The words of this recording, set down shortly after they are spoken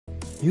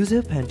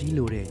music ဖန်တီး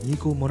လိုတဲ့ညီ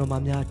ကိုမော်ဒမာ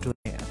များအတွက်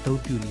အ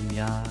သုံးပြုနည်း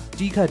များ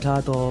တီးခတ်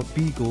ထားသော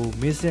beat ကို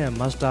mix and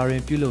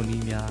mastering ပြုလုပ်န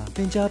ည်းများသ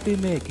င်ကြားပေး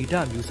မဲ့ဂီတ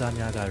မျိုးစား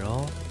များက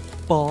တော့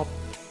pop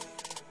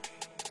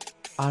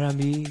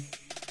R&B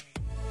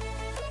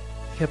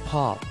hip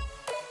hop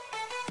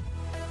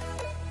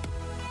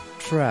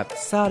trap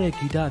စတဲ့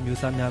ဂီတမျိုး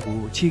စားများကို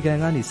အခြေခံ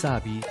ကနေစ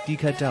ပြီးတီး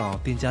ခတ်တတ်အောင်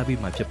သင်ကြားပေး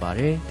မှာဖြစ်ပါတ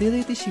ယ်။သေး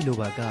သေးသိရှိလို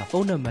ပါကဖု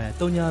န်းနံပါတ်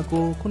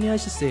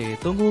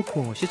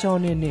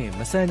39938036နဲ့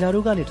မဆန်ဂျာ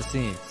တို့ကနေတဆ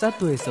င့်စက်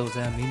တွေစုံစ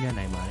မ်းမေးမြန်း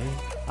နိုင်ပါတယ်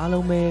။အား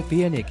လုံးပဲ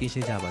ဘေးရန်နဲ့ကင်းရှ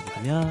င်းကြပါစေခ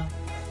င်ဗျာ။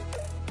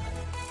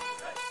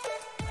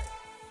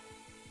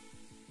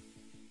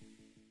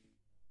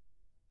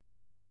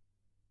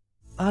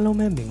အားလုံး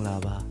ပဲမင်္ဂလာ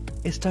ပါ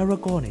။ Star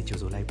Record နဲ့ကြို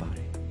ဆိုလိုက်ပါတ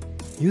ယ်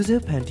။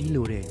 music ဖန်တီး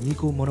လိုတဲ့ညီ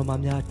ကိုမော်ဒမာ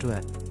များအတွ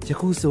က်ယ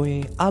ခုဆိုရ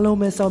င်အားလုံး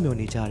ပဲစောင့်မျှော်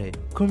နေကြတဲ့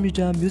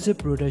Computer Music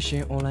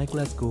Production Online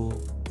Class ကို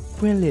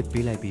ဖွင့်လှစ်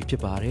ပေးလိုက်ပြီဖြ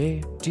စ်ပါတယ်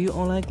။ဒီ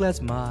Online Class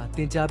မှာသ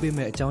င်ကြားပေးမ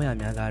ယ့်အကြောင်းအရာ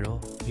များကတော့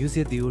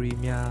Music Theory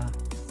များ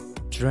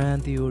Drum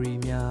Theory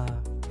များ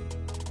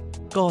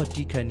Chord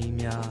တီးခတ်နည်း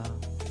များ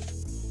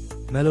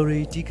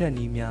Melody တီးခတ်န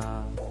ည်းများ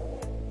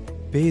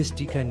Bass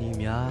တီးခတ်နည်း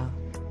များ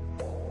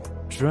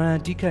Drum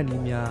တီးခတ်န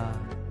ည်းများ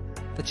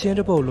တခြင်းတ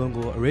စ်ပုတ်လုံး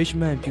ကို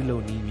arrangement ပြုလု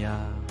ပ်နည်း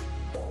များ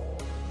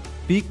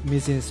Big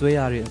Missing ဆွဲရ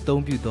တဲ့အ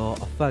သုံးပြုသော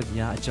effect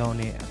များအကြောင်း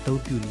နဲ့အ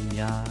သုံးပြုနည်း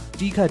များ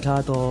တီးခတ်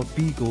ထားသော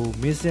beat ကို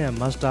mix and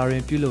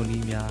mastering ပြုလုပ်န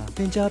ည်းများသ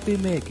င်ကြားပေး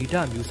မဲ့ဂီတ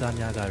မျိုးစား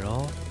များက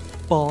တော့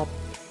pop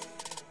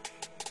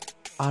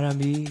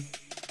R&B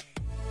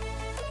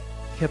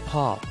hip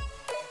hop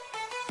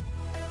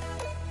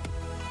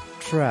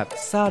trap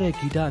စတဲ့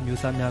ဂီတ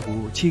မျိုးစားများကို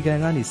အခြေခံ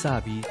ကနေစ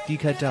ပြီးတီး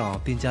ခတ်တတ်အောင်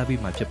သင်ကြားပေး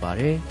မှာဖြစ်ပါ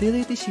တယ်။သေး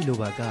သေးသိရှိလို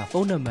ပါကဖု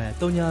န်းနံပါတ်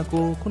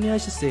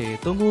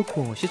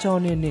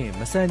39938036နဲ့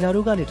မဆန်ဂျာ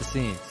တို့ကနေတဆ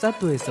င့်စက်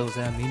တွေစုံစ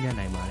မ်းမေးမြန်း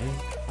နိုင်ပါတယ်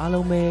။အား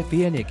လုံးပဲ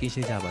ဘေးရန်နဲ့ကင်းရှ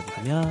င်းကြပါစေခ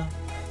င်ဗျာ။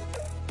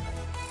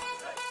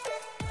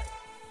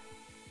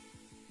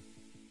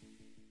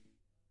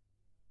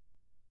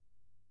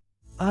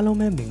အားလုံး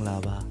ပဲမင်္ဂလာ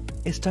ပါ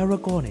။ Star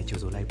Record နဲ့ကြို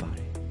ဆိုလိုက်ပါတ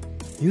ယ်။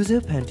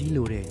 music ဖန်တီး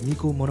လိုတဲ့ညီ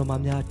ကိုမော်ဒမာ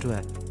များအတွ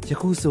က်ယ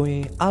ခုဆိုရ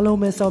င်အားလုံး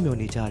ပဲစောင့်မျှော်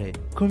နေကြတဲ့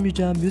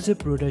Computer Music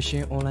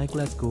Production Online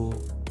Class ကို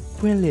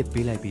ဖွင့်လှစ်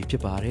ပေးလိုက်ပြီဖြ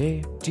စ်ပါတယ်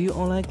။ဒီ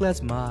Online Class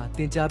မှာသ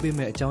င်ကြားပေးမ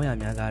ယ့်အကြောင်းအရာ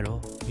များကတော့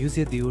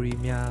Music Theory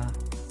များ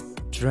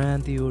Drum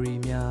Theory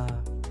များ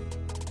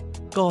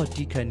Chord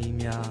တီးခတ်နည်း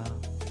များ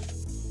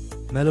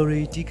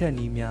Melody တီးခတ်န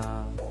ည်းများ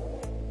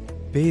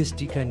Bass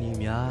တီးခတ်နည်း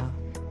များ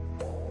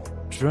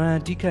Drum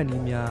တီးခတ်န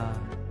ည်းများ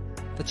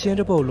တခြင်း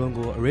တစ်ပုတ်လုံး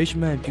ကို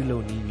arrangement ပြုလု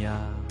ပ်နည်း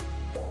များ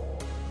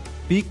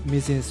Big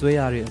Missing ဆွဲ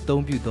ရတဲ့အ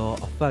သုံးပြုသော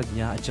effect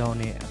များအကြောင်း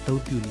နဲ့အ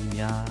သုံးပြုနည်း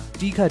များ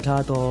တီးခတ်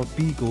ထားသော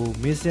beat ကို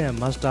mix and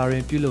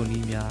mastering ပြုလုပ်န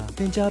ည်းများသ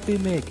င်ကြား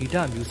ပေးမဲ့ဂီတ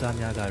မျိုးစား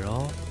များက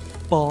တော့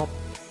pop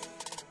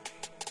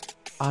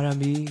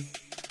R&B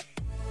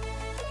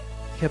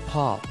hip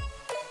hop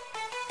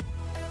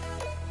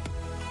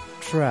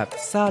trap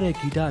စတဲ့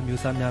ဂီတ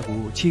မျိုးစားများ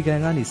ကိုအခြေခံ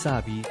ကနေစ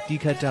ပြီး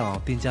တီးခတ်တတ်အောင်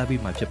သင်ကြား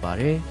ပေးမှာဖြစ်ပါ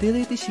တယ်။သေး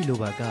သေးသိရှိလို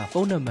ပါကဖု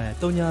န်းနံပါတ်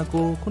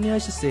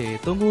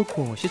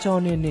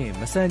39938036နဲ့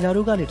မဆန်ဂျာ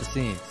တို့ကနေတဆ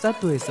င့်စက်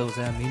တွေစုံစ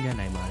မ်းမေးမြန်း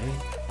နိုင်ပါတယ်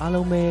။အား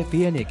လုံးပဲ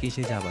ဘေးရန်နဲ့ကင်းရှ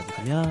င်းကြပါစေခ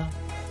င်ဗျာ။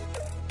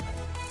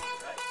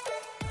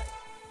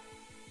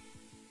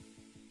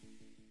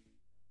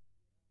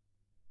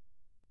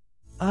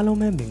အားလုံး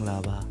ပဲမင်္ဂလာ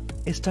ပါ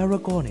။ Star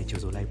Record နဲ့ကြို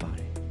ဆိုလိုက်ပါတ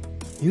ယ်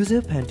။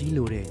 music ဖန်တီး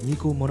လိုတဲ့ညီ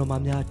ကိုမော်ဒမာ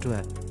များအတွ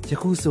က်ယ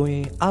ခုဆိုရ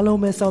င်အားလုံး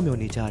ပဲစောင့်မျှော်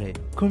နေကြတဲ့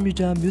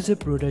Computer Music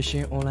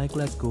Production Online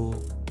Class ကို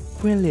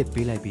ဖွင့်လှစ်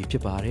ပေးလိုက်ပြီဖြ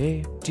စ်ပါတယ်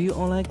။ဒီ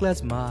Online Class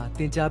မှာသ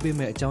င်ကြားပေးမ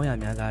ယ့်အကြောင်းအရာ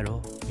များက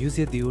တော့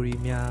Music Theory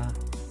များ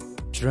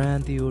Drum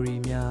Theory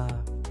များ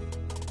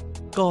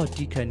Chord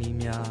တီးခတ်နည်း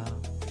များ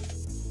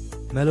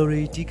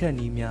Melody တီးခတ်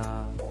နည်းများ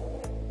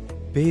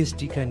Bass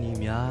တီးခတ်နည်း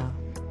များ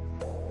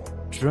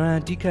Drum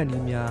တီးခတ်န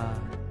ည်းများ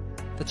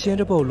တခြင်း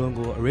တစ်ပုတ်လုံး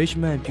ကို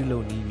arrangement ပြုလု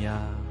ပ်နည်း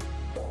များ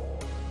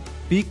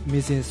Big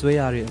Missing ဆွဲ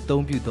ရတဲ့အ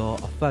သုံးပြုသော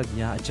effect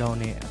များအကြောင်း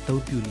နဲ့အ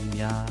သုံးပြုနည်း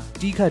များ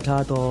တီးခတ်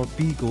ထားသော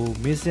beat ကို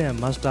mix and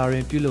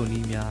mastering ပြုလုပ်န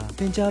ည်းများသ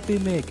င်ကြား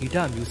ပေးမဲ့ဂီတ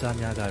မျိုးစား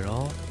များက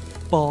တော့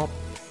pop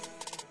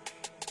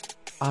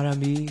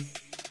R&B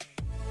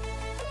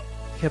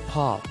hip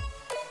hop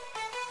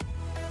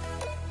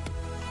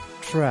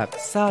trap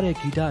စတဲ့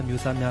ဂီတ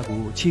မျိုးစားများ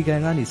ကိုအခြေခံ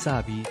ကနေစ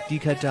ပြီး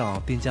တီးခတ်တတ်အော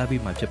င်သင်ကြား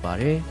ပေးမှာဖြစ်ပါ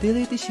တယ်။သေး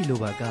သေးသိရှိလို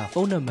ပါက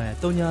ဖုန်းနံပါတ်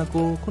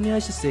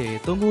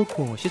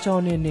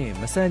39938036နဲ့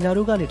မဆန်ဂျာ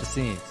တို့ကနေတဆ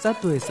င့်စက်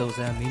တွေစုံစ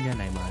မ်းမေးမြန်း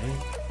နိုင်ပါတယ်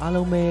။အား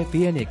လုံးပဲ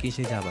ဘေးရန်နဲ့ကင်း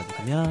ရှင်းကြပါစေခ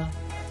င်ဗျာ။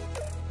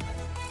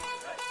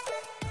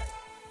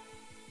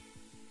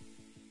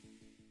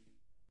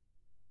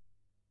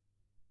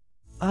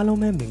အားလုံး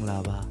ပဲမင်္ဂလာ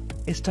ပါ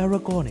။ Star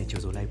Record နဲ့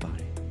ကြိုဆိုလိုက်ပါ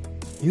တယ်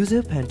။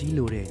 music ဖန်တီး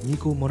လိုတဲ့ညီ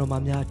ကိုမော်ဒမာ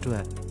များအတွ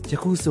က်ယ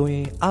ခုဆိုရ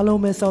င်အား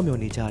လုံးပဲစောင့်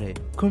မျှော်နေကြတဲ့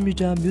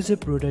Computer Music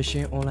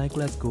Production Online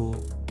Class ကို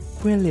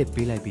ဖွင့်လှစ်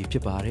ပေးလိုက်ပြီဖြ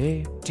စ်ပါတယ်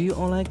။ဒီ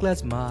Online Class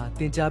မှာသ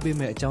င်ကြားပေး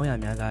မယ့်အကြောင်းအရာ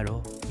များက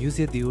တော့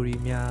Music Theory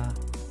များ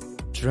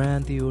Drum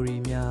Theory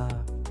များ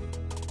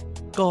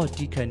Chord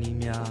တီးခတ်နည်း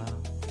များ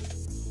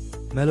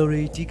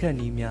Melody တီးခတ်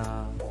နည်းများ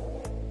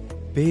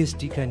Bass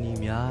တီးခတ်နည်း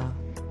များ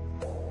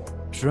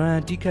Drum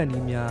တီးခတ်န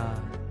ည်းများ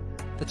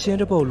တခြင်း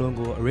တစ်ပုတ်လုံး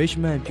ကို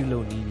arrangement ပြုလု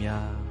ပ်နည်း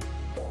များ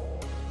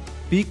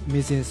big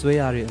missing ဆွဲ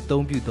ရတဲ့အ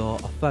သုံးပြုသော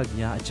effect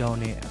များအကြောင်း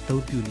နဲ့အ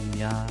သုံးပြုနည်း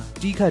များ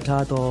တီးခတ်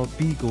ထားသော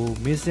beat ကို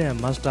mix and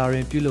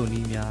mastering ပြုလုပ်န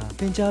ည်းများ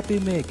သင်ကြား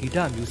ပေးမယ့်ဂီတ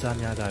မျိုးစား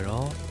များက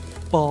တော့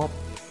pop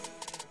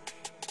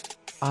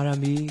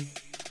R&B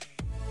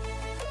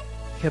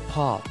hip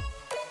hop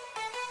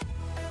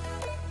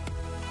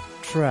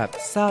trap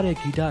စတဲ့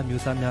ဂီတ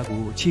မျိုးစားများ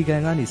ကိုအခြေခံ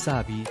ကနေစ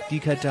ပြီး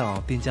တီးခတ်တတ်အော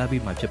င်သင်ကြား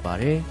ပေးမှာဖြစ်ပါ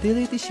တယ်။သေး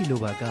သေးသိရှိလို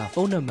ပါက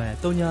ဖုန်းနံပါတ်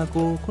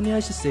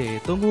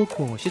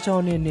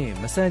3998039862နဲ့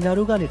Messenger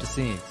တို့ကနေတဆ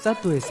င့်ဆက်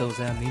သွယ်စုံစ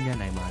မ်းမေးမြန်း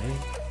နိုင်ပါတယ်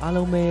။အား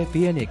လုံးပဲ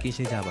ဘေးရန်ကင်း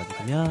ရှင်းကြပါစေခ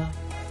င်ဗျာ။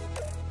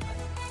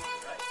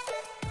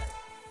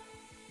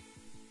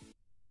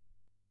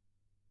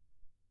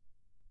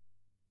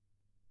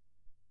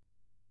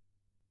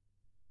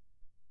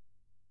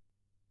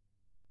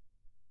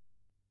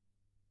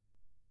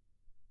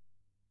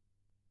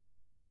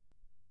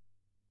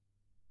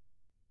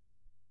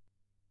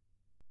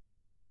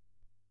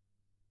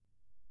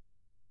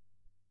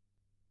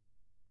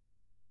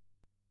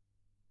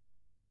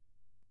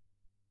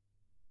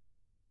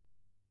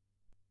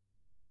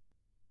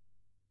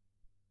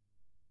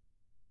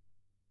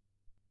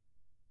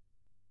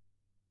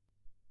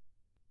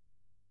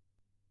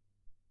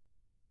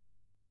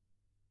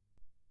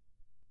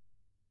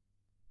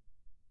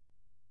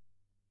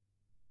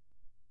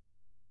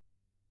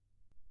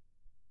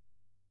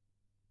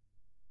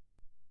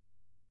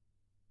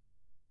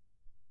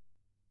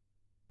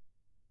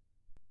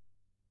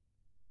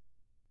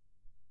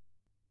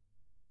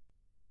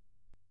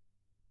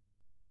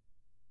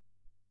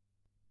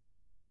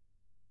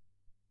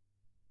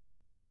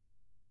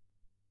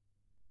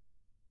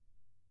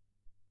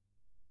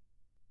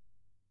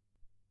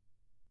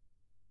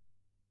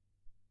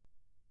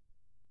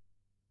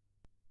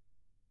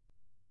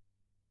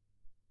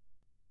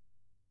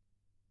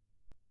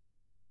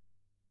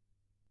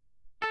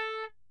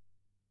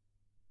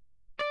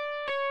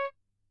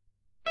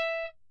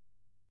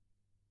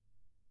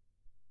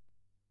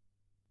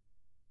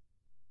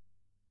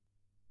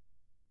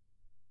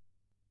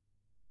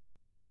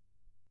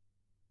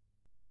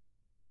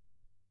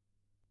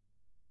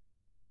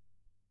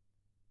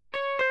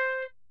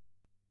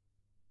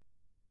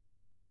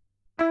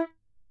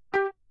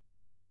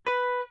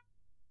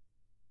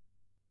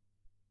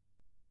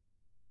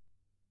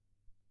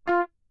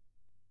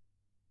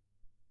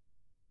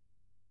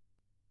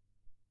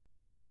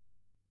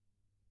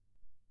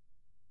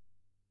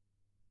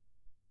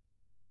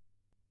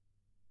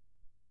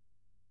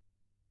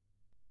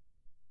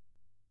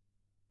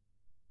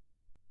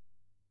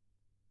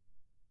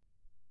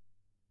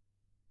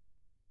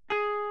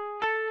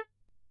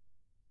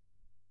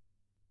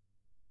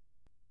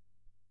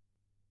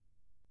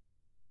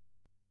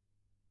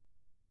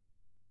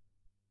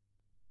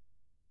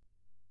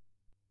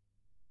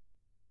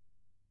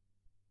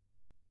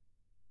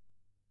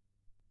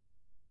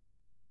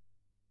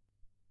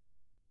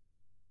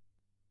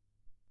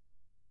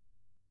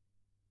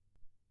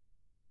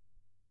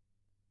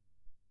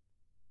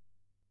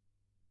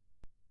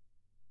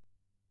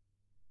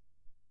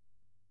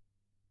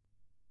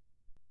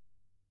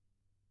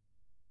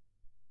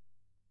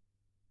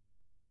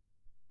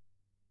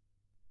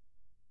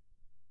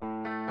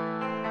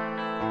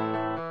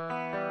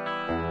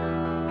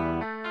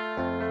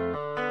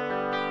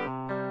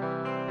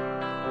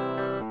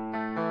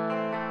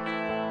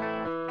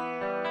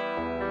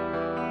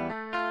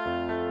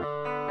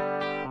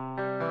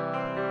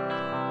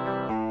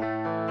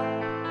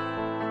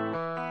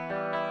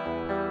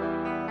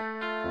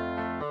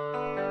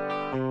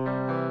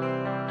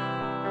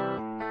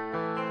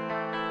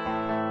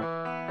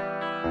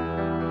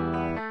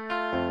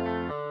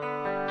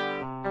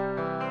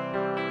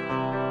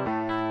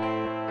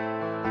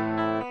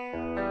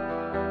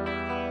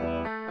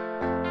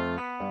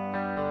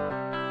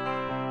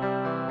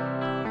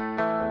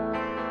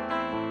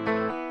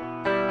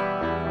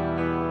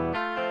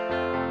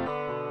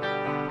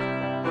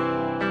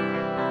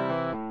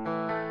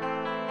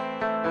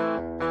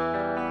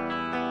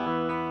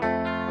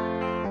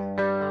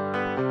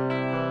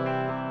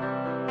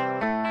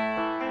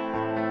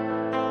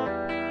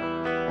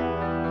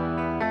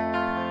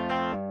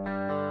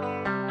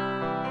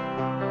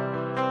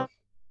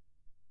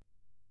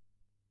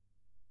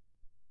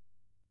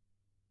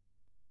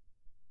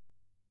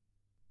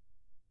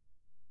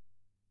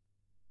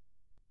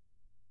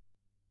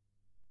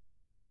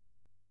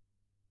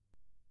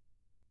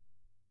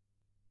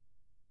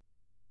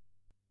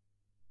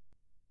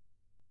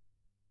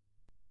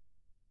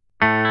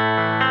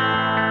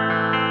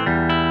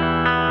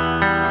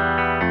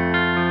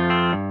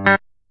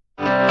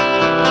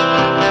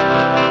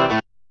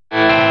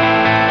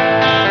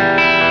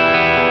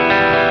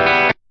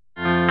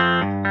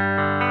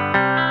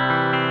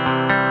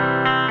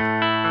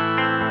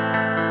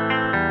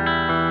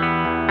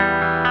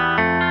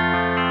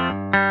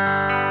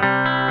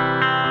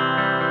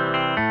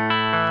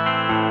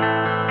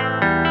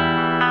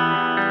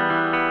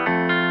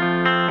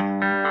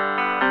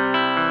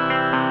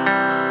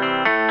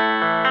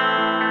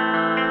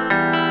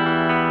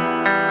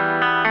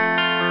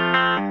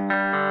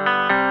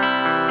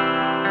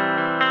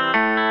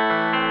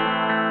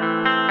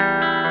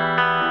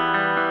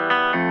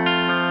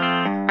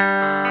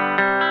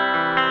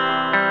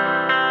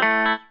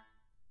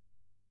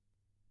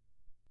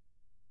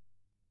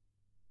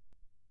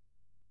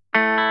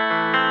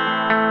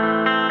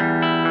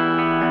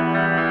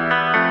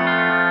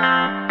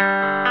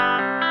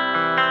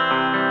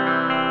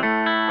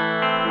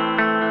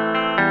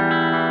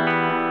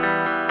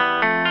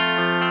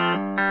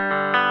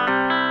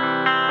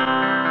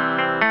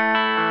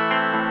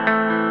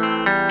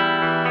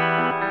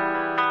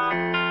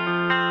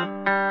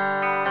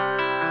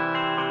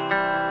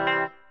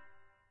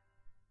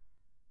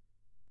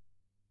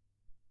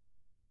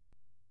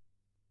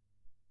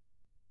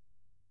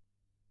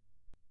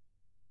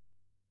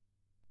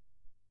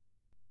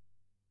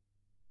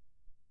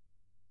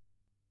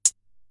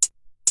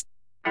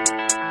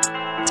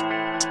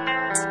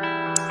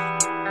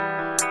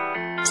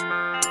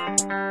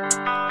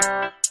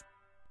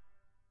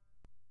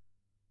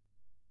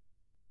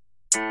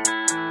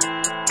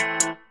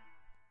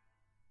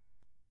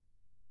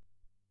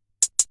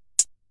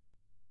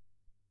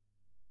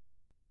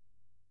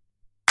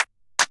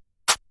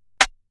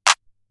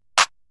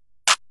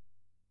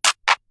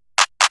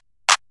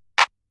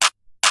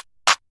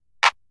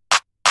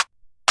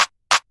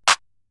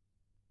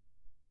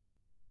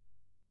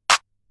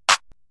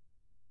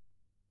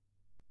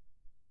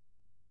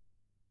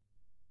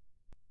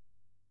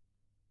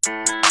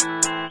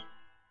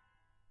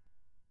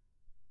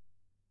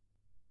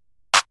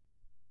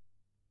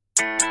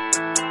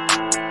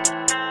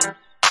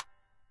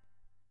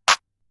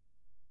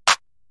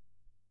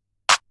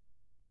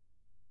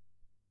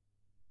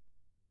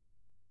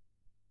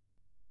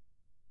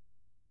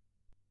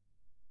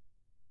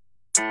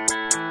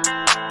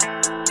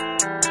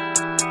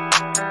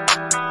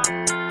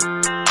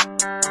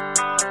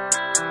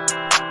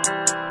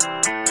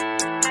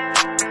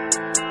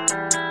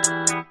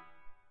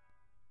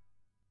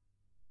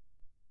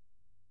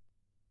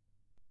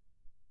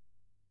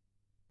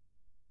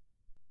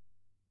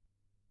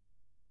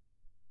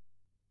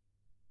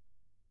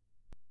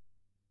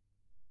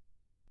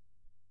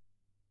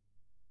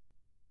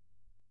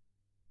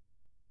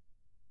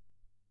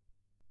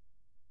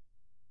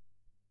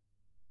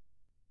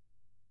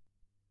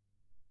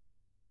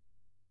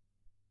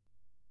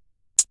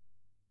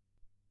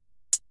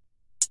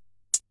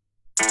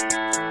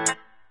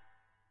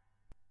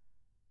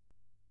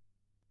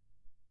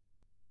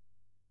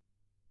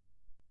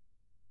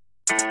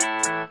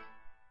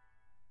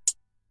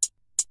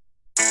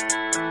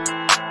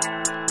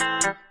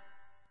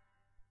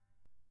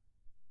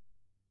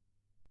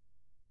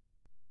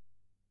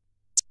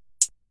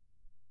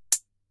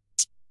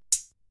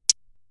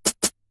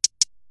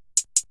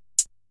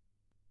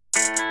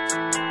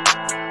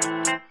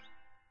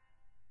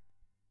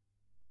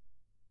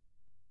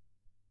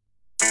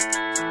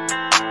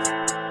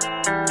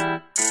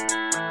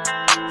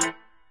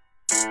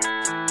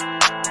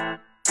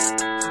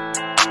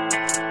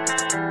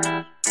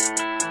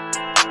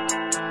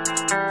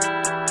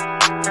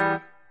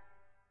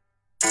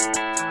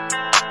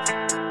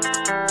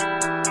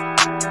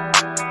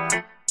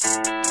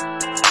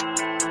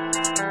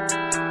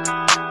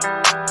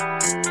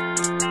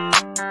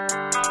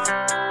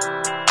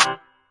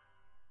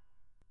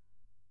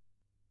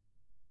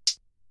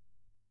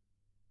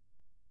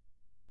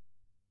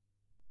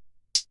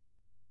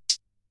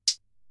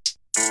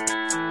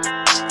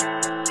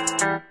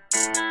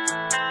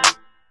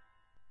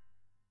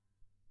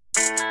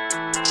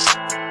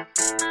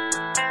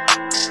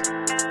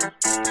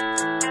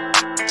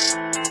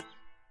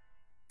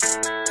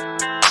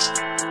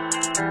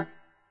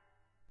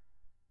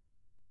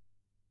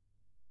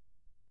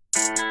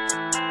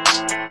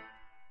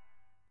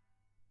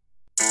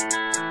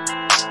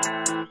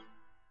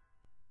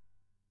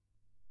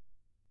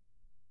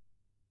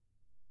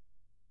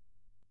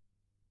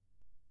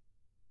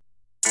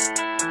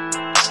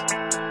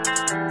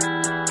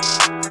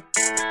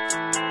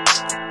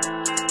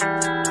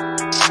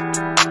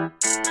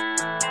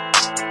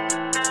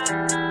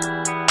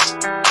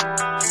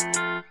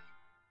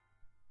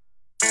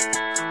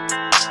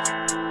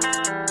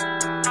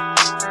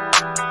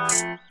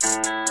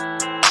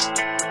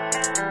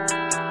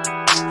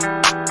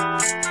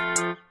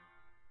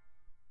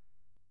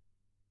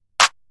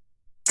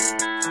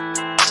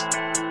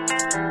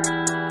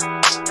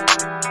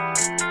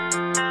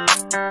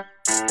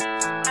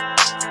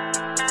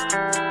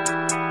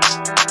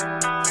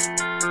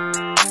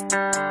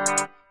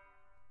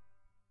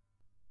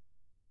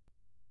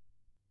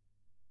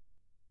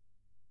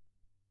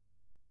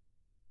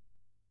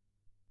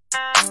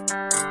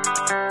 ။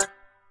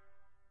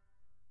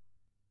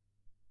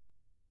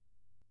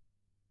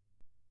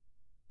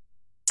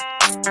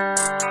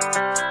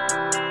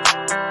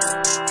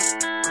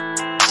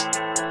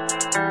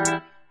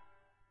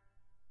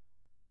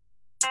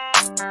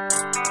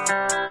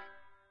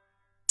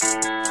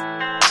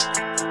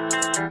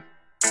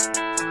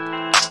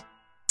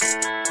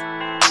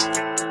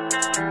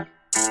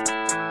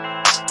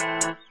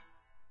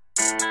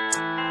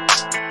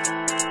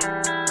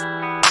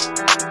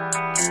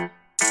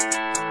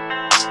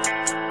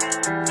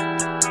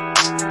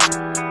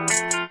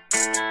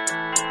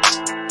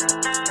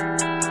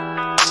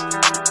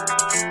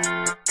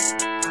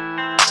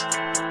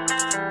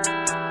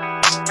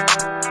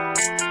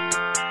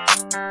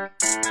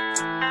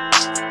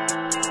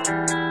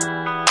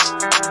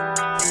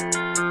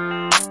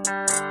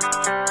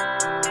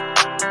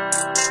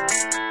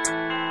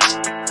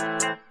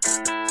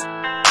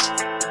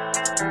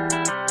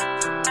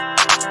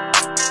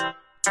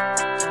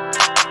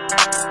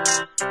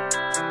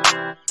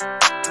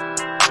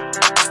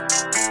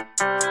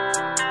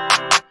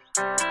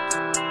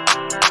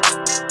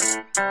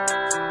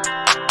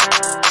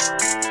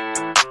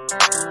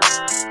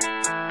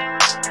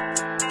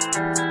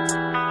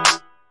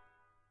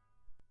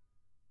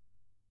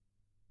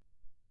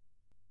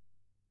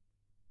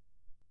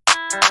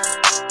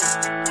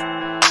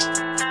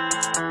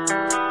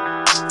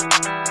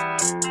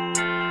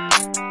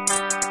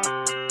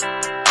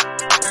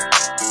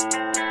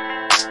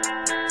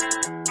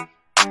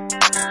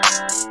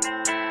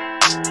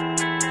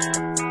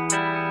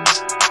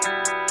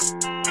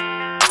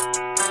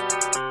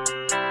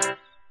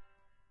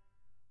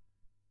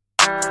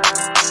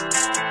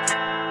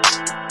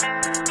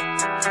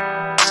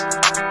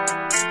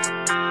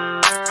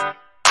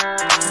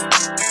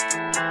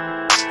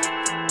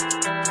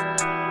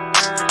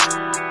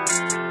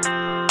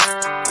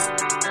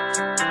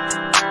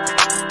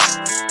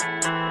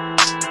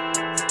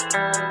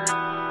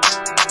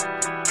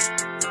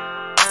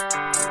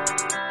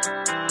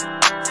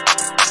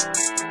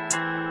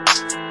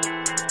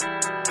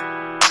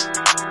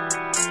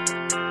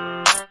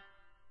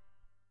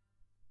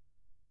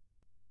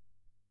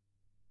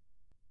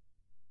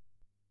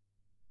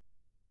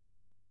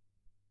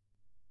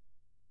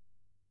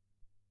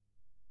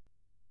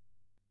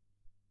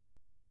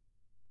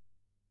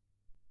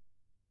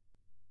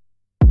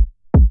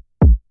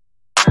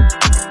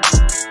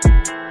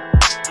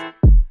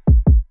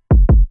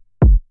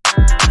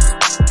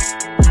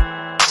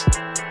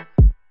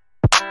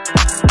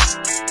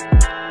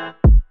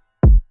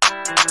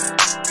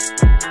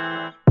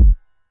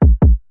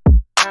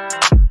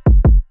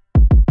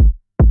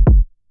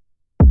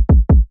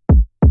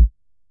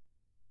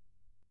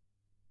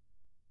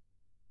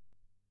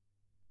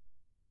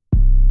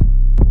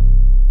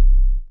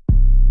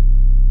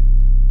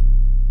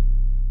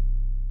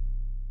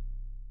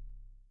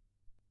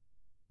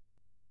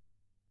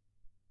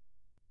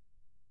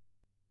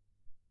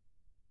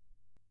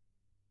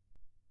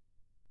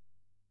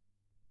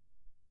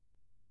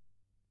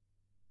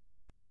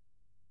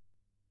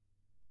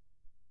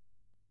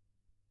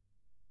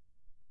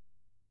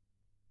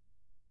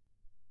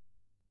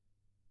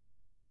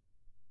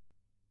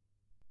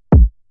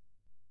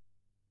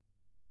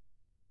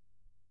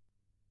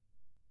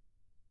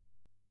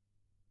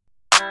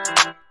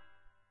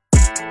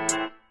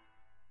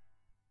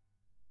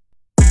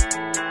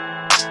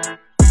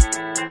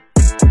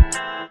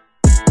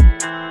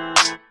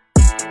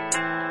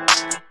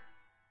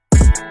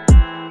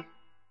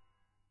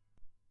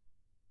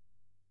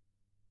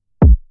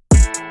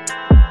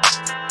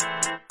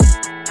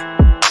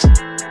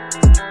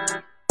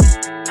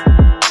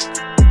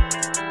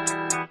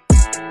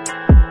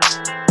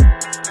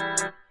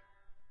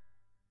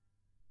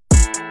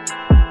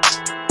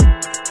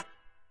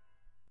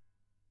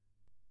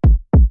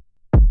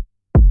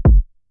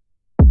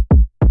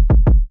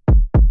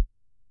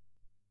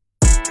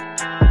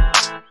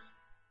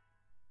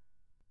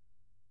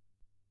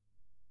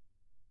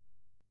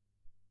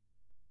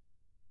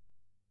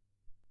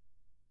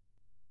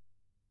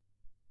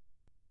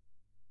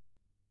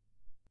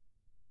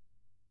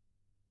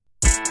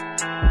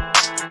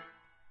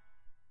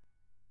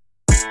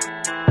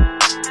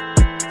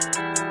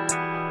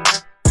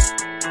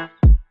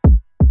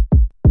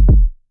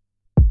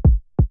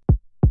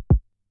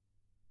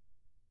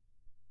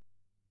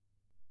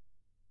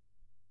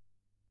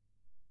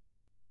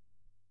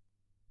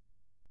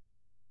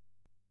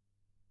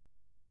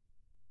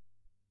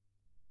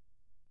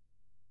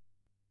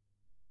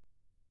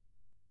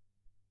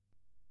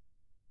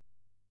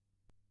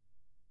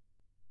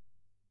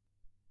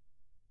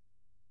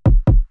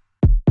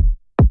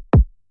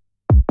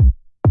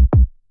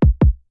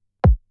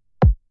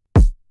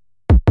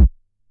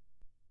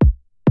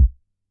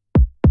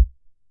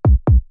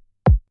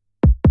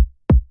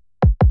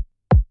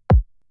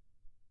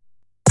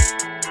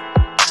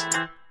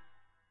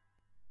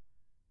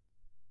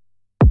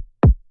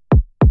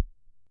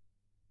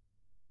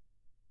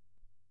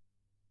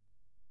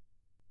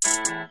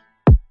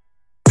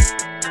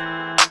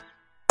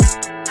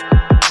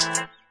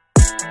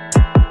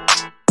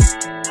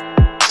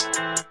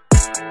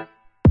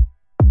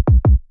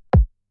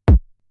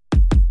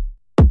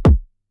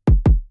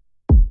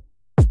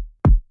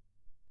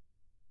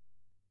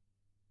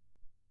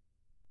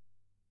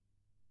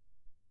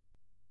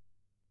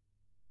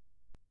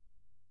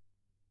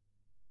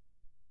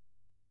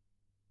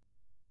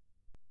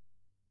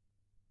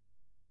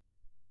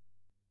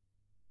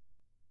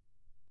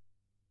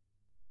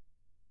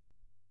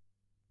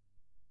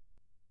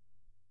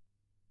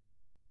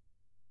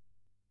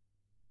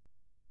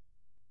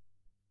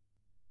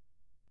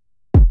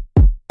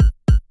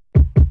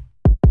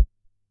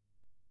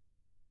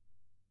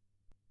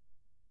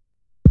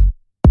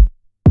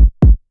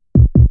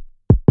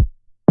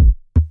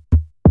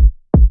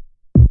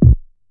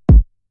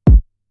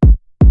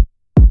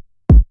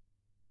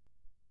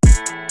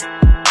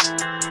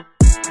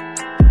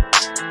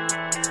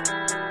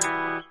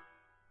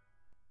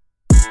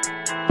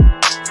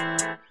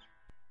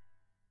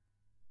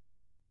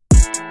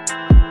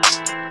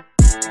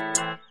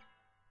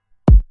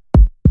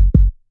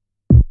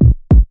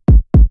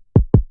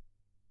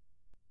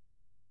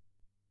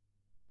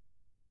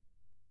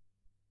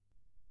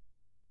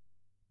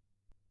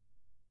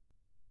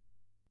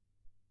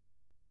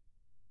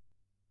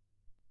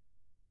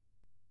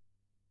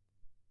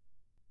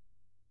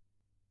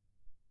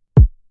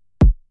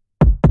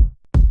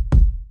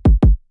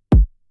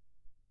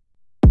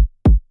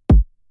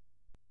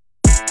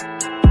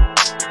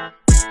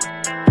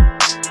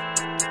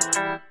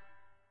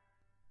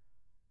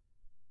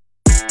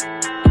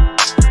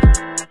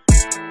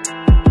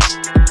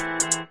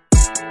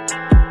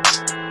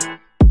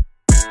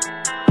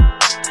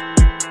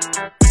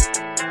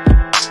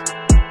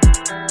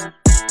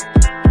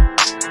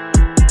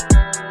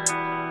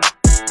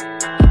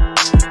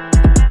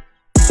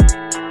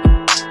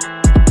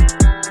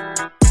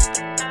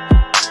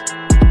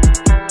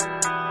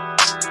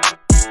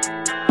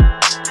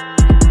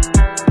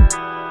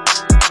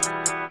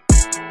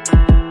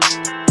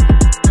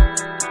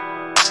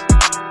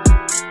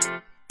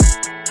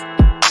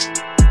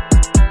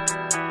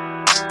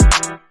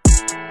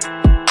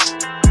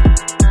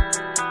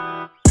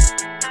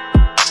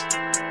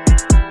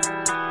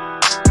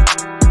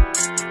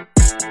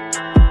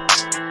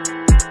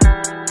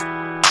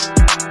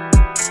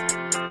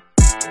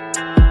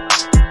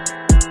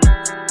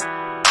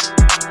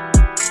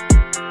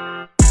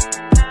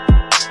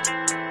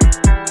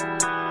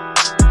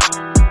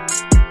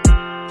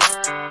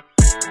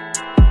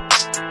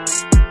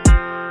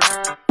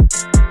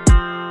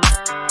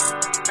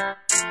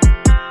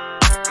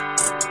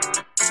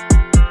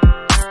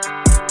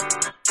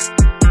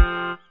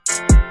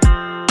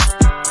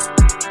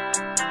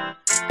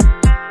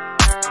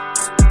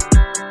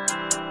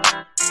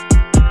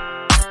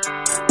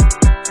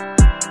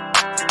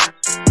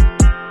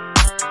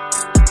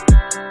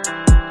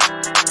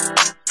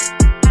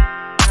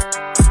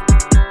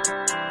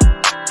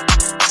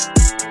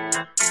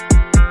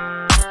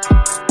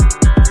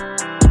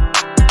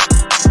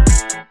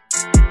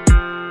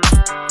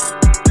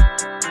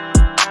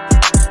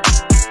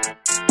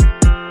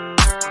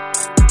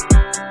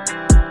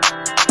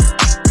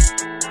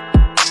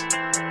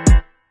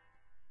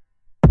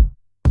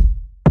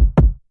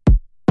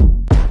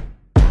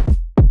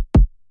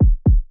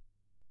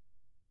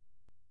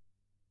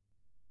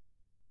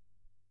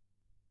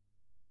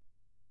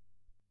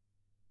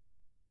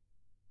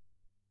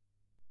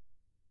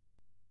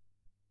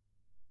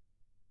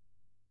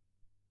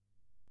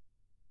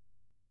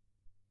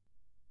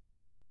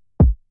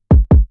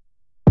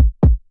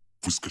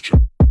 Выскоча.